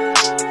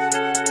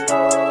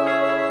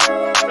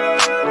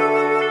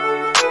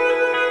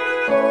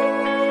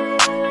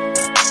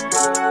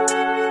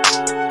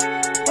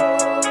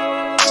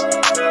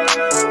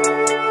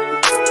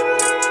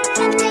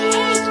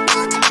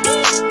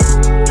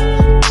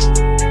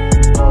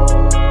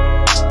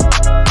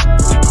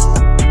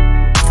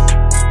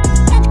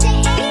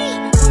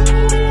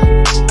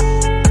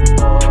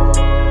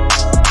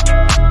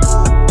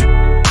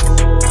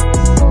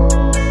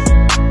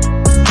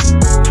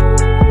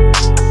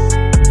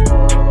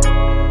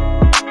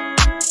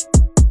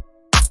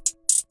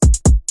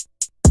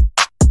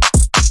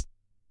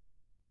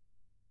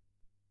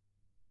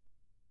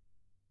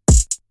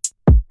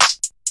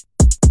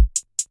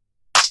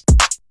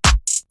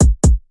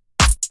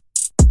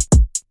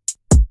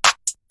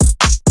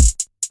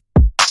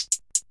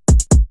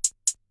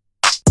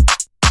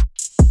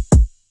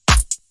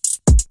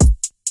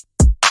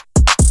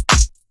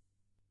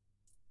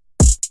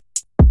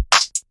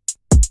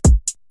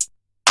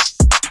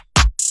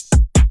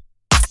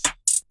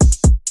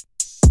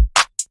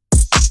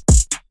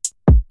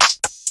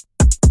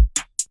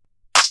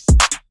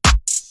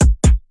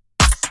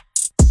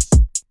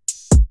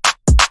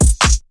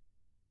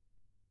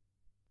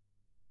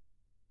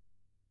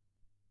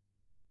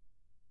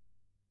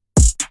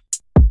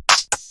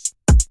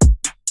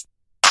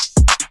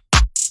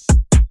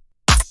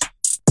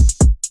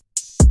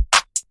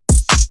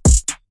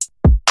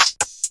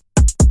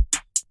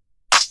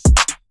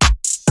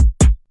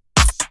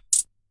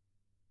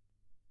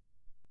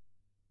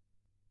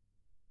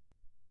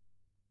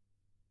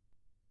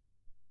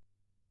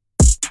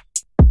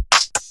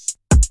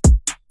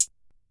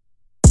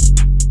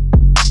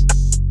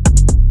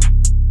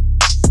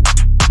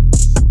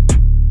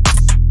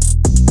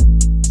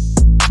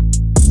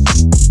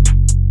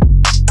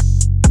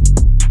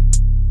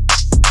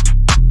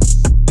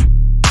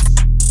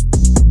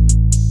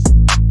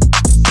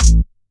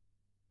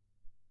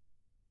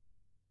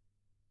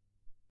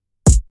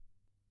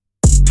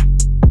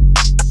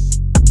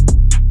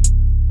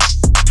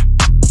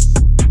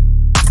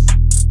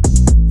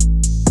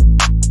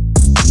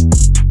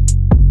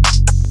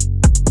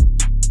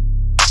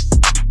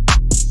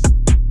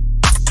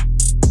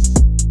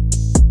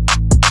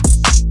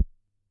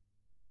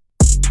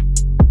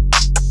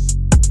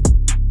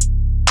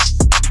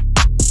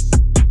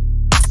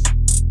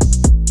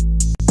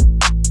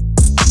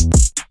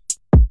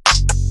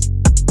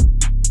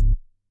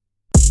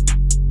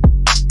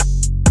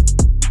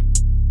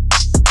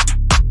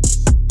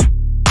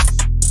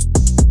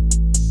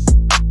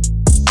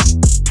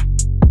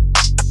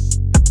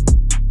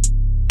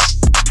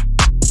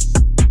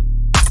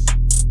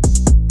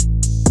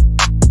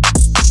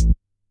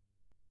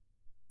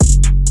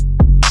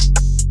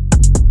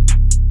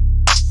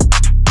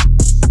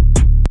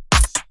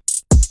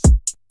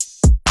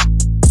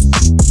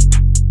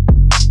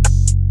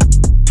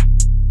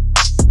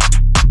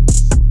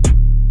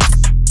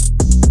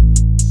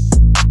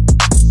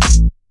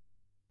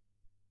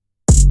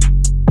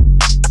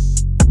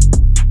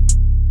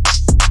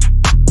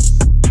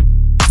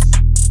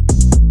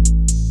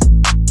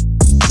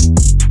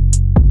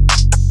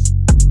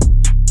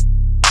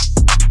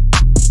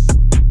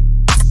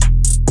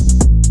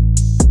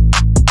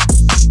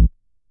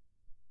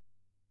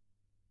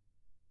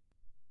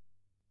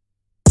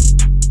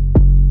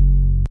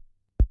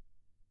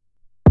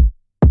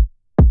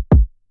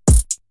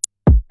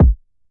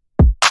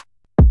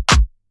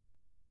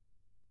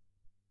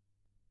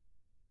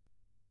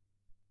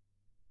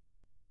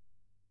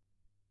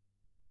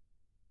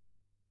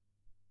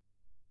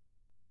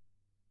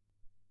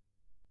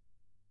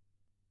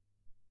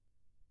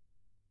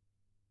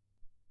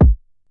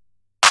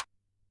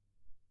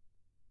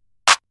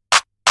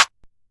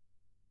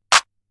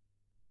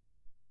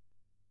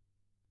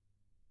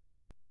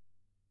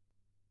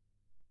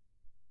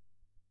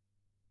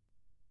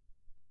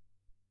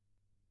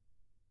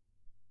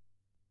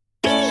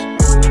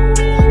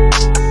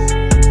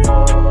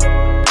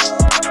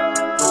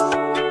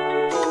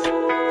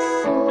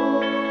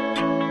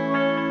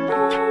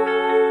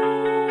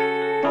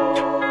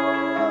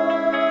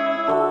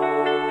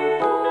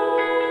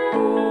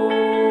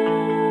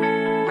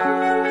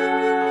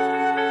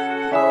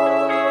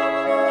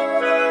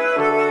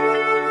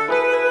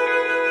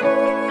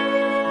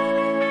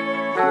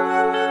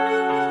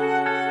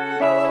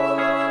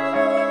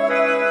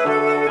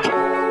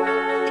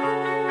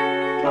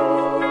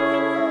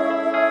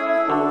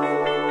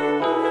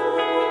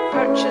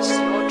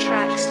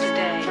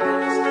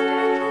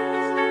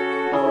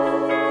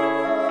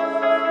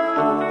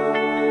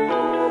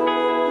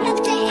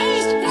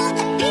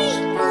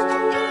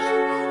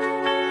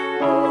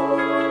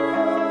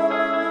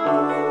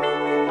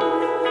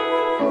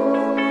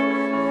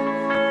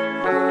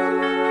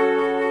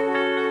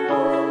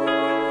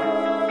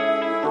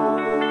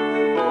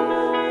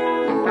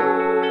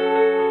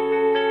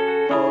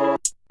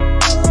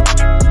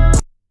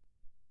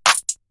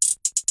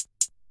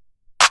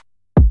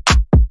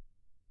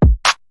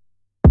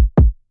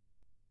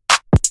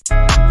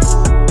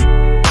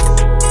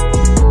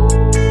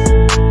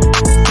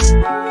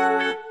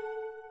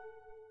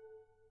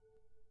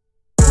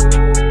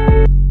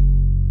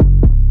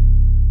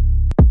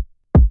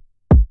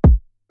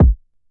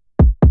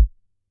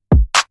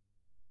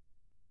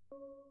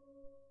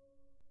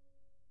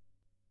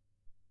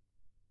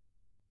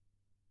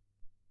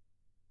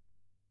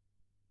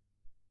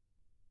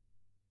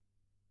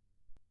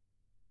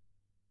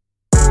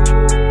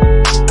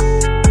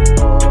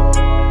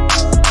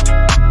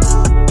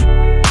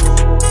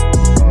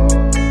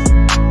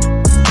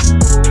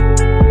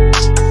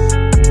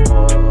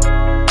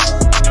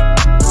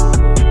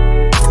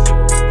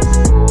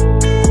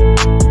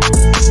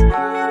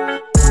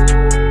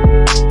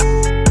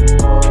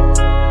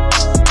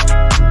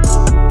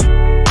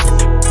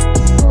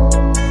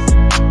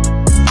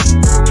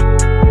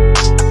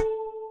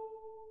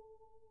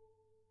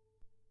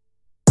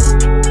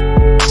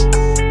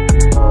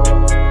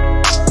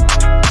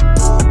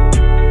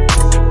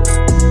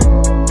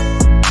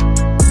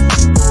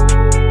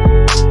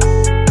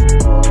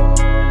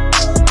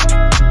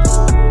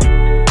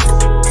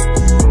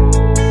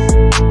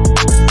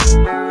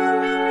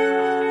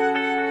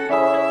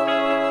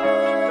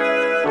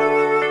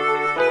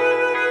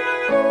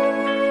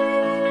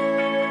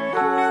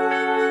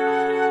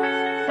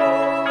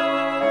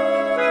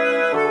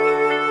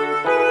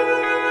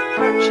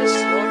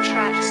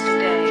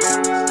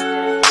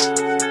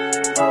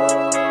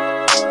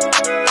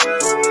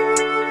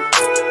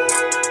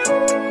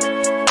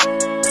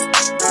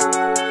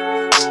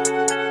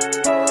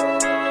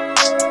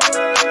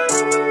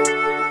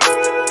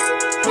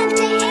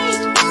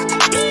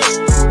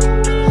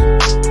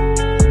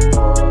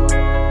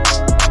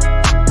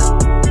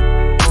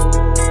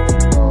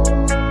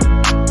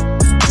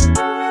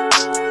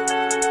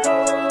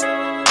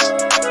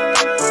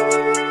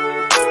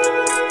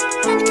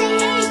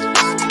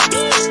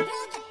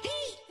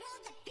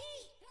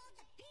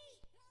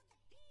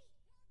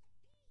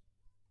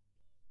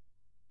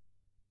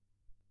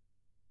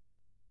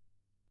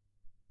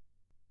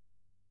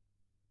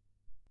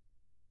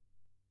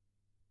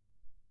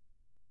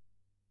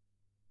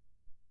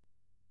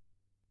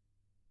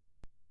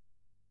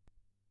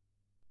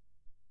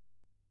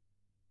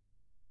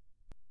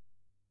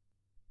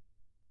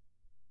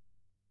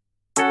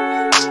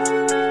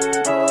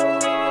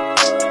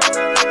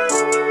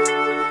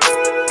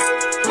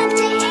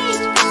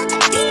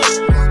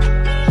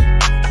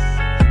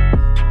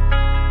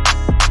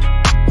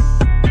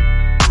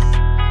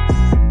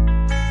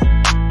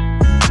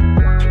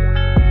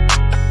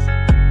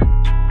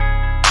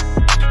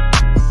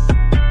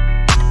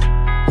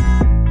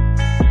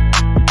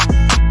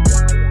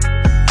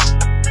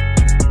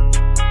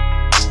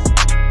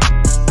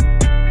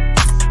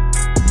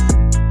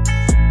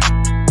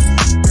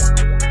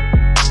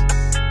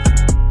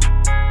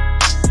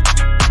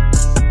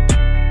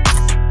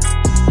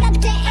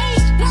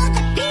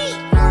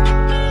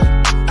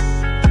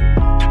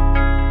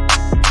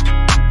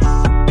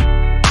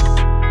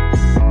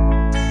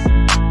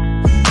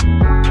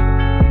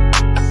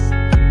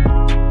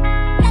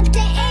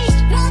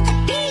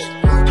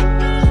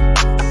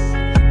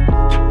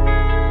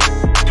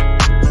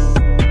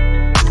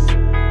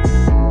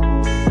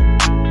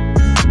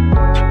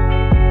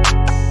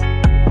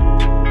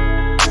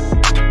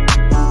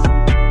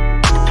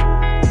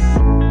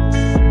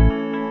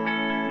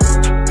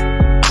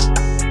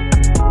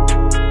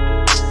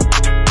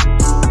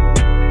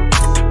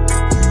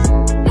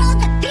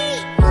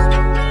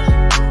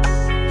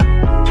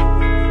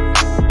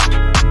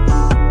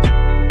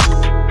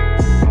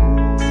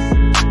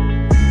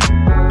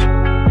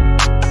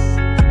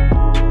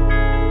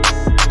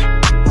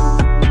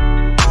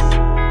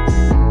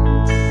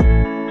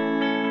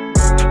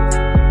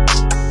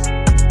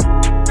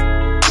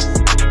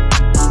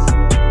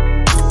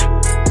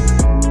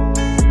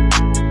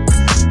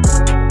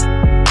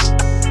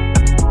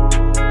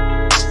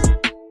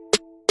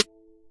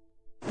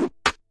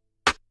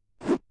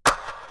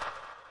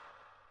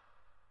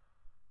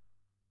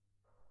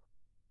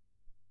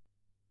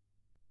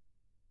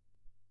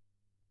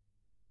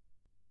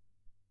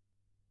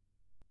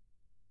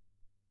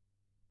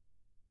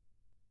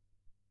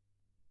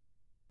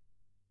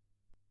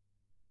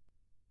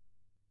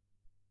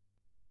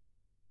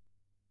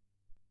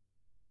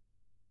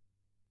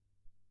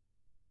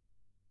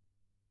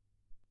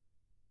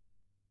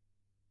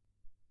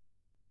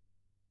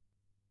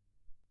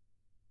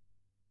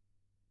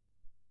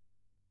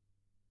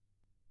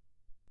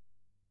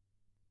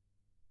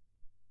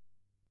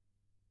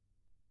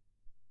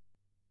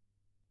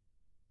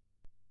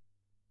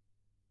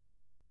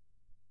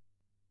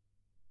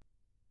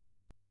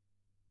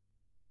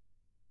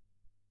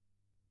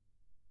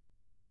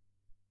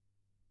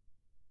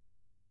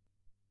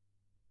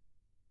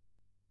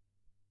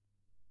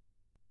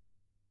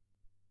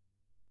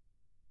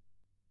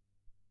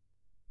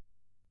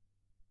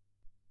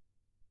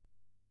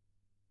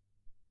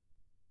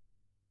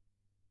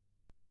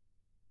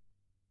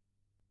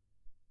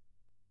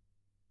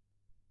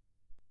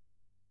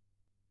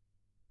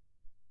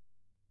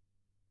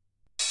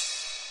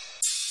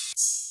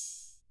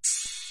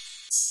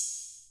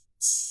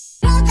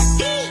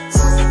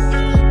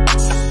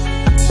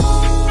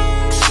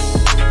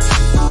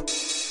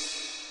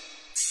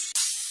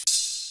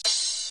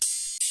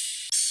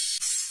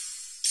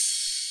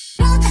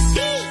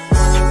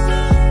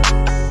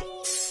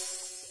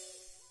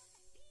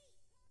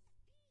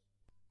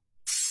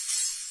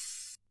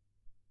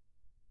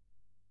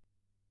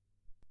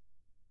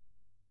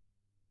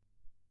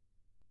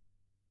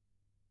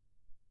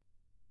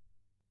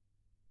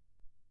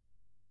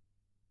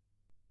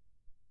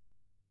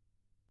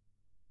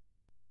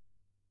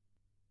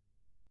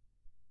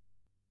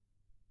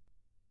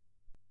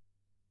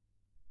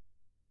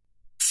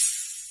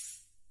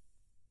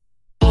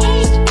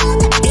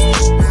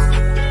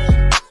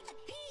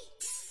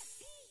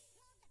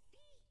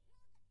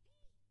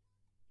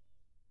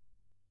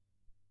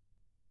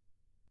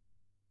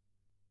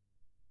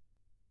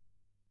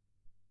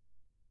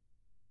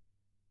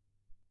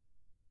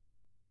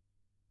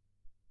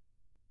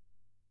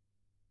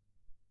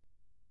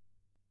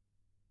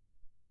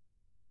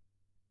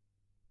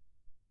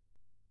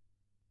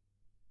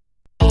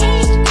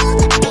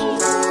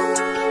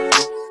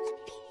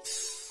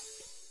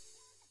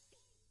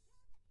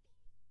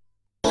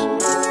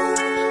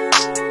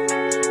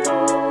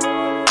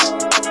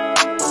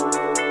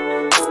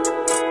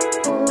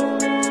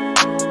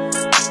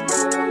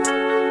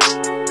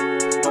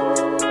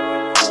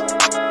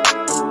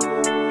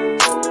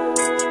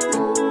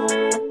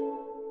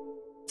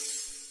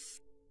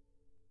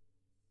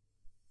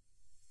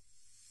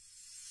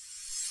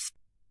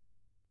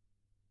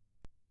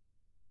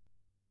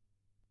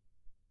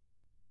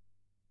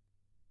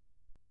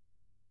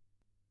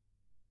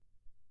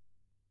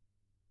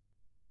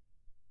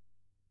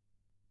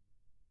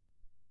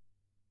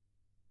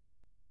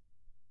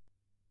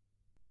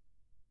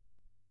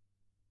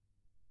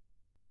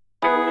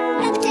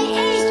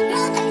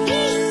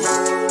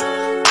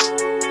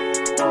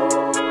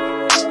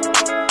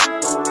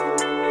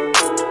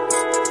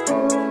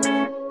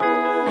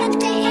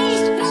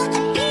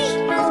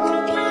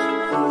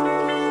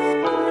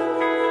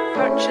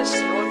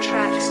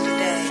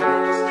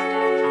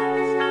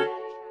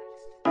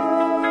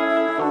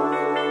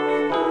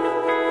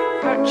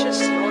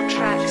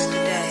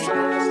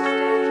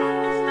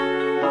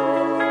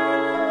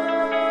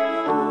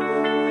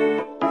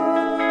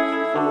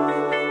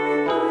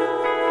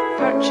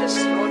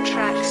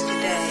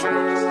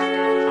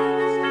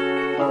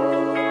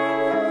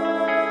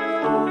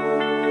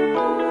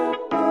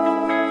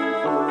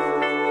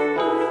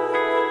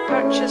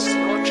 Purchase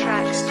your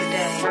tracks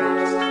today.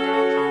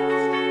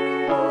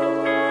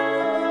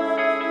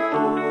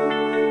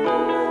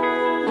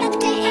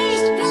 Captain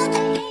Ace, roll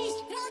the bass,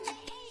 roll the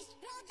bass,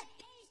 roll the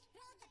bass,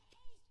 roll the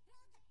bass.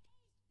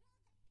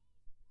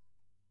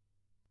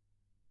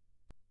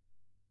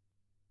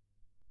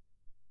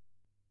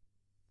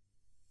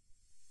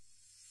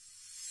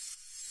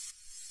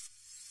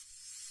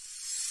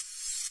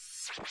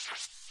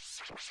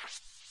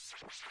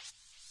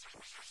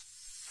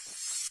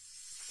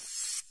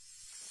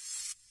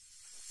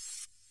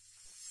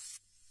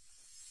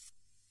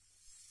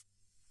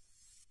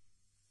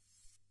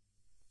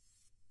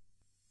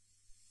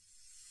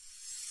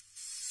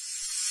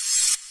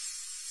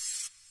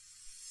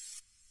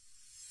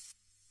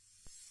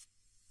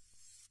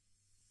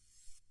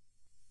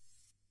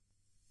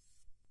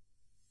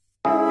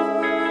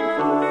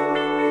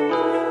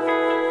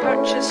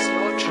 Purchase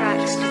your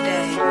tracks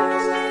today.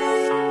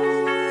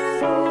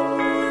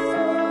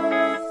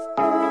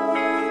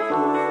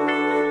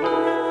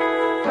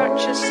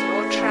 Purchase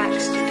your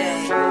tracks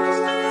today.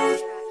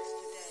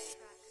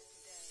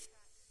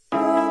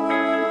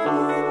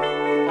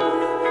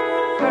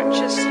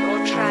 Purchase your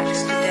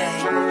tracks today.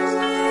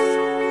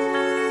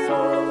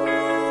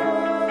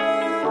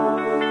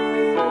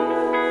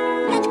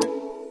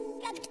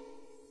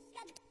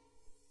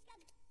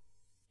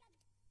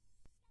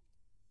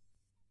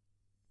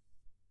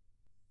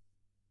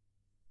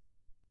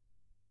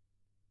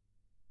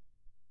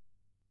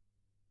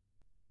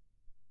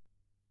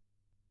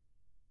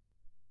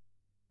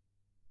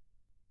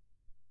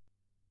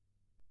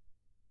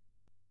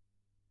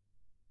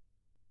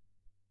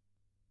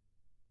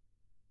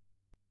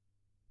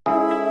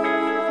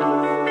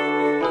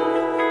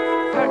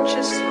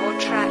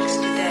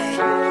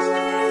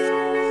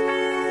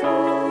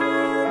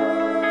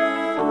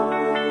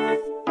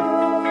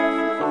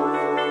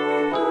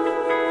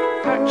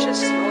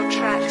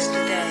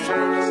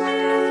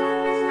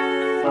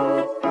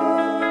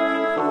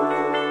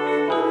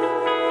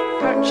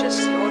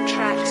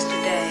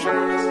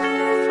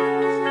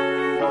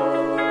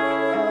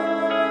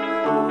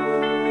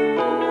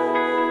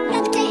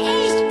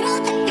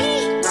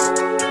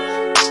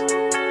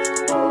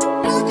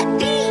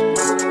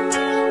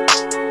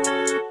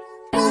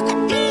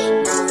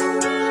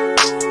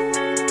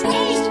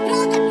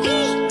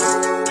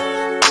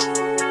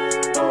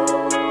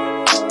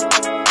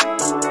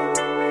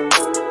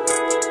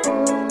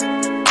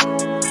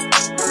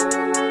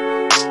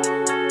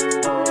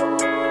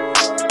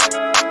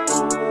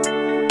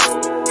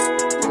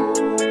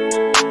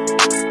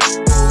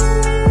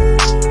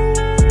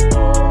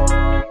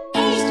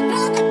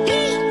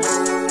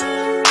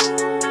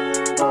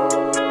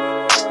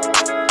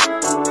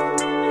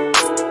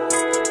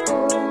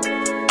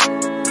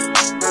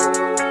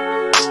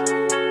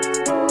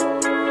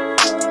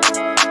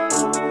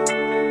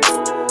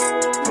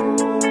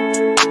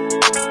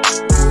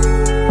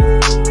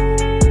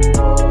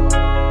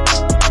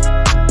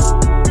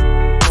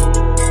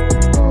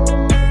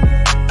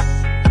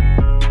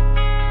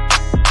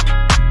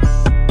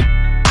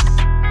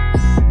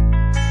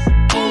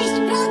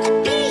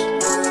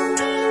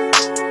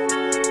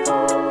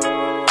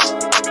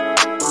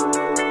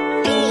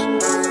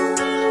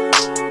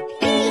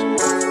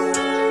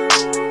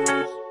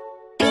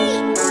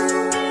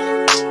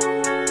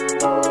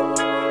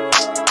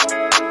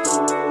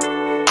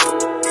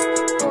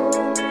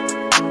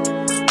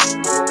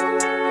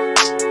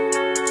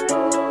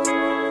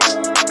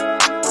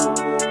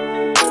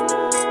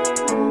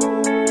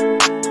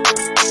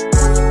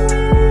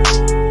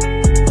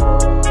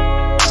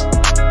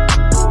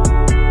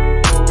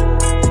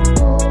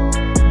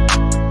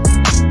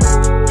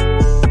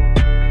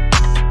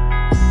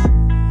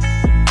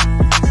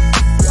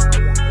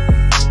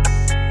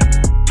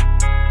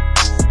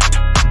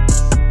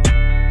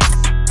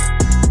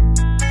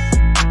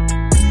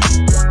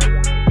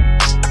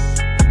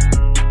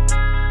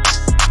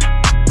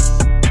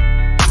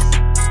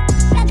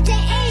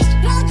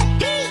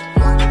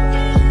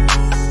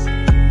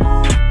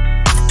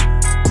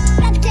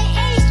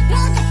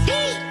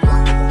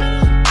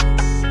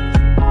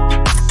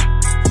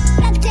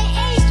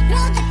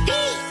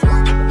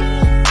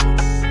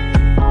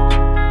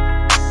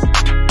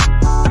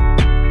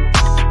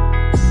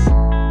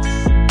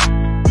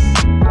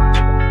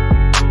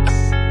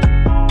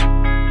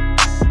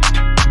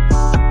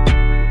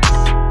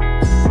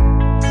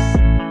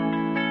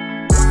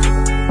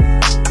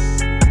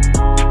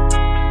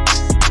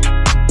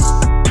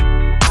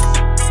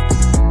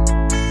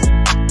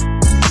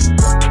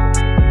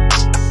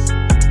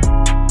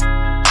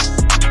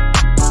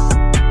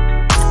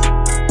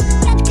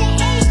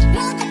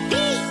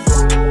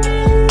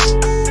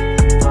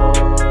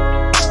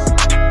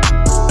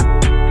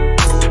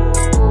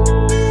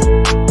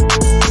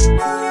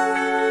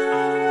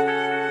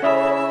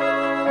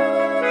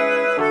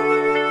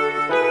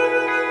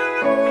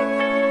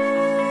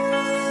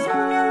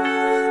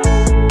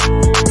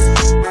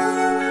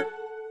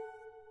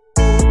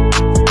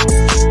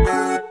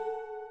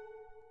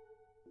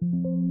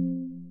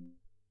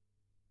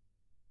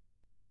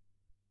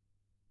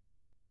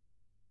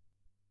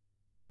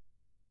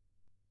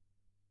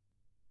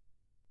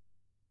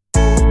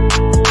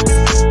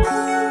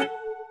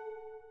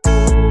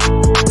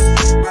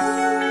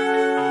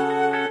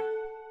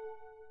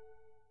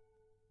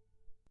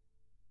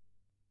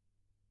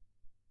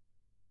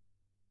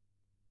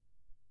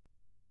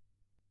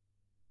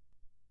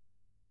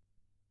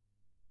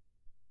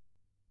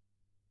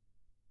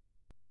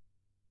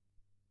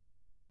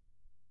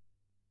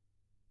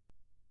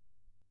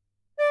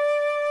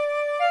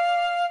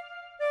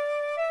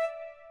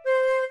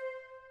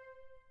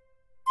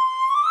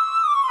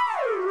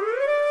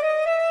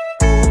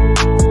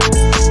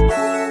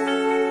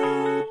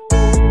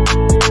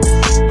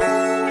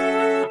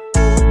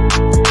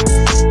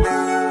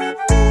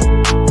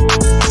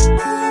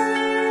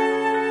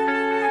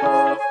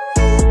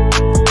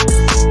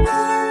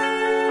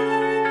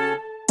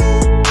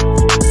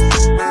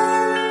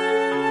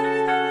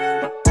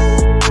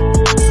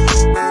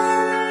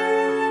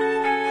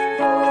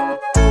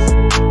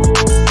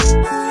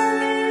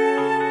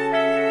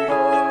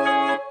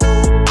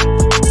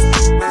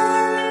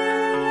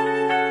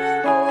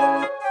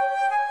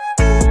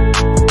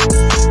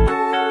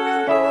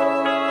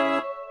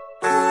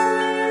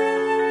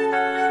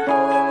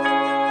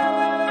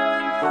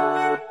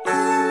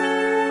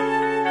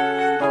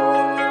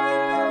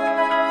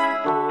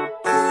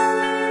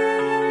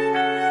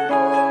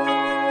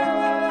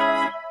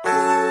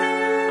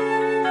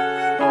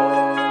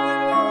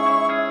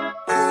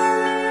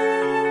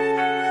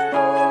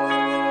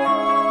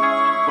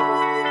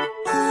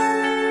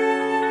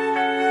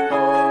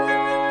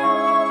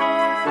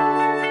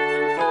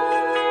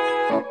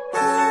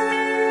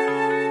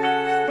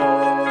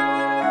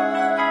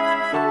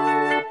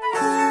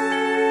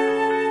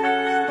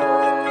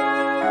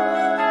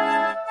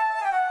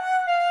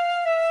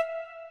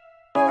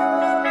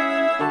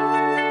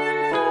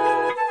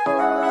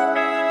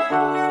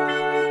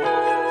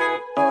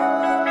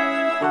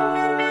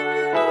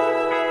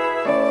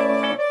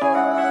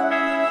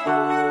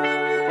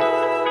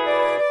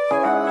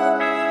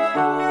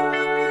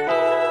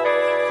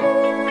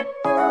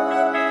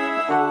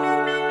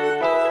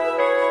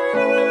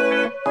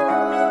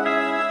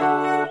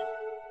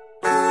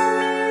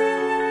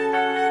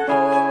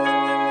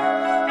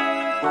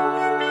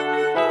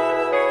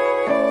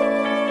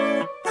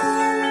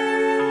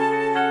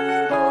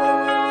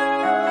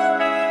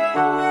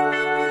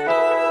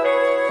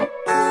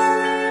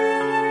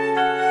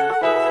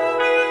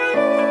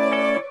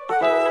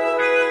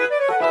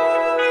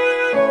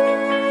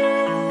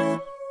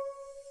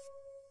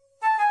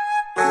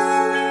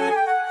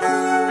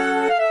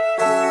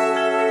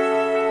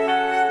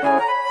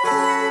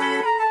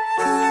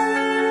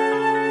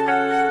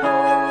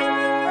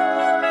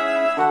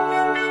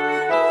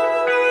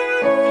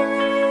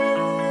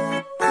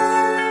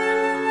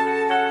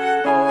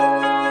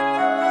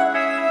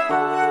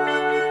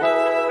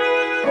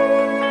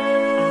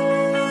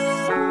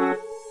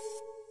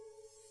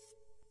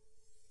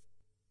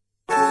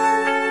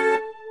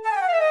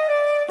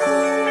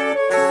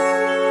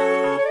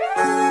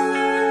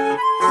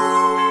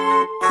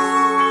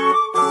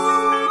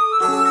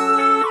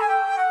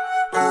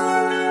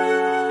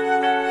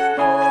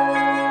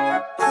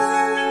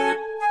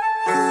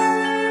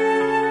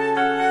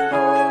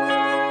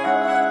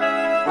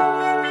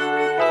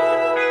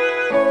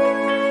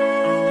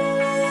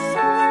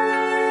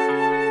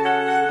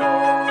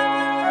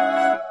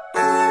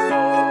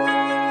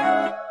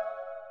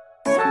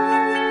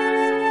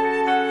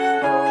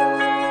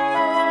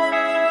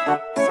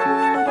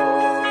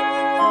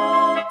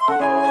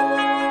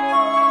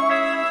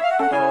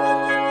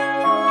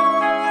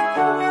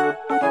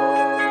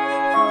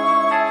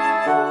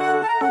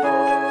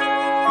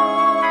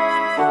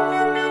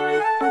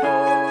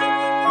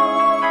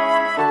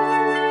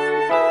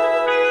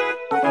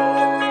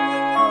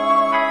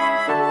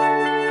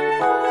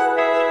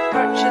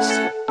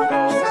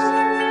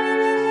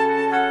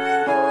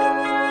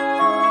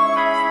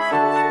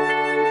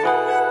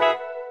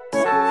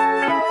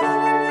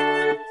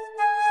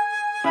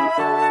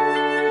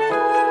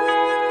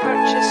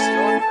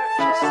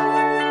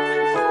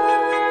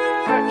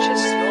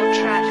 Purchase your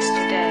tracks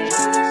today.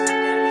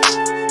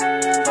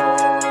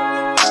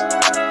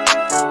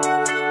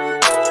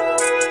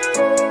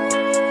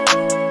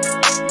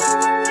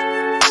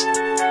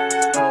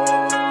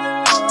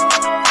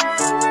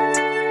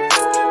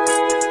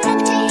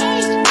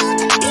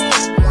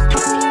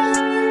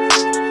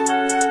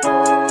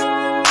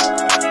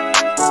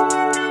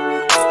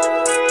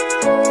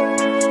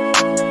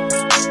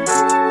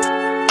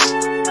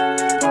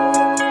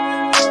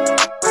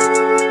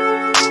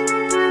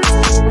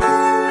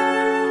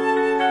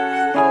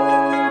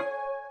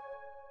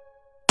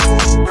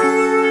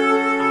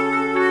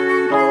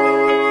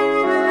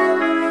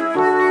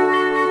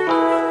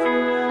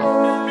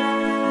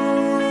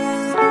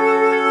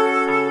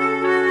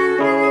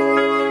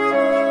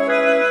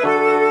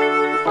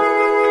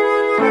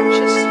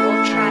 Purchase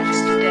your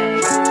tracks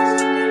today.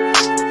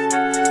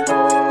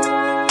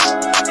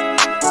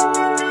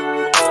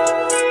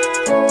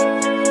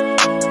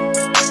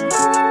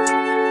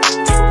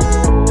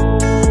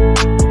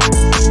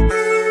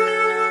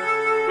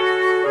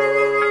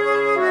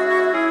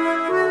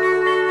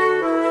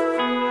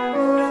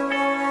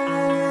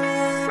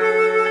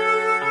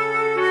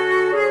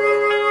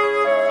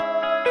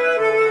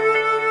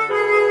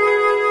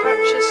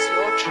 Purchase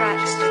your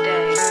tracks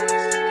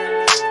today.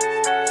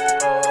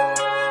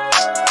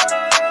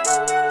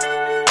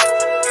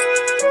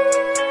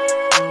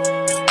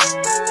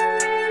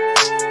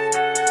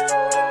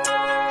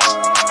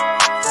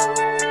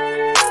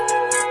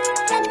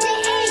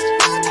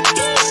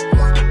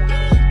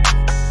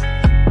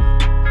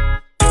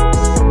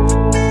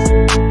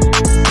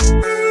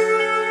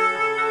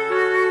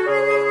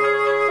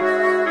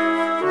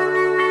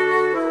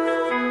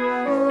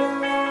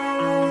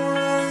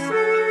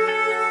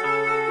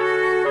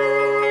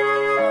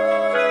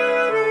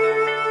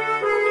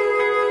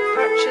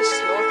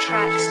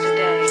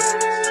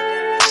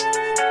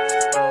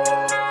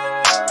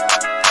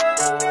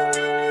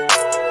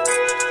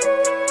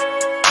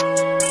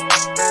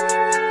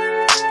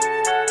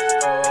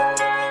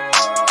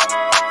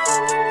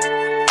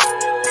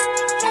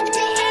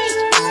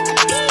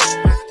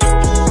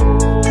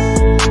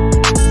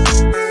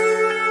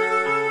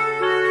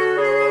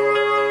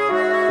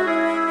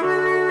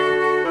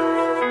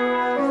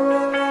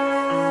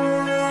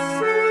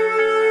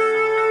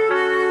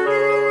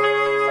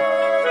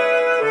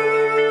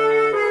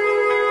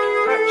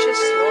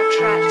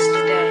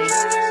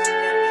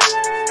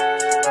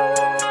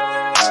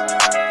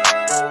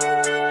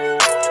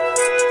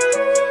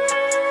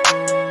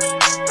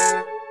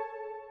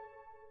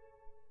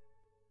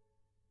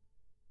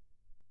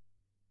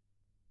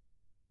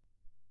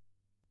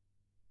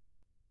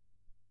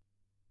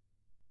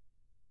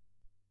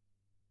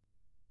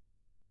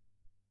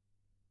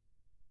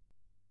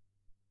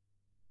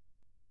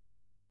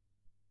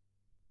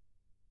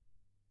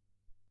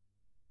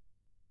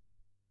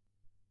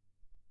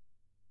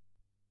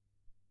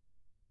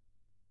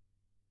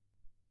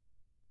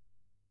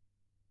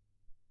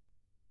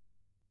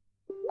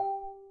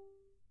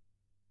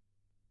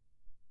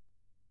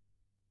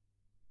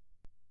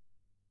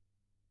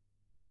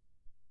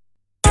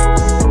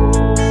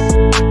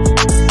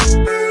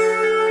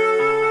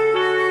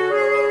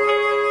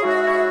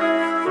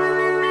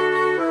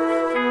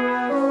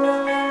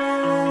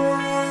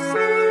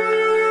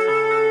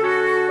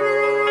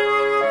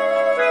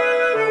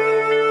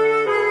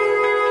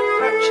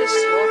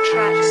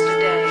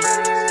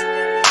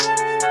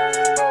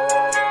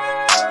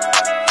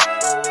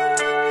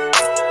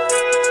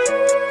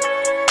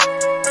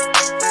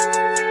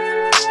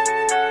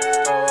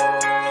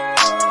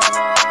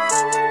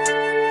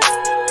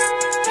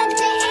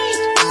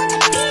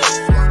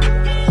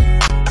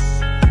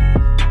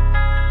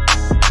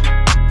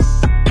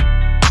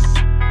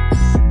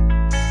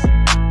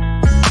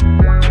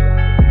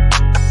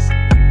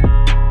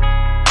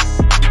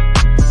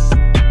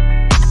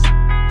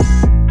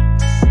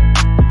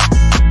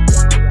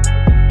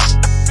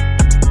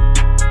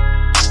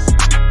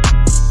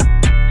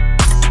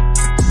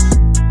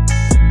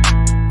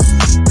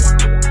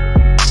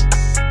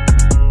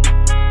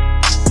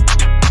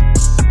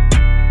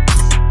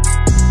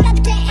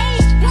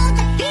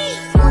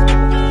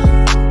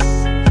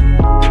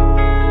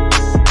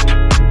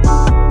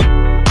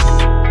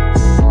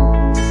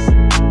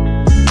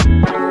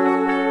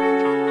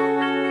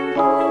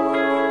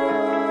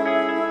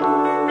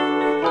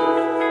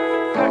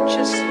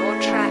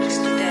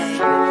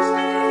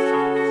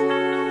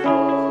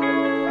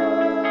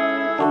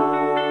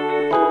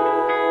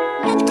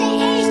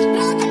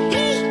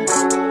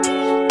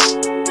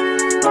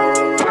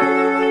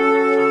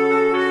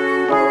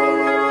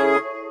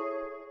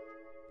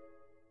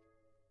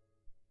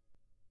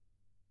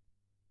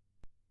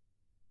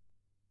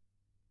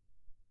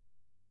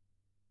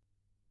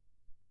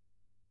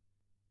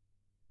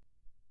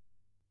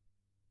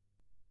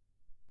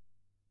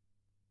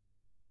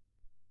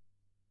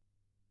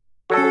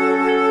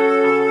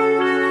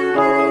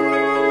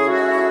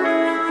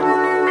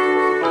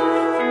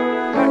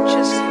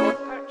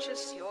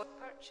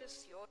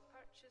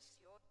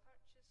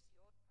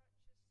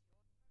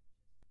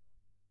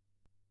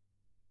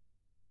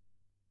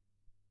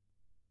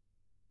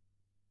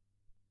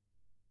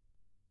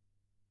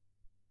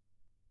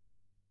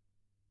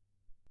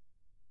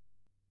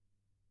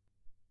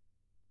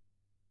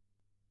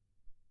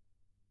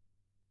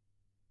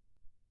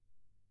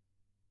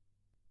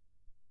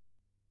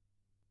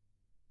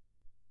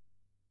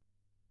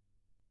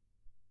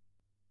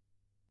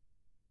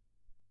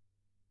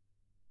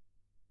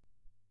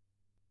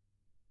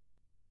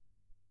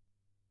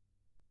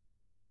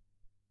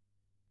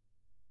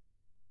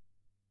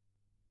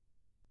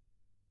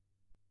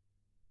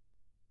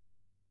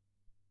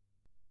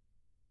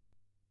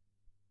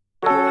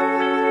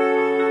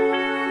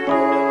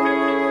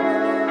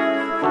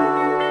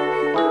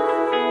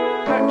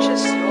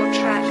 Purchase your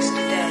tracks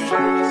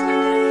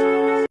today.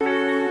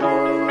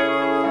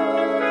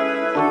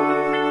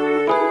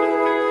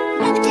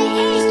 Look to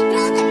east,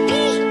 brother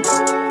beat.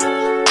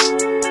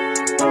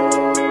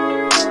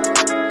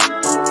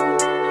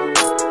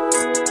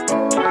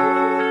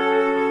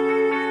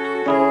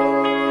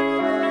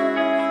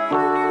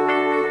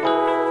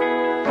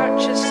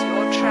 Purchase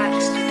your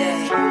tracks today.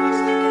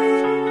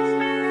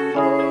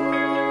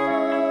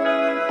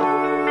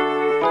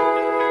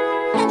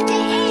 Look to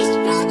east,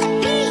 brother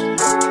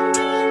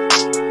beat.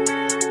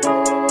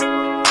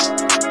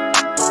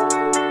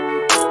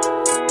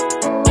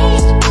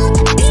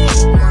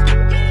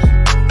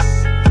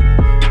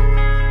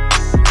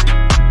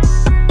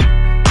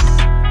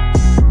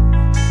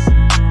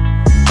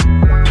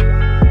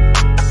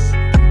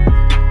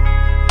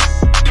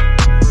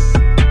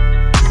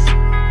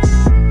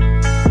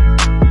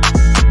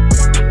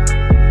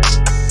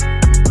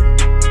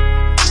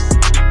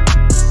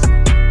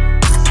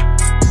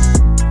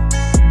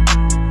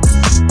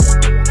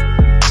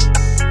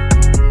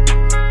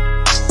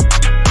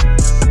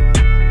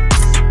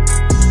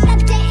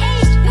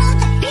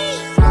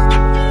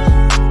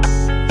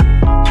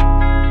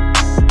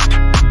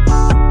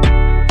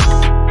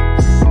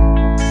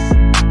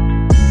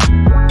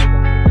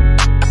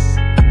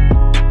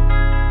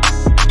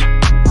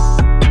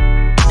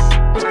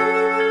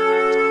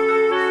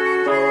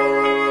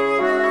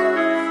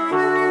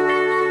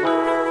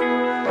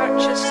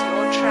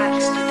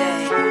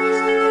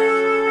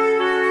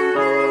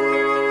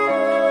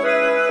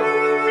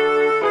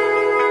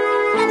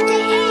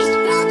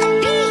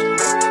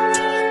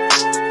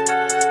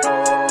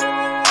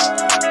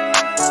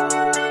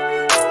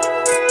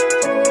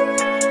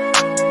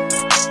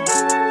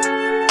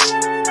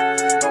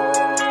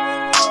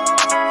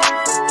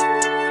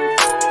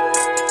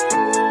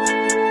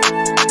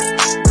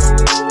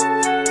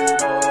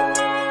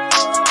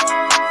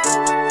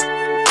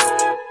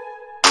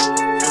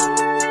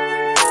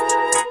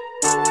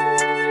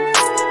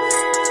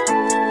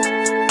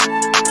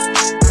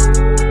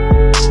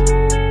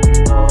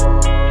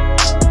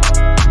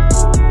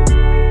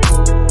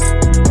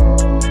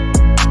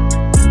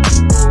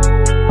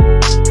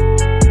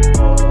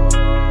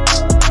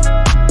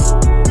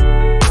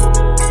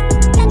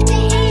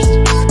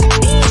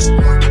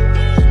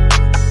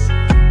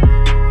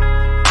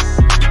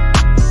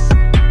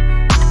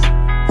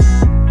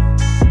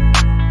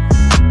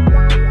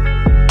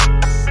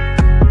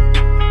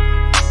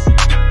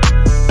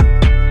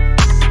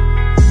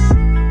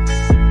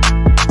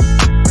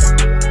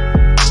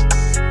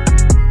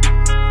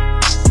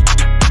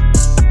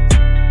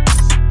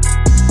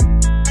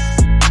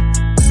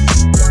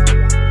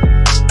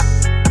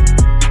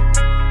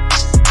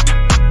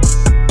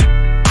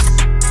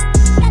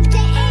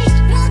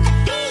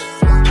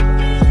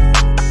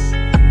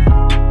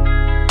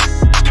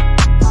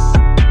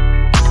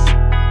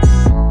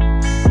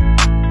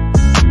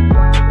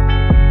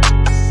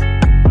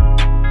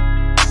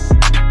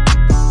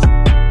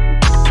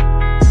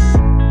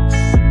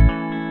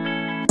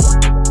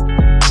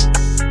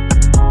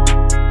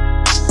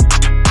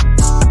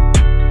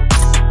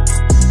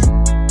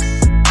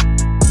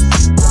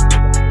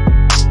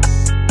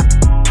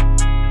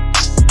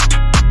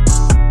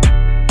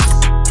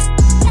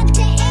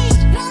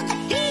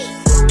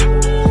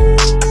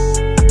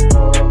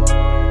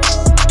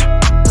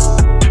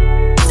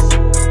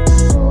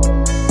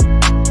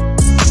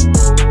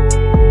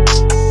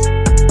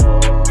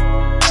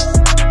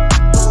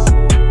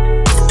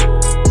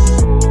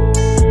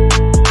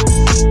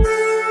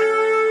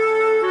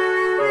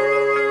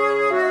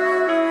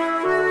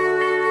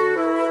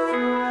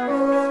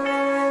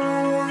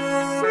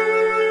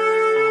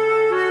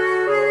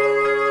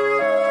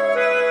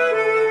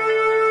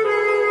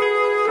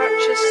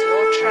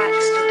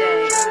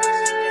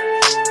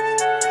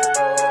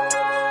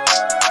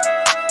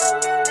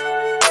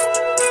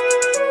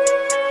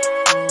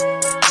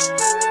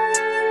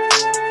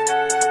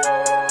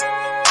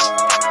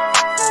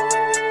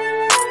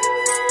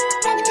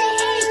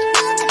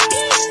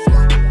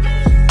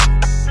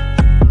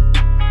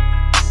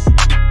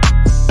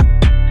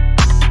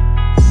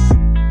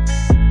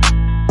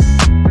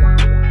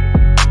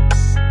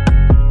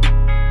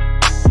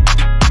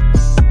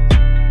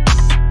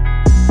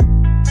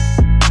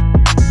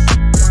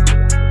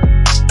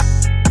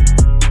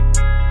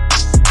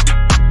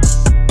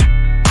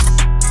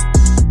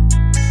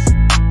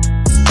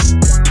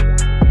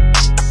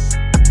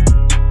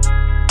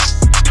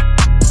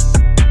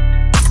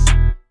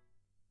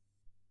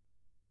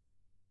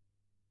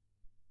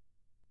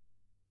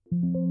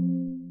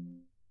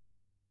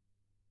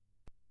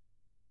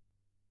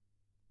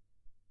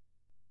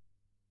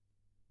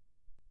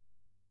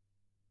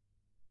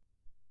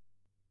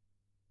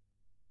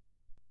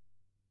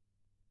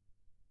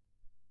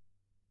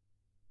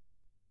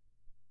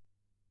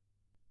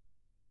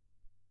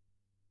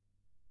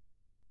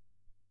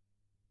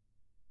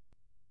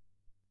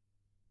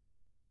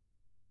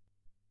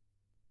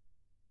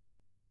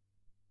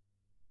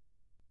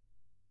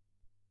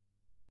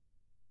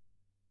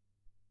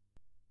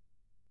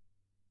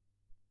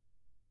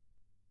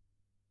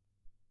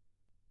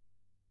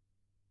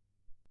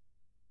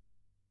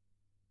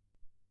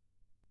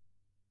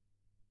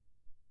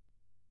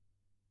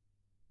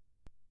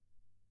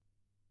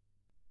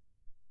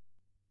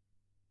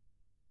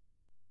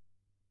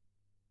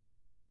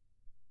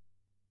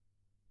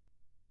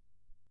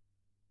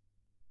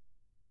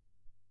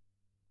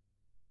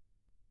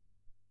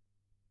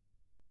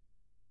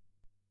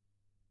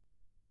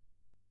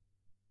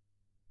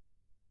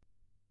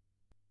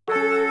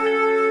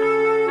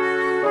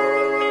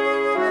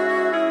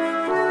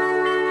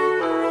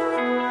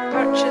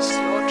 Purchase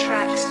your